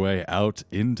make your way out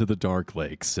into the dark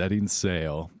lake, setting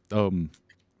sail.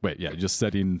 Just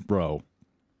setting row.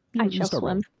 I You shall start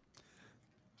swim.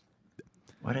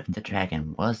 What if the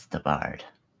dragon was the bard?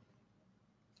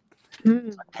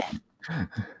 Hmm.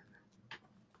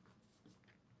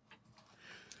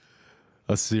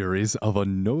 A series of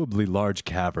unknowably large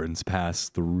caverns pass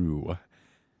through.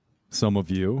 Some of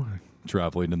you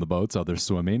traveling in the boats, others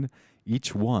swimming,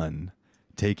 each one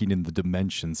taking in the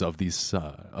dimensions of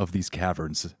these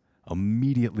caverns,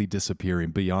 immediately disappearing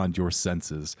beyond your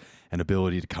senses and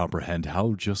ability to comprehend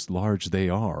how just large they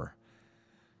are.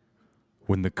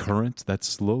 When the current that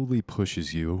slowly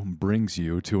pushes you brings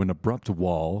you to an abrupt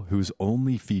wall whose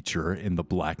only feature in the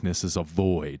blackness is a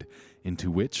void into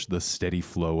which the steady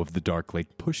flow of the dark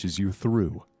lake pushes you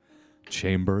through,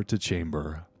 chamber to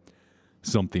chamber.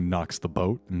 Something knocks the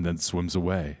boat and then swims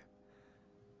away.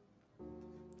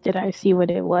 Did I see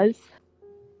what it was?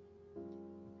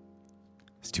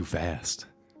 It's too fast.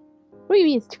 What do you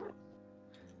mean it's too...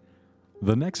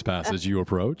 The next passage you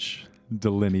approach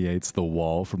delineates the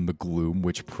wall from the gloom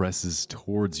which presses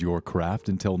towards your craft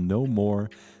until no more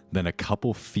than a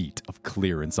couple feet of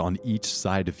clearance on each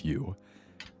side of you.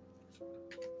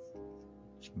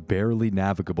 Barely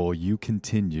navigable, you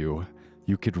continue.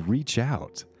 You could reach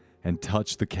out and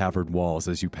touch the cavern walls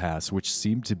as you pass, which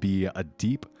seem to be a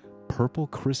deep purple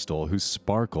crystal whose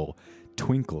sparkle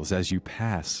twinkles as you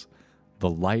pass, the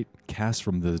light cast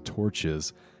from the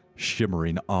torches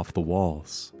shimmering off the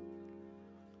walls.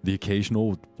 The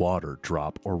occasional water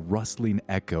drop or rustling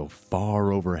echo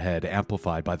far overhead,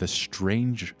 amplified by the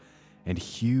strange and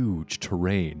huge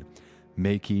terrain,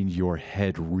 making your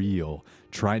head reel,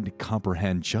 trying to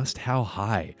comprehend just how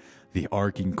high the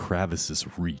arcing crevices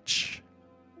reach.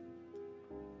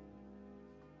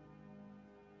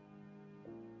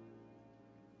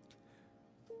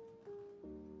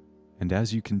 And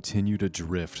as you continue to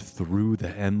drift through the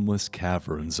endless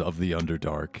caverns of the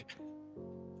Underdark,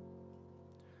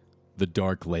 the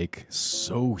Dark Lake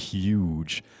so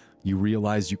huge, you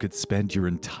realize you could spend your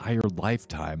entire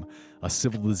lifetime. A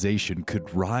civilization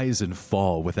could rise and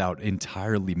fall without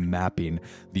entirely mapping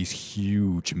these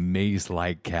huge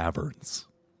maze-like caverns.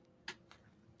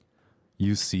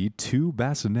 You see two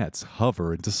bassinets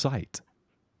hover into sight.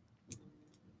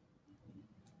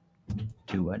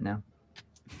 Do what now?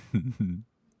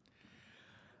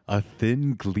 A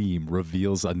thin gleam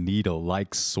reveals a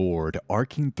needle-like sword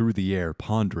arcing through the air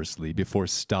ponderously before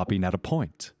stopping at a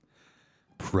point.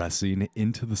 Pressing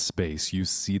into the space, you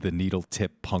see the needle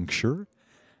tip puncture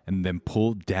and then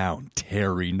pull down,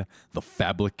 tearing the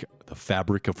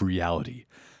fabric of reality,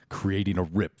 creating a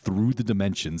rip through the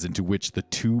dimensions into which the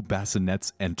two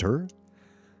bassinets enter.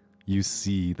 You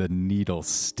see the needle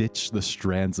stitch the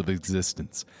strands of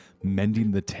existence,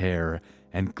 mending the tear,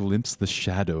 and glimpse the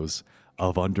shadows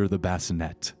of under the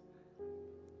bassinet.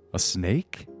 A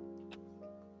snake?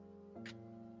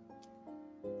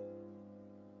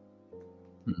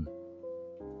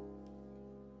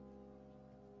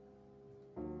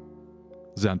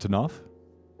 Xantanov?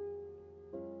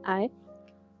 I?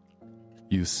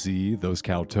 You see those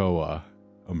Kautoa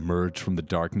emerge from the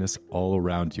darkness all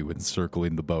around you,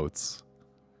 encircling the boats.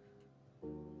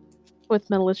 With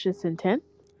malicious intent?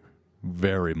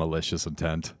 Very malicious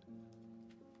intent.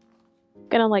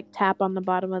 Gonna like tap on the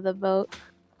bottom of the boat.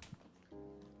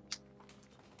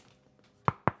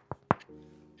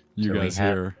 You So we guys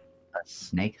have- hear... A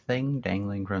snake thing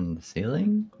dangling from the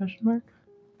ceiling? Question mark.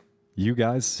 You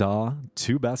guys saw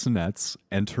two bassinets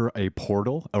enter a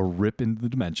portal, a rip into the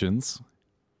dimensions,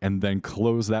 and then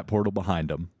close that portal behind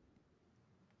them.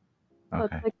 So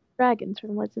Okay. it's like dragons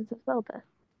from Legends of Zelda.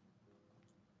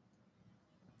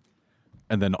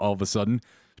 And then all of a sudden,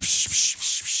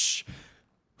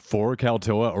 four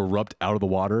Kaltoa erupt out of the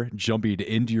water, jumping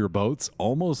into your boats,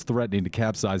 almost threatening to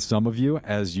capsize some of you,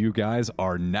 as you guys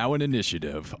are now in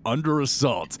initiative, under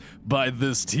assault by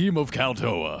this team of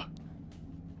Kaltoa.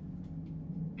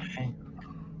 Okay.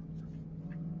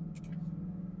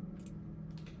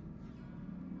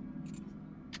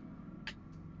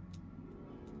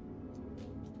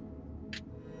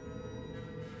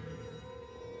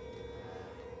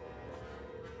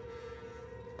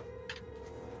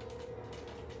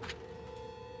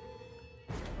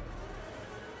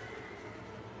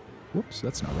 Whoops,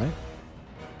 that's not right.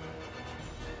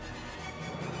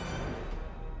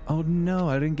 Oh no,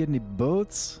 I didn't get any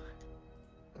boats.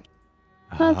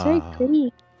 Oh, it's very Ah.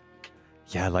 pretty.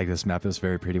 Yeah, I like this map. It's a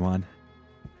very pretty one.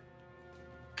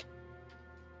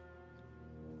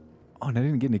 Oh, and I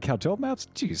didn't get any Kaltoa maps?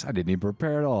 Jeez, I didn't even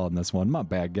prepare at all on this one. My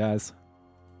bad, guys.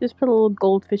 Just put a little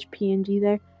goldfish PNG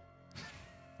there.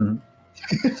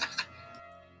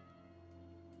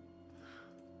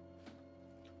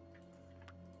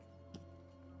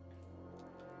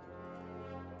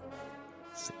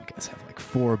 So you guys have like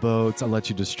 4 boats. I'll let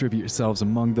you distribute yourselves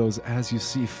among those as you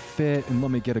see fit. And let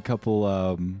me get a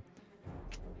couple,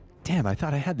 Damn, I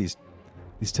thought I had these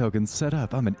tokens set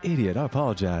up. I'm an idiot. I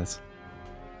apologize.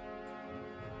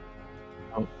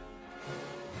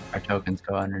 Our tokens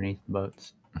go underneath the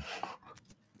boats.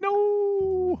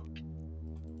 No!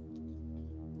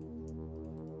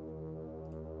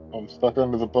 I'm stuck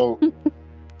under the boat.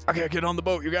 I can't get on the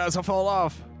boat, you guys. I'll fall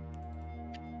off.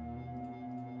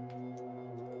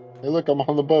 Hey, look, I'm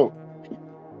on the boat.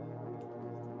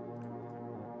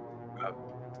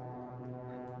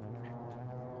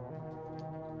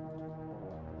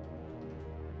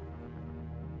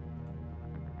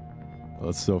 Oh,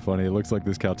 that's so funny. It looks like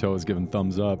this Kaltoa is giving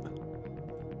thumbs up.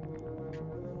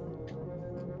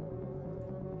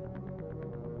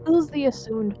 Who's the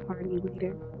assumed party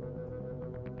leader?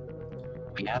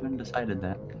 We haven't decided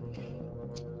that.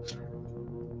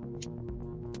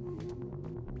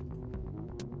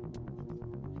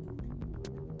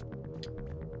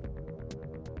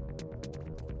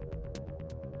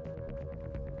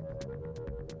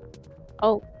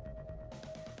 Oh,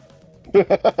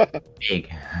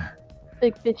 Big.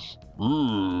 big fish.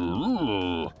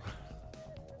 And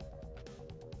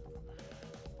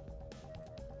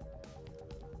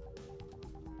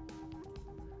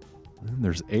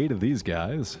there's 8 of these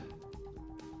guys.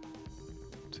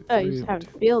 2, Oh, you 3, just having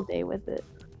a field day with it.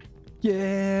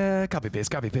 Yeah, copy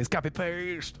paste, copy paste, copy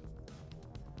paste.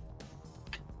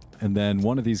 And then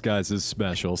one of these guys is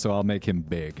special, so I'll make him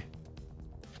big.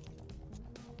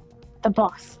 The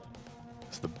boss.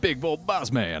 It's the big old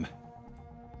boss man.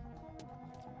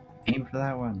 Aim for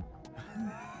that one.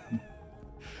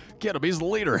 Get him, he's the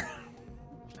leader.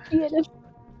 Yeah,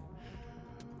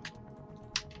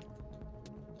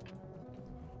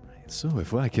 So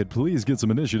if I could please get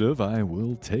some initiative, I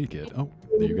will take it. Oh,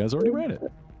 you guys already ran it.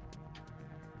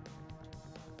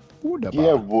 Wunderbar.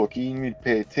 Yeah, Wookie, you need to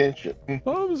pay attention.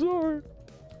 I'm sorry.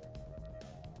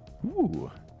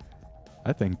 Ooh.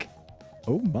 I think.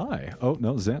 Oh my. Oh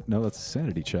no, no, that's a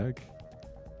sanity check.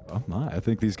 Oh my. I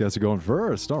think these guys are going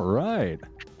first. All right.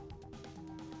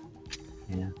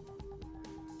 Yeah.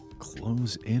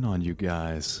 Close in on you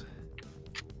guys.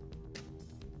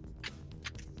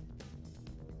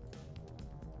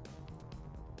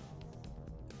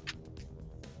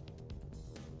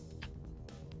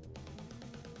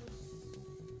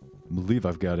 I believe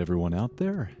I've got everyone out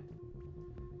there.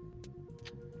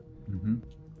 Mm-hmm.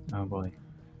 Oh boy.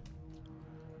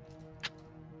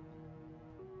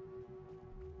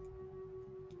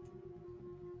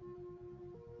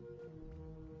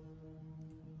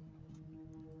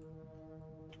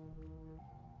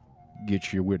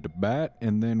 Get you with the bat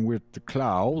and then with the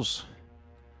claws.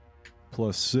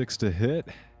 +6 to hit,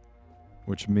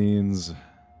 which means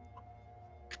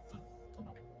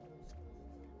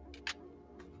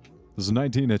this is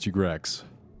 19 at you, Grex.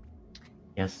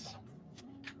 Yes.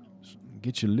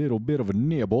 Get you a little bit of a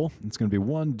nibble. It's going to be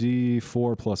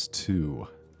 1d4 plus 2.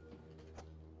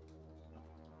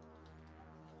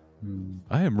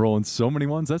 I am rolling so many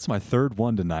ones. That's my 3rd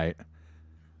one tonight.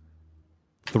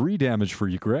 3 damage for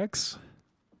you, Grex.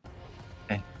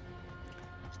 Okay.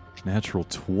 Natural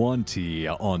 20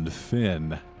 on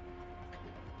Finn.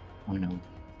 Oh no.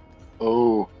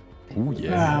 Oh, Oh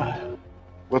yeah.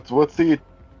 what's the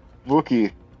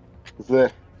Wookie? Is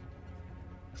that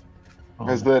Oh,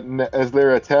 as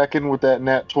they're attacking with that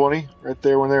nat 20 right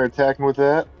there when they're attacking with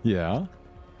that? Yeah.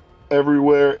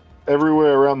 Everywhere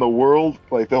around the world,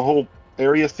 like the whole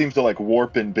area seems to like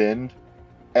warp and bend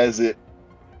as it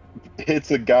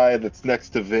hits a guy that's next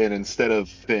to Vin instead of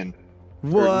Finn.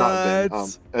 Or not Vin,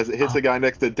 as it hits a guy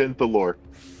next to Denthalor.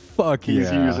 Fuck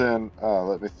He's yeah. using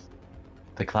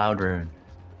The Cloud Rune.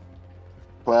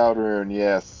 Cloud Rune,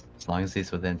 yes. As long as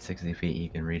he's within 60 feet, you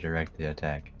can redirect the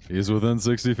attack. He's within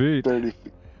 60 feet. 30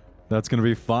 feet. That's going to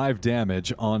be 5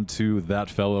 damage onto that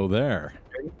fellow there.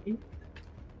 30 feet?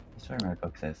 I swear my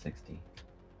book says 60.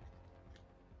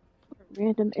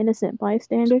 Random innocent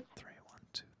bystander. 3, 1,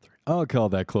 2, 3. I'll call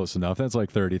that close enough. That's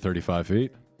like 30, 35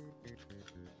 feet.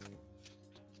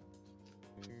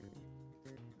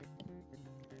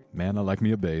 Man, I like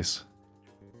me a base.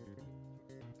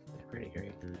 Pretty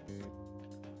great.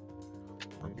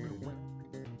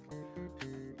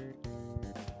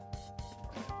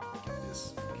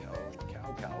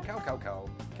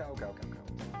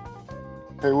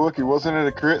 Hey, Wookie, wasn't it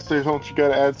a crit, so don't you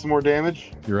gotta add some more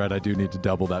damage? You're right, I do need to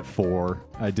double that 4.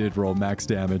 I did roll max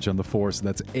damage on the 4, so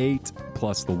that's 8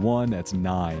 plus the 1, that's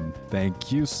 9.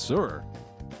 Thank you, sir.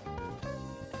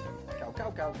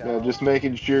 Yeah, just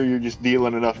making sure you're just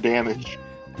dealing enough damage.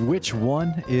 Which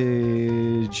one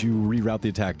did you reroute the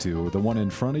attack to? The one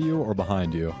in front of you or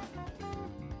behind you?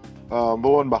 The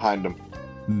one behind him.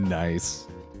 Nice.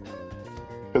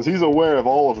 Because he's aware of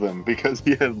all of them, because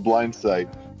he has blind sight.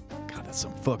 God, that's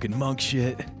some fucking monk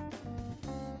shit.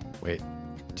 Wait,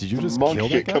 did you Some just monk kill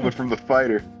shit that guy? coming from the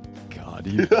fighter. God,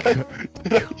 you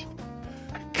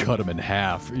cut him in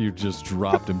half. You just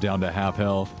dropped him down to half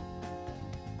health.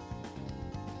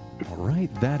 All right,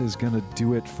 that is going to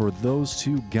do it for those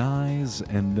 2 guys.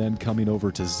 And then coming over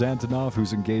to Xantanov,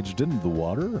 who's engaged in the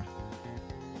water.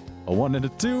 A 1 and a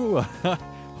 2.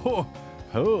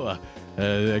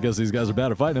 I guess these guys are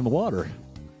bad at fighting in the water.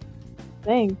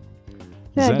 Dang.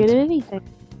 You're not good at anything.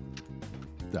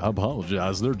 I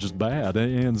apologize. They're just bad.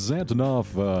 And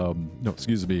Xantanov,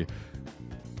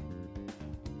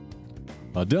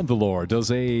 Denthalor,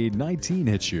 does a 19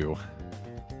 hit you?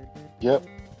 Yep.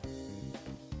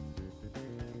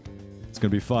 It's going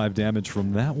to be 5 damage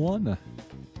from that one.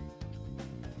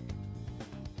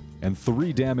 And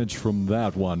 3 damage from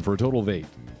that one for a total of 8.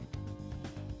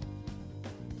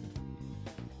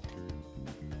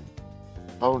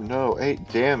 Oh no, 8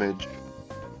 damage.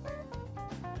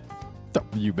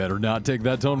 You better not take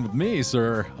that tone with me,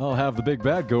 sir. I'll have the big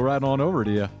bad go right on over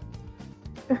to you.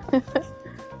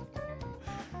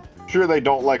 Sure, they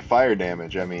don't like fire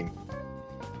damage. I mean,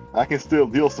 I can still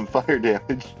deal some fire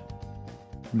damage.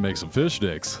 Make some fish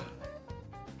sticks.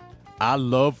 I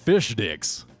love fish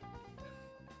sticks.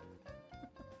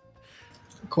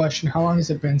 Question: how long has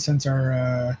it been since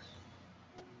our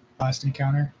last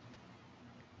encounter?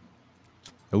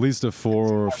 At least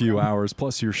for a few hours,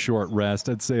 plus your short rest.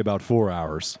 I'd say about 4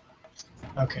 hours.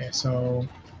 Okay, so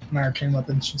my arcane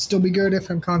weapon should still be good if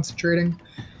I'm concentrating.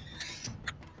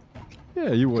 Yeah,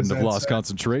 you wouldn't have that's, lost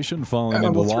concentration falling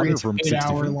into the Level 3, water it's from 8 60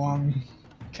 hour feet. long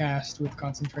cast with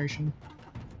concentration.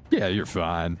 Yeah, you're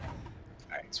fine.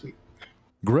 All right, sweet.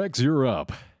 Grex, you're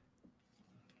up.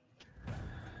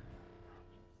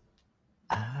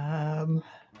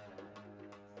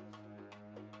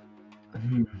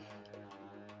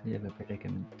 You have a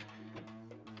predicament.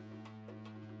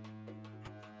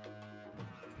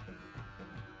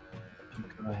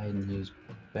 Go ahead and use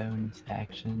bonus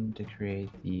action to create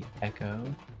the echo.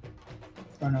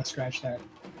 Oh no, scratch that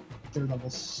 3rd level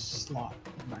slot.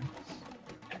 Never mind.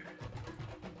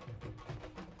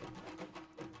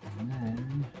 And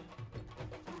then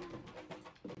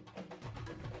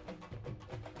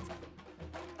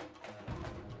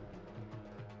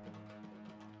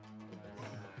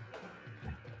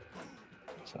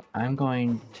so I'm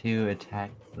going to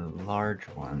attack the large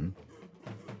one.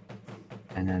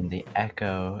 And then the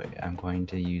Echo, I'm going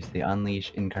to use the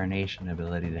Unleash Incarnation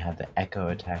ability to have the Echo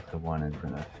attack the one in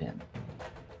front of Finn.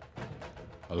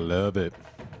 I love it.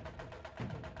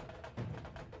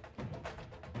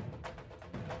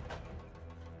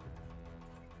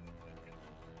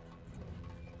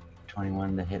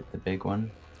 $21 to hit the big one.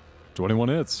 21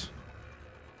 hits.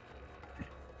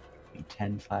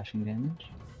 10 slashing damage.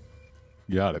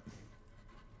 Got it.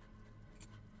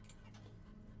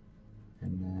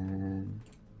 And then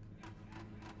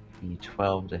the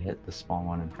 12 to hit the small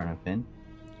one in front of Finn.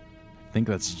 I think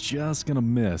that's just gonna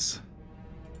miss.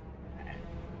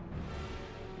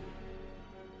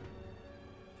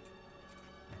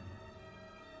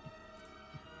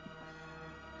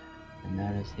 And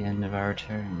that is the end of our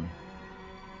turn.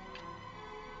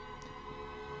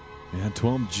 And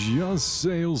Twelm just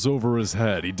sails over his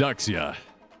head. He ducks ya.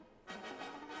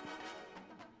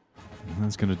 And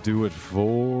that's gonna do it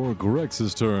for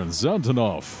Grex's turn.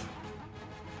 Xantanov.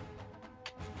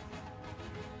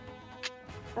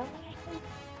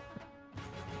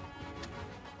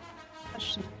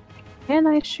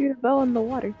 Can I shoot a bow in the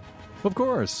water? Of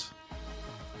course.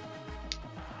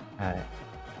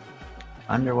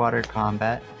 Underwater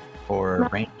combat for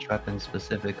ranged weapons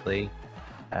specifically.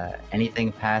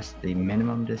 Anything past the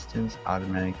minimum distance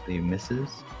automatically misses,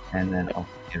 and then also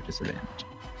give disadvantage.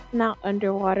 Not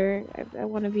underwater. I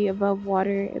want to be above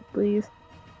water, please.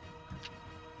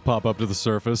 Pop up to the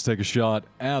surface, take a shot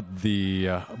at the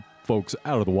folks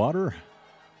out of the water.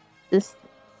 This.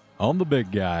 On the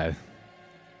big guy.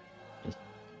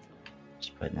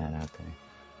 Just putting that out there.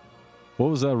 What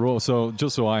was that roll? So,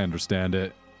 just so I understand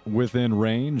it, within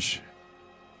range,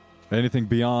 anything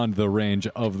beyond the range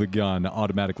of the gun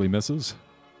automatically misses?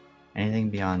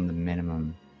 Anything beyond the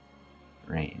minimum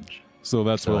range. So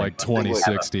that's where like 20,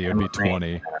 60, it'd be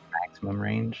 20. Maximum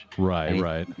range. Right, Anything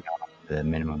right. beyond the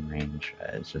minimum range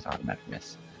is just automatic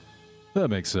miss. That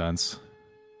makes sense.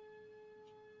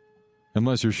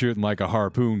 Unless you're shooting like a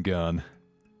harpoon gun.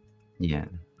 Yeah.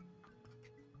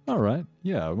 All right.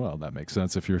 Yeah, well, that makes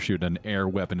sense if you're shooting an air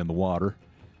weapon in the water.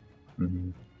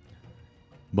 Mm-hmm.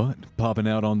 But popping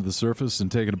out onto the surface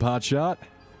and taking a pot shot.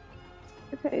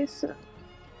 Okay, so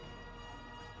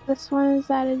this one is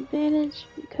at advantage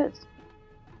because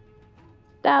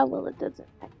well, it doesn't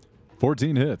matter.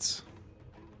 14 hits.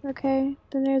 Okay,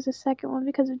 then there's a second one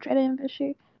because of Dread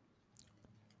Ambusher.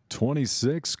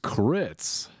 26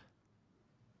 crits.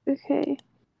 Okay,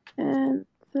 and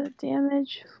the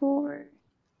damage for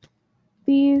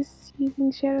these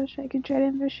using Shadow Strike and Dread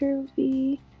Ambusher would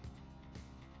be.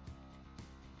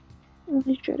 Let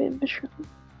me Dread Ambusher.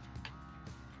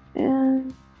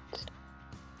 And.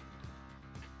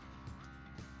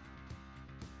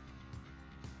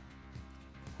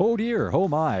 Oh dear, oh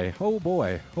my, oh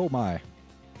boy, oh my.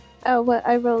 Oh, what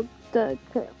I rolled the.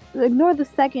 Ignore the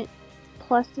second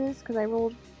pluses because I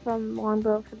rolled from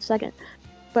longbow for the second.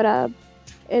 But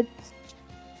it's.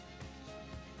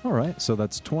 All right, so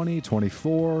that's 20,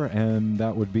 24, and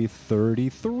that would be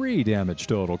 33 damage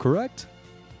total, correct?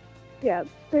 Yeah,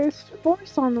 there's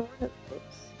force on one of those.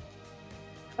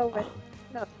 Oh, wait.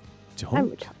 No. I'm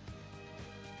Don't. retarded.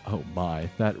 Oh my,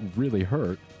 that really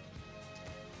hurt.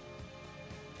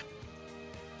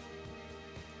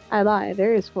 I lie.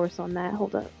 There is force on that.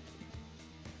 Hold up.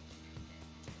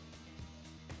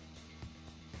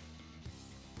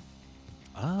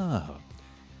 Ah.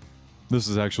 This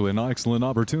is actually an excellent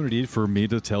opportunity for me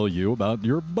to tell you about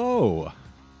your bow.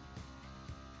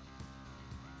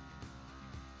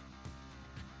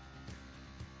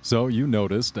 So you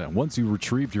noticed that once you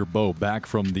retrieved your bow back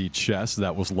from the chest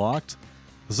that was locked,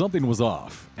 something was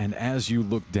off. And as you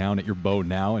look down at your bow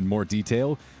now in more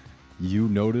detail, you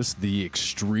notice the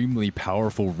extremely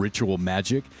powerful ritual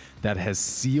magic that has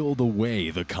sealed away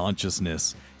the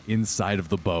consciousness inside of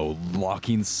the bow,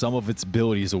 locking some of its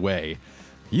abilities away.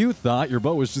 You thought your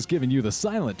bow was just giving you the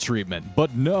silent treatment,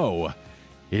 but no.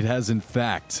 It has in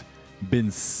fact been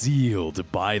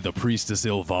sealed by the priestess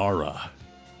Ilvara.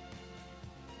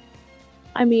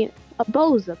 I mean, a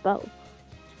bow's a bow.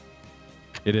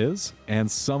 It is,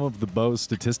 and some of the bow's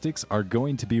statistics are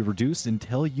going to be reduced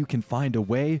until you can find a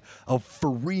way of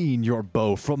freeing your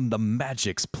bow from the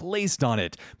magics placed on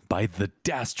it by the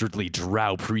dastardly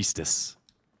drow priestess.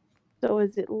 So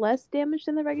is it less damage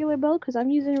than the regular bow? Because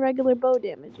I'm using regular bow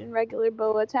damage and regular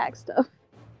bow attack stuff.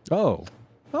 Oh,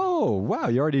 wow,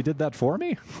 you already did that for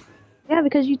me? Yeah,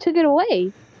 because you took it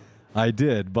away. I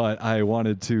did, but I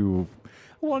wanted to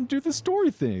do the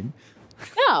story thing.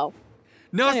 No.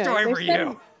 No Anyway, story there's for seven-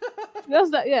 you. That's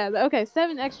not, yeah, okay,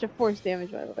 7 extra force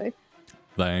damage, by the way.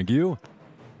 Thank you.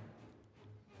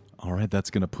 All right,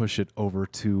 that's going to push it over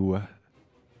to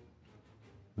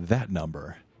that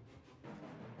number.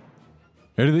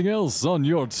 Anything else on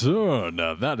your turn?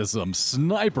 That is some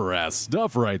sniper-ass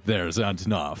stuff right there,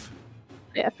 Antonov.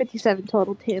 Yeah, 57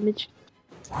 total damage.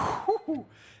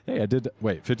 Hey,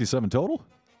 57 total?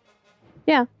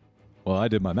 Yeah. Well, I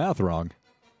did my math wrong.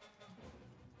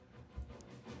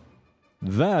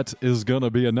 That is going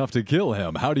to be enough to kill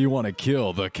him. How do you want to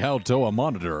kill the Kaltoa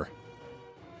monitor?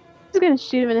 I'm just gonna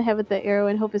shoot him in the head with the arrow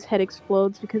and hope his head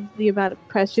explodes because of the amount of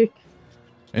pressure.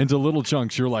 Into little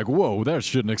chunks, you're like, whoa, that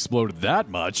shouldn't explode that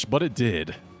much, but it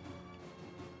did.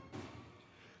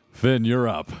 Finn, you're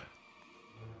up.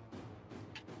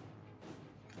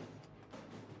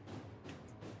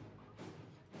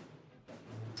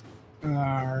 All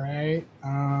right.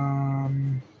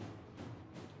 I'm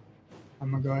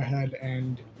gonna go ahead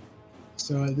and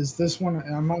so this one.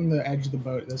 I'm on the edge of the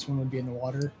boat. This one would be in the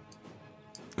water.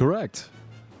 Correct.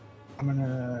 I'm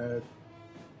gonna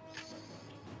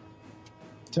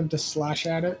attempt to slash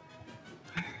at it.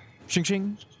 Shing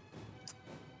shing.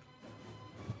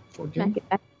 Can I 14. get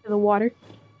back to the water?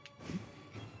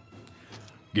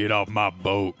 Get off my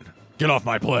boat. Get off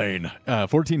my plane.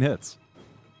 14 hits.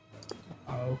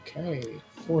 Okay.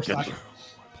 4 slashing.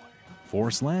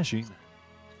 4 slashing.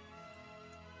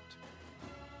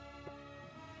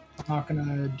 I'm not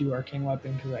gonna do arcane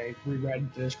weapon because I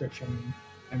reread the description,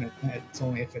 and it's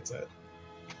only if it's a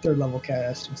 3rd level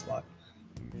casting slot.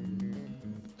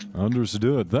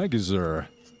 Understood. Thank you, sir.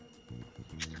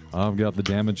 I've got the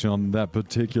damage on that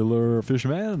particular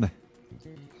fishman.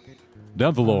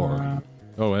 Denthalor.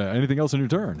 Anything else on your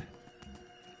turn?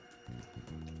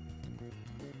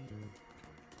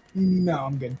 No,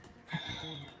 I'm good.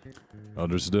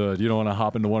 Understood. You don't want to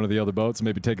hop into one of the other boats,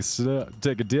 maybe take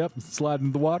a dip, slide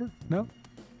into the water? No?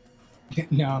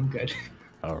 No, I'm good.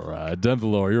 All right.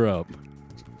 Denthalor, you're up.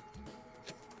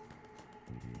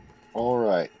 All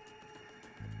right.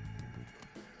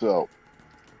 So,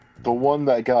 the one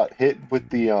that got hit with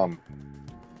the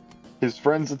his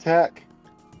friend's attack,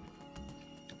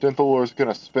 Denthalor's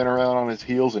gonna spin around on his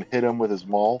heels and hit him with his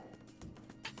maul.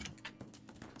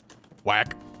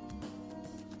 Whack.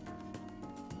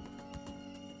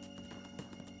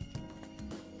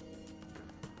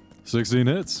 $16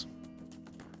 hits.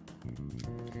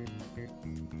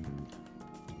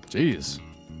 Jeez,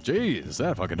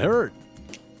 that fucking hurt.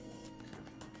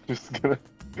 Just gonna.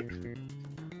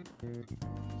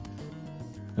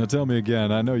 Now tell me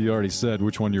again, I know you already said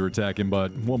which one you were attacking,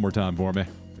 but one more time for me.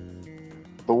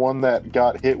 The one that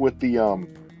got hit with the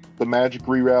magic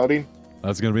rerouting.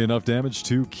 That's gonna be enough damage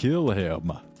to kill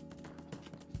him.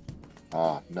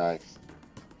 Ah, nice.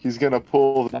 He's gonna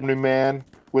pull the Omni-Man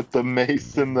with the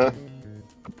mace and the...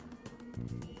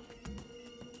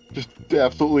 Just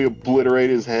absolutely obliterate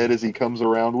his head as he comes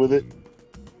around with it.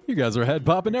 You guys are head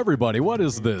popping everybody. What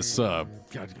is this? God,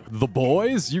 the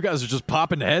boys? You guys are just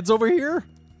popping heads over here?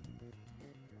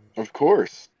 Of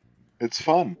course. It's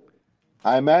fun.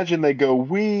 I imagine they go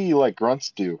wee like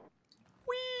grunts do.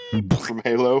 Wee! From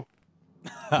Halo.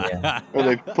 Yeah. Or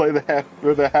they play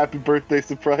the happy birthday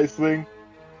surprise thing.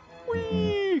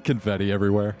 Whee! Confetti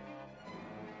everywhere.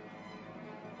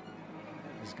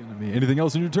 There's gonna be anything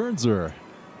else in your turn, sir?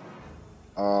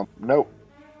 Nope.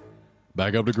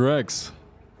 Back up to Greg's.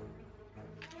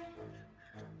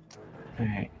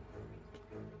 Alright.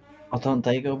 Well, don't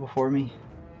they go before me?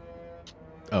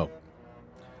 Oh.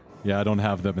 Yeah, I don't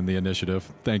have them in the initiative.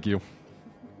 Thank you.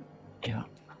 Yeah.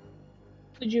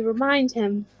 Would you remind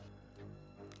him?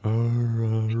 I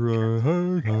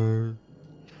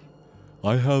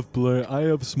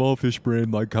have small fish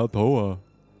brain like Katoa.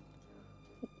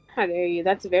 How dare you?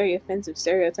 That's a very offensive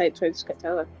stereotype towards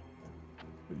Katoa.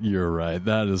 You're right.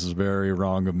 That is very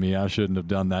wrong of me. I shouldn't have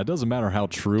done that. Doesn't matter how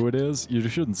true it is. You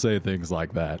shouldn't say things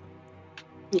like that.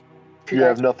 If you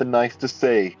have nothing nice to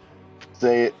say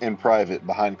it in private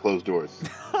behind closed doors.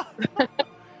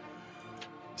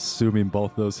 Assuming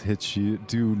both those hits you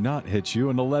do not hit you,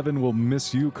 an 11 will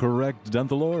miss you, correct,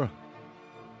 Denthalor?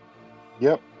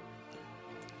 Yep.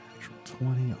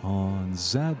 20 on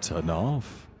Zatanov.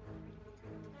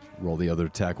 Roll the other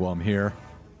attack while I'm here.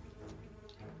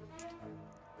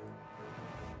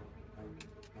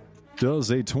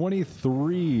 Does a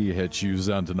 23 hit you,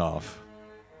 Zatanov?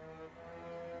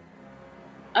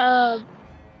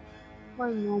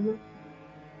 One moment.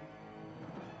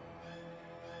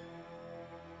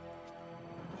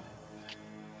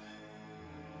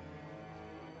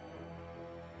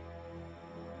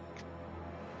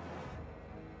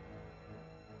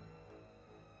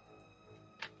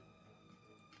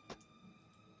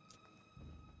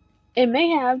 It may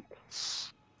have.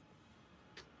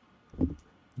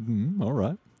 All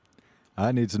right.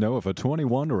 I need to know if a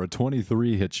 21 or a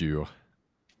 23 hits you.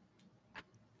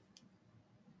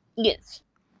 Yes.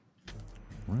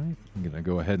 Right. I'm going to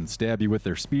go ahead and stab you with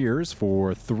their spears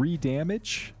for 3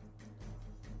 damage.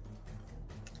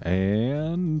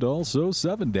 And also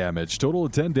 7 damage. Total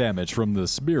of 10 damage from the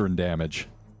spear and damage.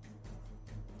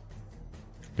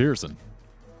 Pearson.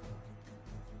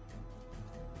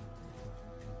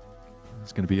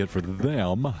 That's going to be it for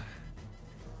them.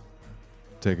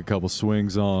 Take a couple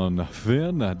swings on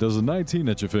Finn. Does a 19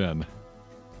 hit you, Finn?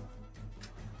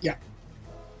 Yeah.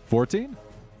 14?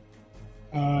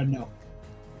 No.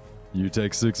 You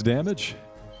take 6 damage.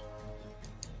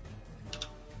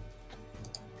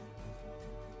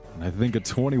 And I think a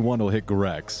 21 will hit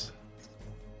Grex.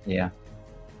 Yeah.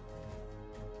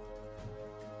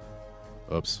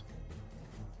 Oops.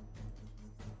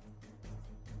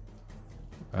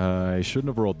 I shouldn't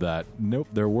have rolled that. Nope,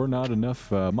 there were not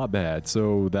enough. My bad.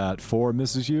 So that 4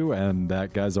 misses you, and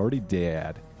that guy's already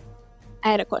dead.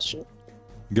 I had a question.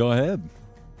 Go ahead.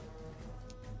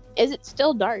 Is it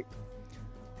still dark?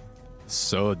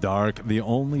 So dark. The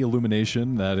only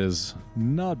illumination that is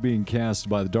not being cast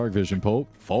by the dark vision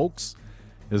folks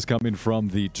is coming from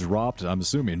the I'm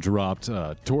assuming dropped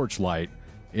torchlight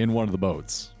in one of the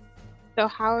boats. So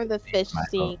how are the fish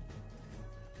seeing?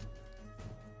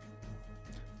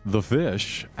 The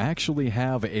fish actually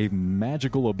have a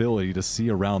magical ability to see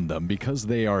around them because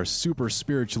they are super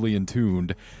spiritually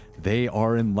attuned. They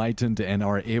are enlightened and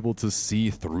are able to see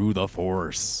through the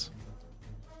Force.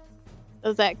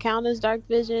 Does that count as dark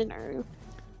vision, or?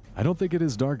 I don't think it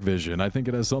is dark vision. I think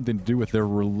it has something to do with their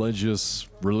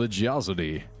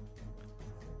religiosity.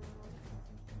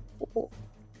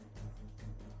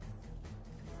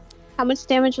 How much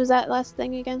damage was that last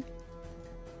thing again?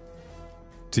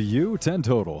 To you, 10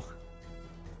 total.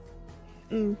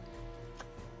 Mm.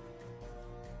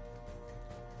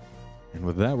 And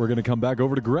with that, we're going to come back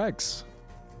over to Grex.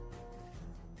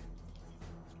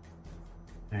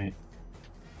 Alright.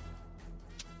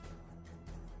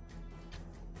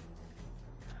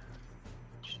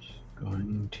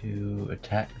 Going to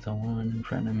attack the one in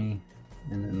front of me,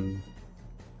 and then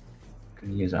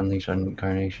gonna use Unleash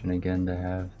Incarnation again to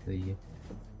have the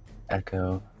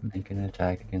Echo make an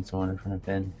attack against the one in front of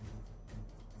Finn.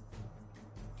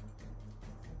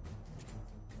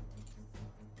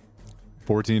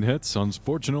 $14 hits.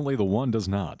 Unfortunately, the one does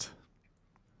not.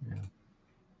 Yeah.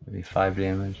 Maybe 5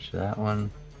 damage to that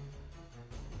one.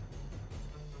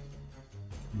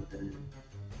 And then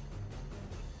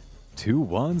 2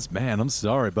 1s? Man, I'm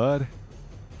sorry, bud.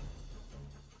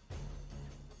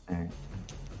 alright.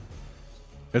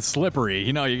 It's slippery.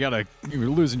 You know, you're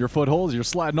losing your footholds. You're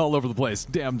sliding all over the place.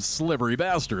 Damn slippery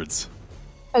bastards.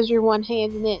 As you're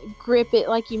one-handing it, grip it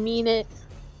like you mean it.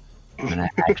 I'm gonna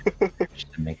actually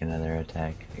make another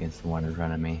attack against the one in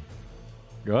front of me.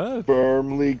 Go ahead.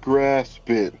 Firmly grasp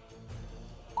it.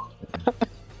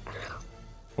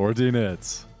 14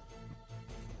 hits.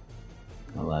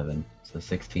 11. So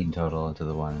 16 total into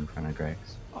the one in front of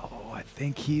Grex. Oh, I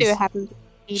think See he's what happens when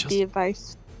you just- eat the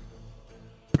advice.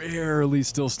 barely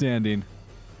still standing.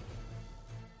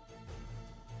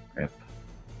 Rip.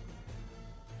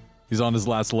 He's on his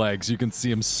last legs. You can see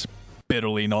him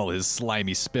spittling all his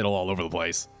slimy spittle all over the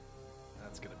place.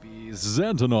 That's going to be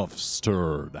Xantonov's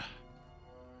turn.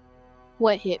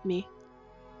 What hit me?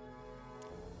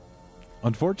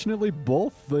 Unfortunately,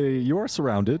 you're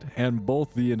surrounded, and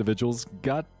both the individuals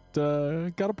got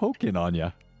a poke in on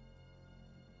you.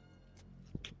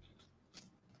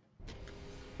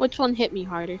 Which one hit me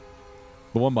harder?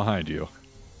 The one behind you.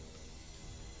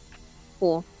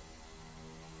 Cool.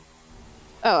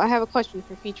 Oh, I have a question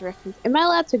for future reference. Am I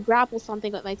allowed to grapple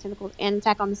something with my tentacles and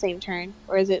attack on the same turn?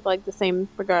 Or is it like the same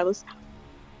regardless?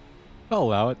 I'll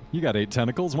allow it. You got 8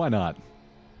 tentacles. Why not?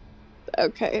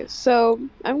 Okay, so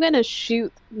I'm gonna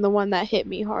shoot the one that hit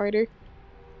me harder.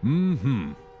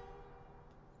 Mm-hmm.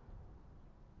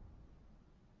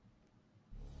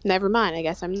 Never mind, I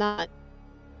guess I'm not.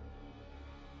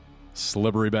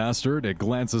 Slippery bastard. It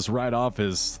glances right off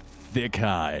his thick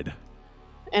hide.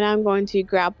 And I'm going to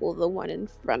grapple the one in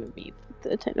front of me with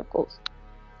the tentacles.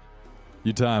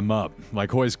 You tie him up.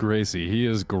 Like Hoist Gracie, he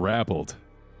is grappled.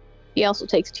 He also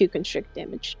takes 2 constrict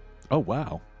damage. Oh,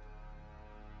 wow.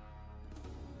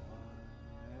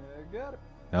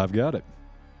 I've got it.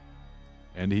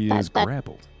 And he is That-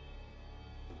 grappled.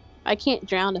 I can't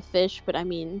drown a fish, but I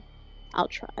mean, I'll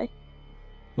try.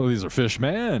 Well, these are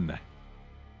fishmen.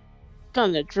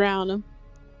 Gonna drown him.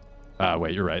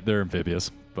 Wait, you're right. They're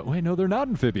amphibious. But wait, no, they're not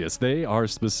amphibious. They are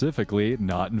specifically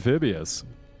not amphibious.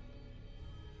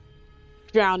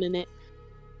 Drowning it.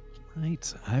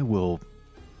 Right. I will.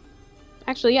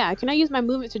 Actually, yeah, can I use my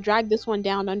movement to drag this one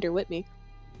down under with me?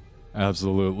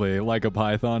 Absolutely. Like a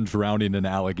python drowning an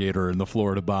alligator in the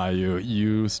Florida bayou,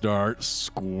 you start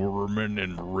squirming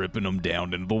and ripping them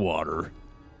down into the water.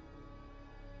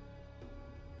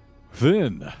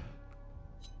 Finn.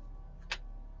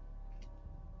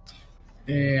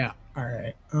 Yeah. All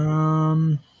right.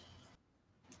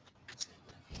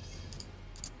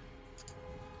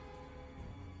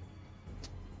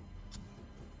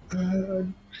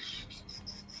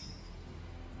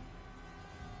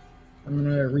 I'm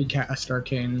gonna recast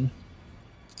Arcane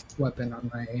Weapon on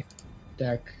my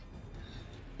deck,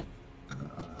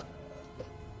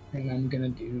 and I'm gonna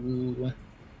do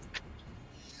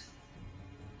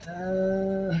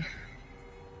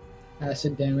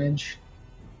acid damage.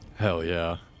 Hell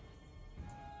yeah.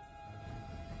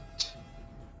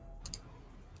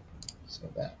 So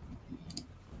that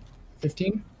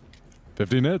 15.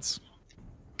 15 hits.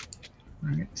 All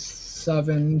right,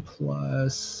 7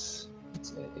 plus, let's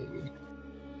say,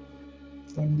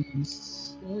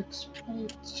 1d6,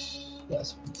 right? Yeah,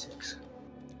 76.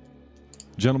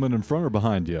 Gentleman in front or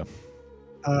behind you?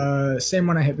 Same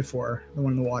one I hit before, the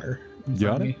one in the water. In front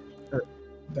Got of it. me, or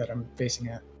that I'm facing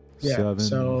at. Yeah, 7,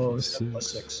 so 6, 7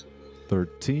 plus 6.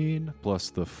 13 plus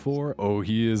the 4. Oh,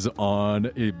 he is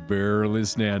on a barely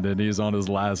standing. He's on his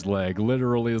last leg,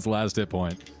 literally his last hit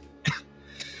point.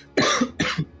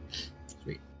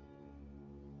 Sweet.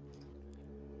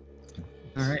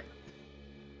 All right.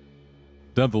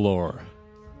 Denthalor.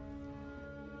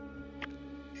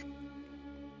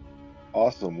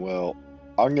 Awesome. Well,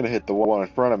 I'm gonna hit the one in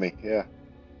front of me. Yeah.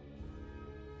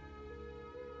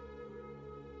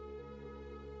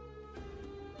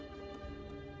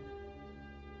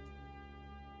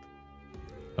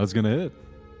 That's gonna hit.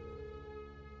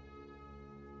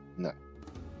 No.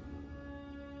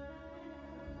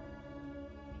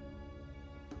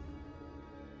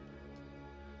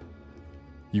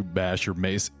 You bash your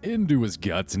mace into his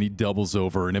guts, and he doubles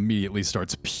over and immediately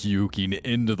starts puking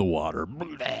into the water.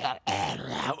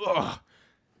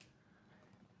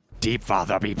 Deep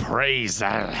Father be praised,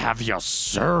 I'll have your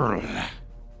soul.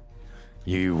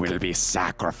 You will be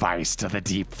sacrificed to the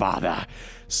Deep Father,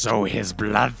 so his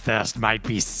bloodthirst might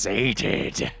be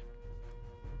sated.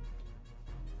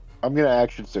 I'm gonna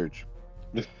action surge.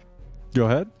 Go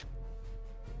ahead.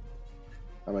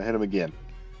 I'm gonna hit him again.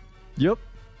 Yep.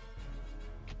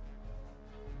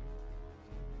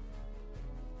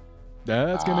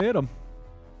 That's gonna hit him.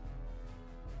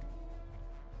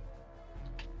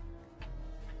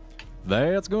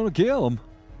 That's gonna kill him.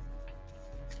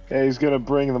 Yeah, he's gonna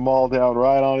bring them all down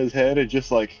right on his head and just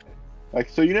like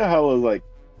so you know how like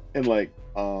in like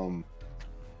I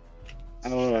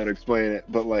don't know how to explain it,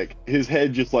 but like his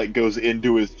head just like goes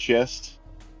into his chest,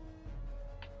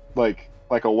 like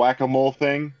a whack-a-mole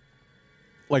thing.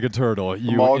 Like a turtle.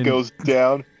 The maul goes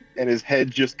down, and his head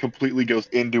just completely goes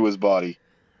into his body.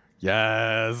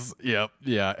 Yes. Yep.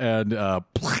 Yeah. And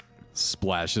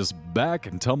splashes back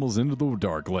and tumbles into the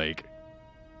dark lake.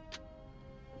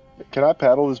 Can I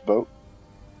paddle this boat?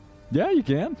 Yeah, you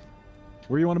can.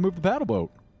 Where do you want to move the paddle boat?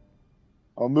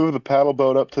 I'll move the paddle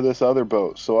boat up to this other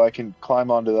boat so I can climb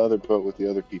onto the other boat with the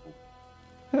other people.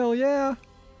 Hell yeah.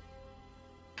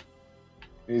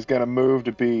 He's gonna move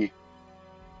to be.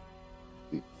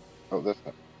 Oh, that's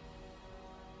not.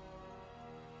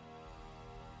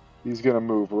 He's gonna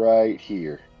move right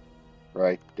here,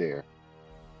 right there.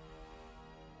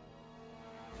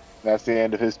 That's the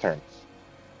end of his turn.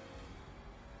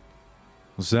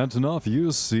 Xantanov,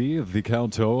 you see the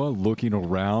Kautoa looking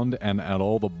around and at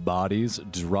all the bodies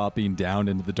dropping down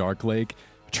into the dark lake,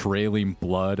 trailing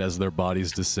blood as their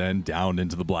bodies descend down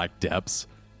into the black depths,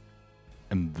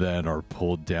 and then are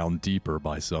pulled down deeper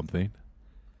by something.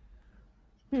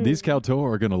 These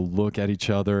Kautoa are going to look at each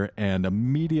other and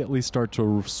immediately start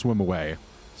to swim away.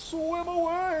 Swim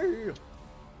away!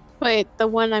 Wait, the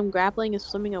one I'm grappling is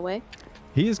swimming away?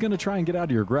 He is going to try and get out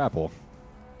of your grapple.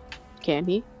 Can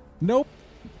he? Nope.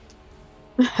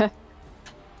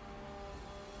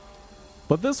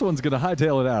 But this one's going to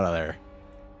hightail it out of there.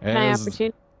 Can I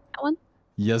opportunity that one?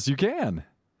 Yes, you can.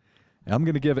 I'm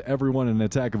going to give everyone an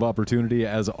attack of opportunity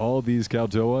as all these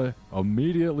Kautoa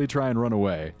immediately try and run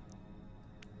away.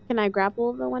 Can I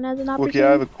grapple the one as an opportunity? Wookie,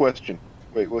 I have a question.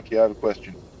 Wait, Wookie, I have a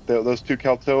question. Those two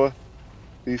Kautoa,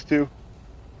 these two,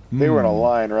 they were in a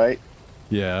line, right?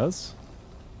 Yes.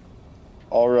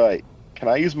 All right. Can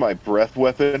I use my breath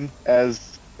weapon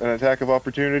as an attack of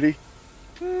opportunity?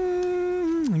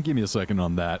 Give me a second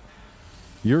on that.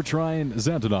 You're trying,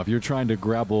 Xantanov, you're trying to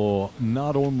grapple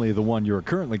not only the one you're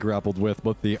currently grappled with,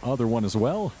 but the other one as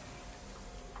well?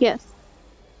 Yes.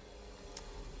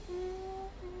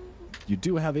 You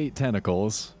do have 8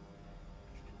 tentacles.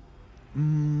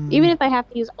 Even if I have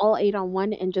to use all 8 on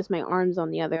one and just my arms on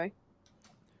the other.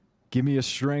 Give me a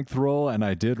strength roll, and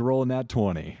I did roll in that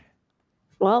 20.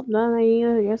 Well, then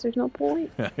I guess there's no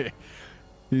point.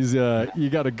 He's you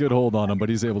got a good hold on him, but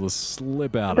he's able to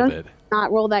slip out of it.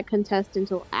 Not roll that contest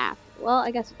until after. Well,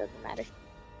 I guess it doesn't matter.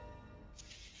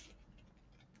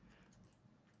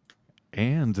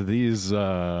 And these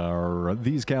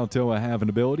Kautoa have an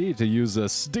ability to use a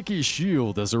sticky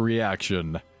shield as a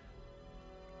reaction,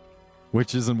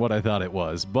 which isn't what I thought it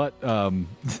was. But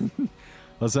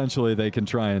essentially, they can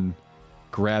try and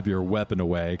grab your weapon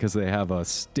away because they have a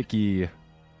sticky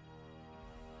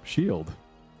shield.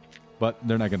 But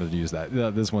they're not going to use that.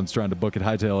 This one's trying to book it,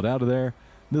 hightail it out of there.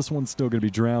 This one's still going to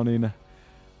be drowning.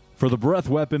 For the breath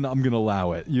weapon, I'm going to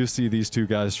allow it. You see these two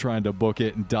guys trying to book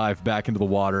it and dive back into the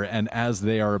water, and as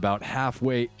they are about half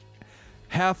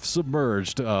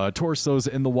submerged, torsos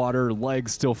in the water,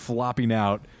 legs still flopping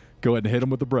out, go ahead and hit them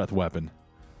with the breath weapon.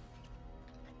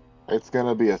 It's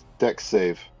gonna be a dex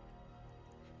save.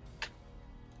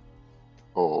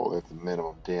 Oh, that's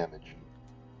minimum damage.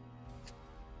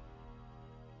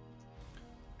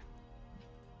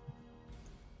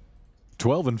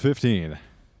 $12 and $15.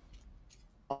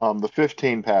 The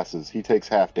 15 passes. He takes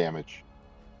half damage.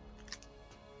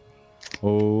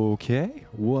 Okay,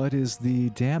 what is the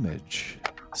damage?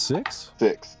 6?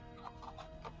 6.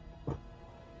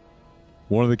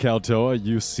 One of the Kaltoa,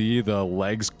 you see the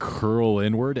legs curl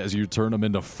inward as you turn him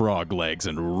into frog legs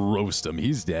and roast him.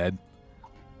 He's dead.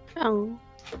 Oh.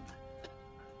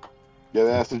 Yeah,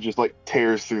 the acid just like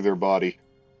tears through their body.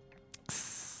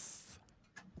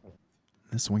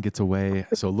 This one gets away.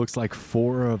 So it looks like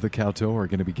 4 of the Kaltoa are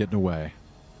going to be getting away.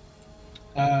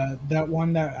 That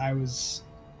one that I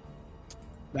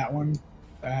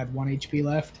had 1 HP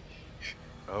left.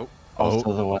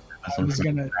 Also, the one that I was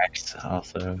gonna, Rex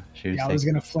also. She was I was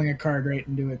gonna fling a card right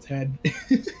into its head.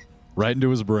 Right into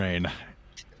his brain.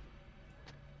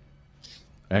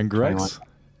 And Greg's.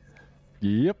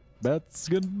 Yep, that's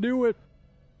going to do it.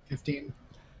 15.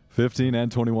 15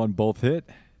 and 21 both hit.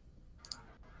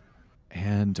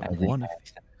 And I think one. I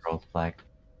rolled black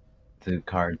the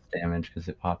card's damage because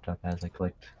it popped up as I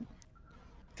clicked.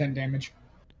 10 damage.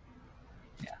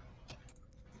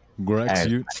 Grex,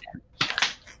 you. Damage.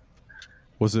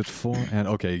 Was it 4? And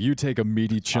okay, you take a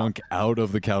meaty chunk out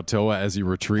of the Kaltoa as he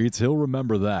retreats. He'll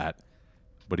remember that,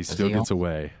 but he still gets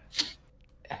away.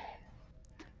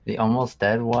 The almost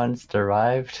dead one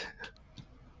survived.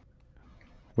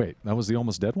 Wait, that was the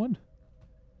almost dead one?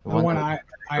 The one that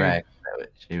I Rex, that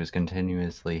she was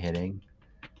continuously hitting.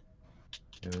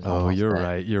 It was Oh, almost you're dead.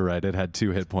 right. You're right. It had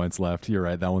 2 hit points left. You're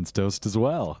right. That one's toast as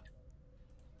well.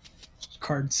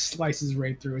 card slices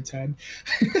right through its head.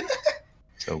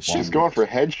 So She's going for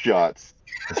headshots.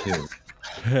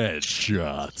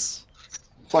 Headshots.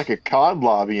 It's like a COD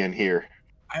lobby in here.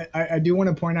 I do want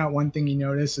to point out one thing you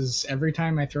notice is every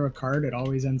time I throw a card, it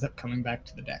always ends up coming back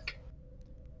to the deck.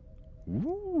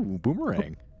 Ooh,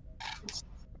 boomerang.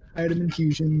 Item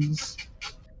infusions.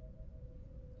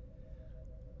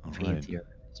 All right. Easier.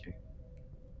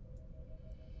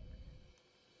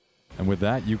 And with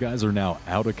that, you guys are now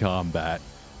out of combat.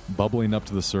 Bubbling up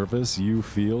to the surface, you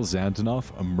feel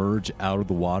Xantanov emerge out of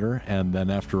the water, and then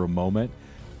after a moment,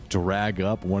 drag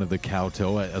up one of the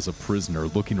Kaltoa as a prisoner,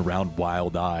 looking around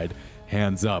wild-eyed,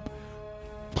 hands up.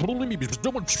 Please,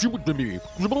 don't shoot me.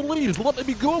 Please, let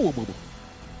me go.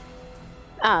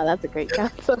 Ah, that's a great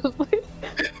council.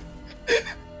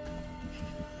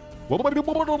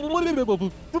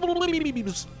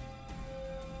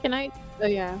 Can I? Oh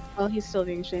yeah. Well, he's still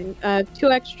doing shit.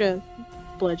 2 extra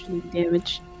bludgeoning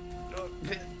damage.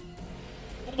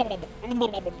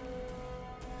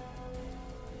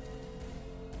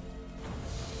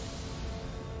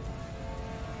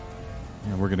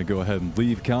 And we're going to go ahead and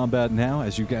leave combat now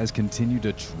as you guys continue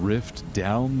to drift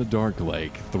down the Dark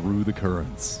Lake through the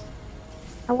currents.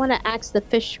 I want to ask the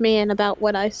fish man about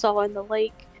what I saw in the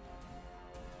lake.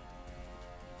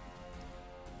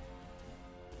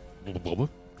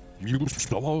 You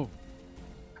saw?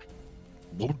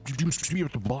 What did you see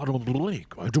at the bottom of the lake?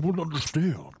 I don't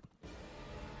understand.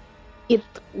 It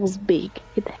was big.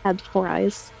 It had 4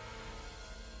 eyes.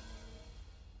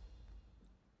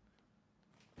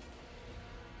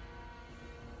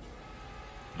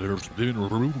 There's been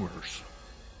rumors.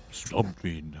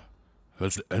 Something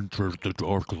has entered the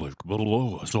Dark Lake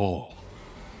below us all.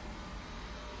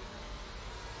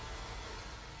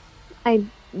 I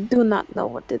do not know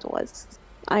what it was.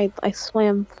 I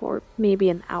swam for maybe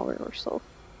an hour or so.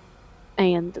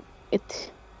 And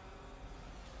it...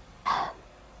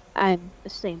 I'm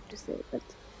ashamed to say, but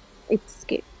it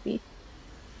scared me.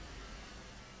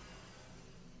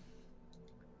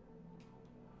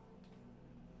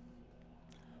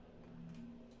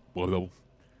 Well,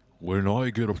 when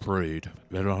I get afraid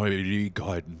and I need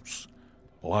guidance,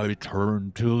 I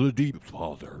turn to the Deep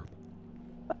Father.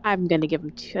 I'm gonna give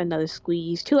him another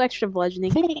squeeze. 2 extra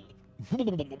bludgeoning.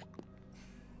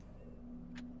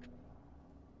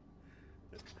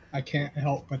 I can't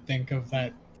help but think of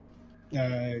that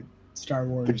Star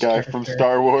Wars. The guy from character.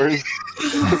 Star Wars.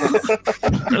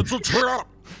 It's a trap!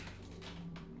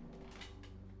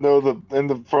 No,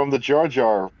 from the Jar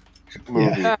Jar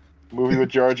movie. Yeah. Movie with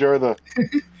Jar Jar.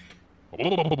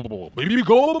 Maybe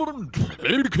go.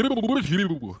 Maybe come with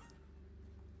you.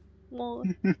 Well,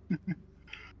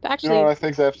 You actually, know what I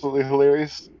think's absolutely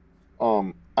hilarious?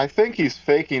 I think he's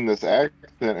faking this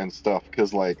accent and stuff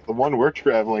because, like, the one we're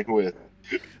traveling with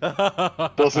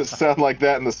doesn't sound like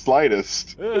that in the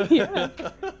slightest. yeah.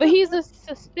 But he's a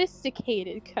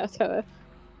sophisticated Kata.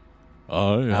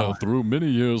 I have, through many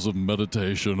years of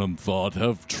meditation and thought,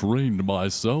 have trained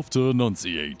myself to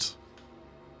enunciate.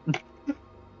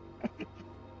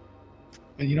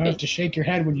 But you don't have to shake your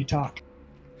head when you talk.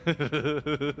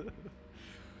 That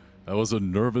was a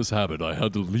nervous habit I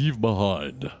had to leave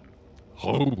behind.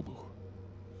 Oh.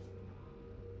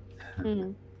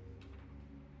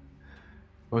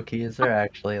 Wookie, is there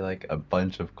actually like a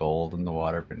bunch of gold in the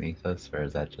water beneath us, or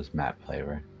is that just map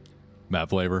flavor? Map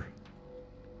flavor.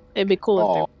 It'd be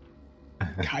cool Oh,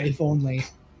 God, if only.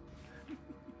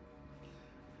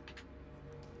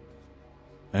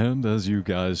 And as you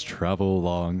guys travel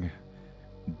along,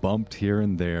 bumped here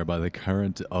and there by the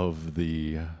current of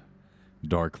the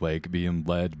Dark Lake being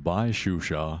led by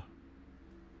Shusha,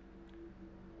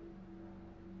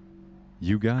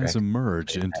 you guys Correct.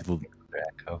 emerge into the...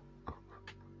 Echo.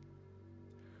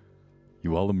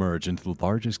 You all emerge into the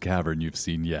largest cavern you've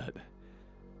seen yet.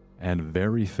 And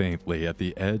very faintly at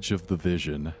the edge of the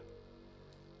vision,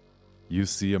 you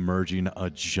see emerging a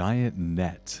giant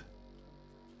net.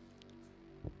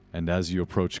 And as you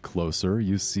approach closer,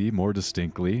 you see more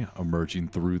distinctly, emerging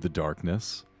through the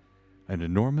darkness, an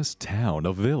enormous town,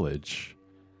 a village.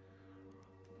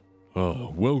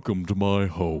 Welcome to my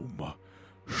home,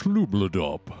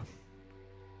 Schlubladop.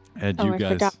 And Oh, you I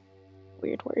guys... forgot.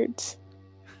 Weird words.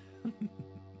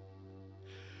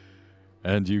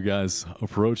 And you guys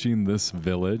approaching this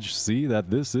village see that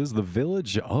this is the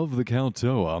village of the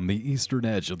Kaltoa on the eastern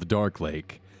edge of the Dark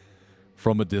Lake.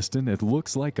 From a distance, it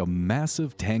looks like a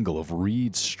massive tangle of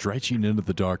reeds stretching into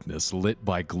the darkness, lit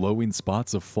by glowing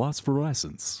spots of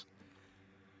phosphorescence.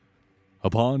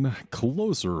 Upon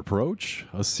closer approach,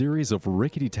 a series of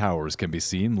rickety towers can be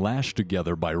seen lashed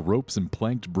together by ropes and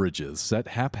planked bridges set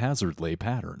haphazardly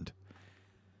patterned.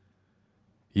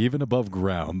 Even above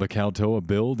ground, the Kaltoa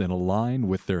build in a line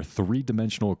with their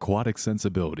three-dimensional aquatic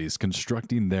sensibilities,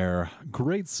 constructing their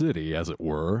great city, as it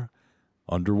were,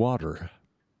 underwater.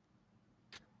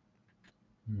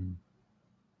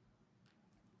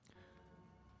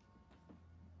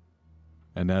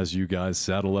 And as you guys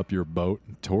saddle up your boat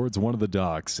towards one of the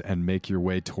docks and make your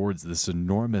way towards this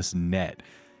enormous net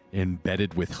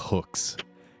embedded with hooks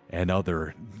and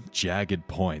other jagged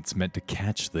points meant to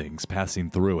catch things passing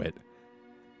through it,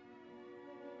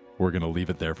 we're going to leave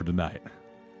it there for tonight.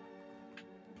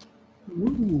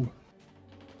 Ooh.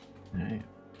 Alright.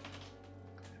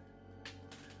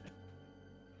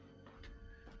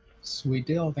 Sweet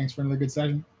deal. Thanks for another good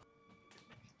session.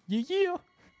 Yeah.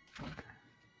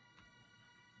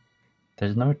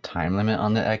 There's no time limit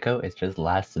on the Echo. It just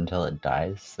lasts until it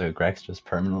dies. So Grex just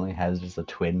permanently has just a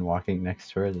twin walking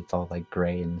next to her that's all like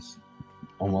gray and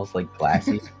almost like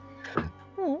glassy.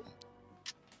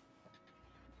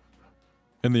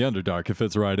 In the Underdark, it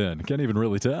fits right in. Can't even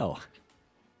really tell.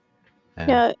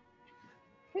 Yeah.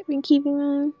 I've been keeping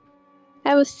them. I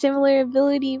have a similar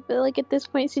ability, but like at this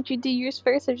point, since you did yours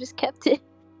first, I've just kept it.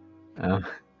 Oh.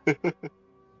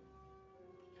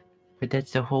 But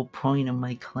that's the whole point of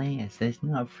my class. That's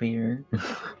not fair.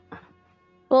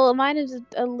 Well, mine is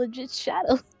a legit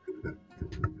shadow.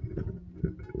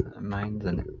 Mine's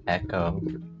an Echo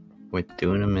with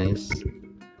Dunamis.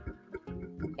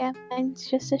 Yeah, mine's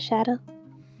just a shadow.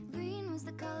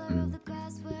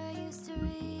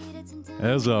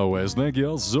 As always, thank you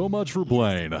all so much for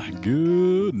playing.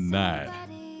 Good night.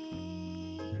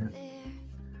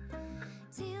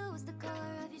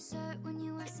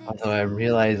 Although I'm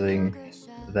realizing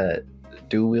that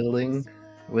dual wielding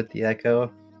with the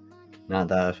Echo, not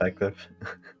that effective.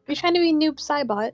 You're trying to be Noob Cybot.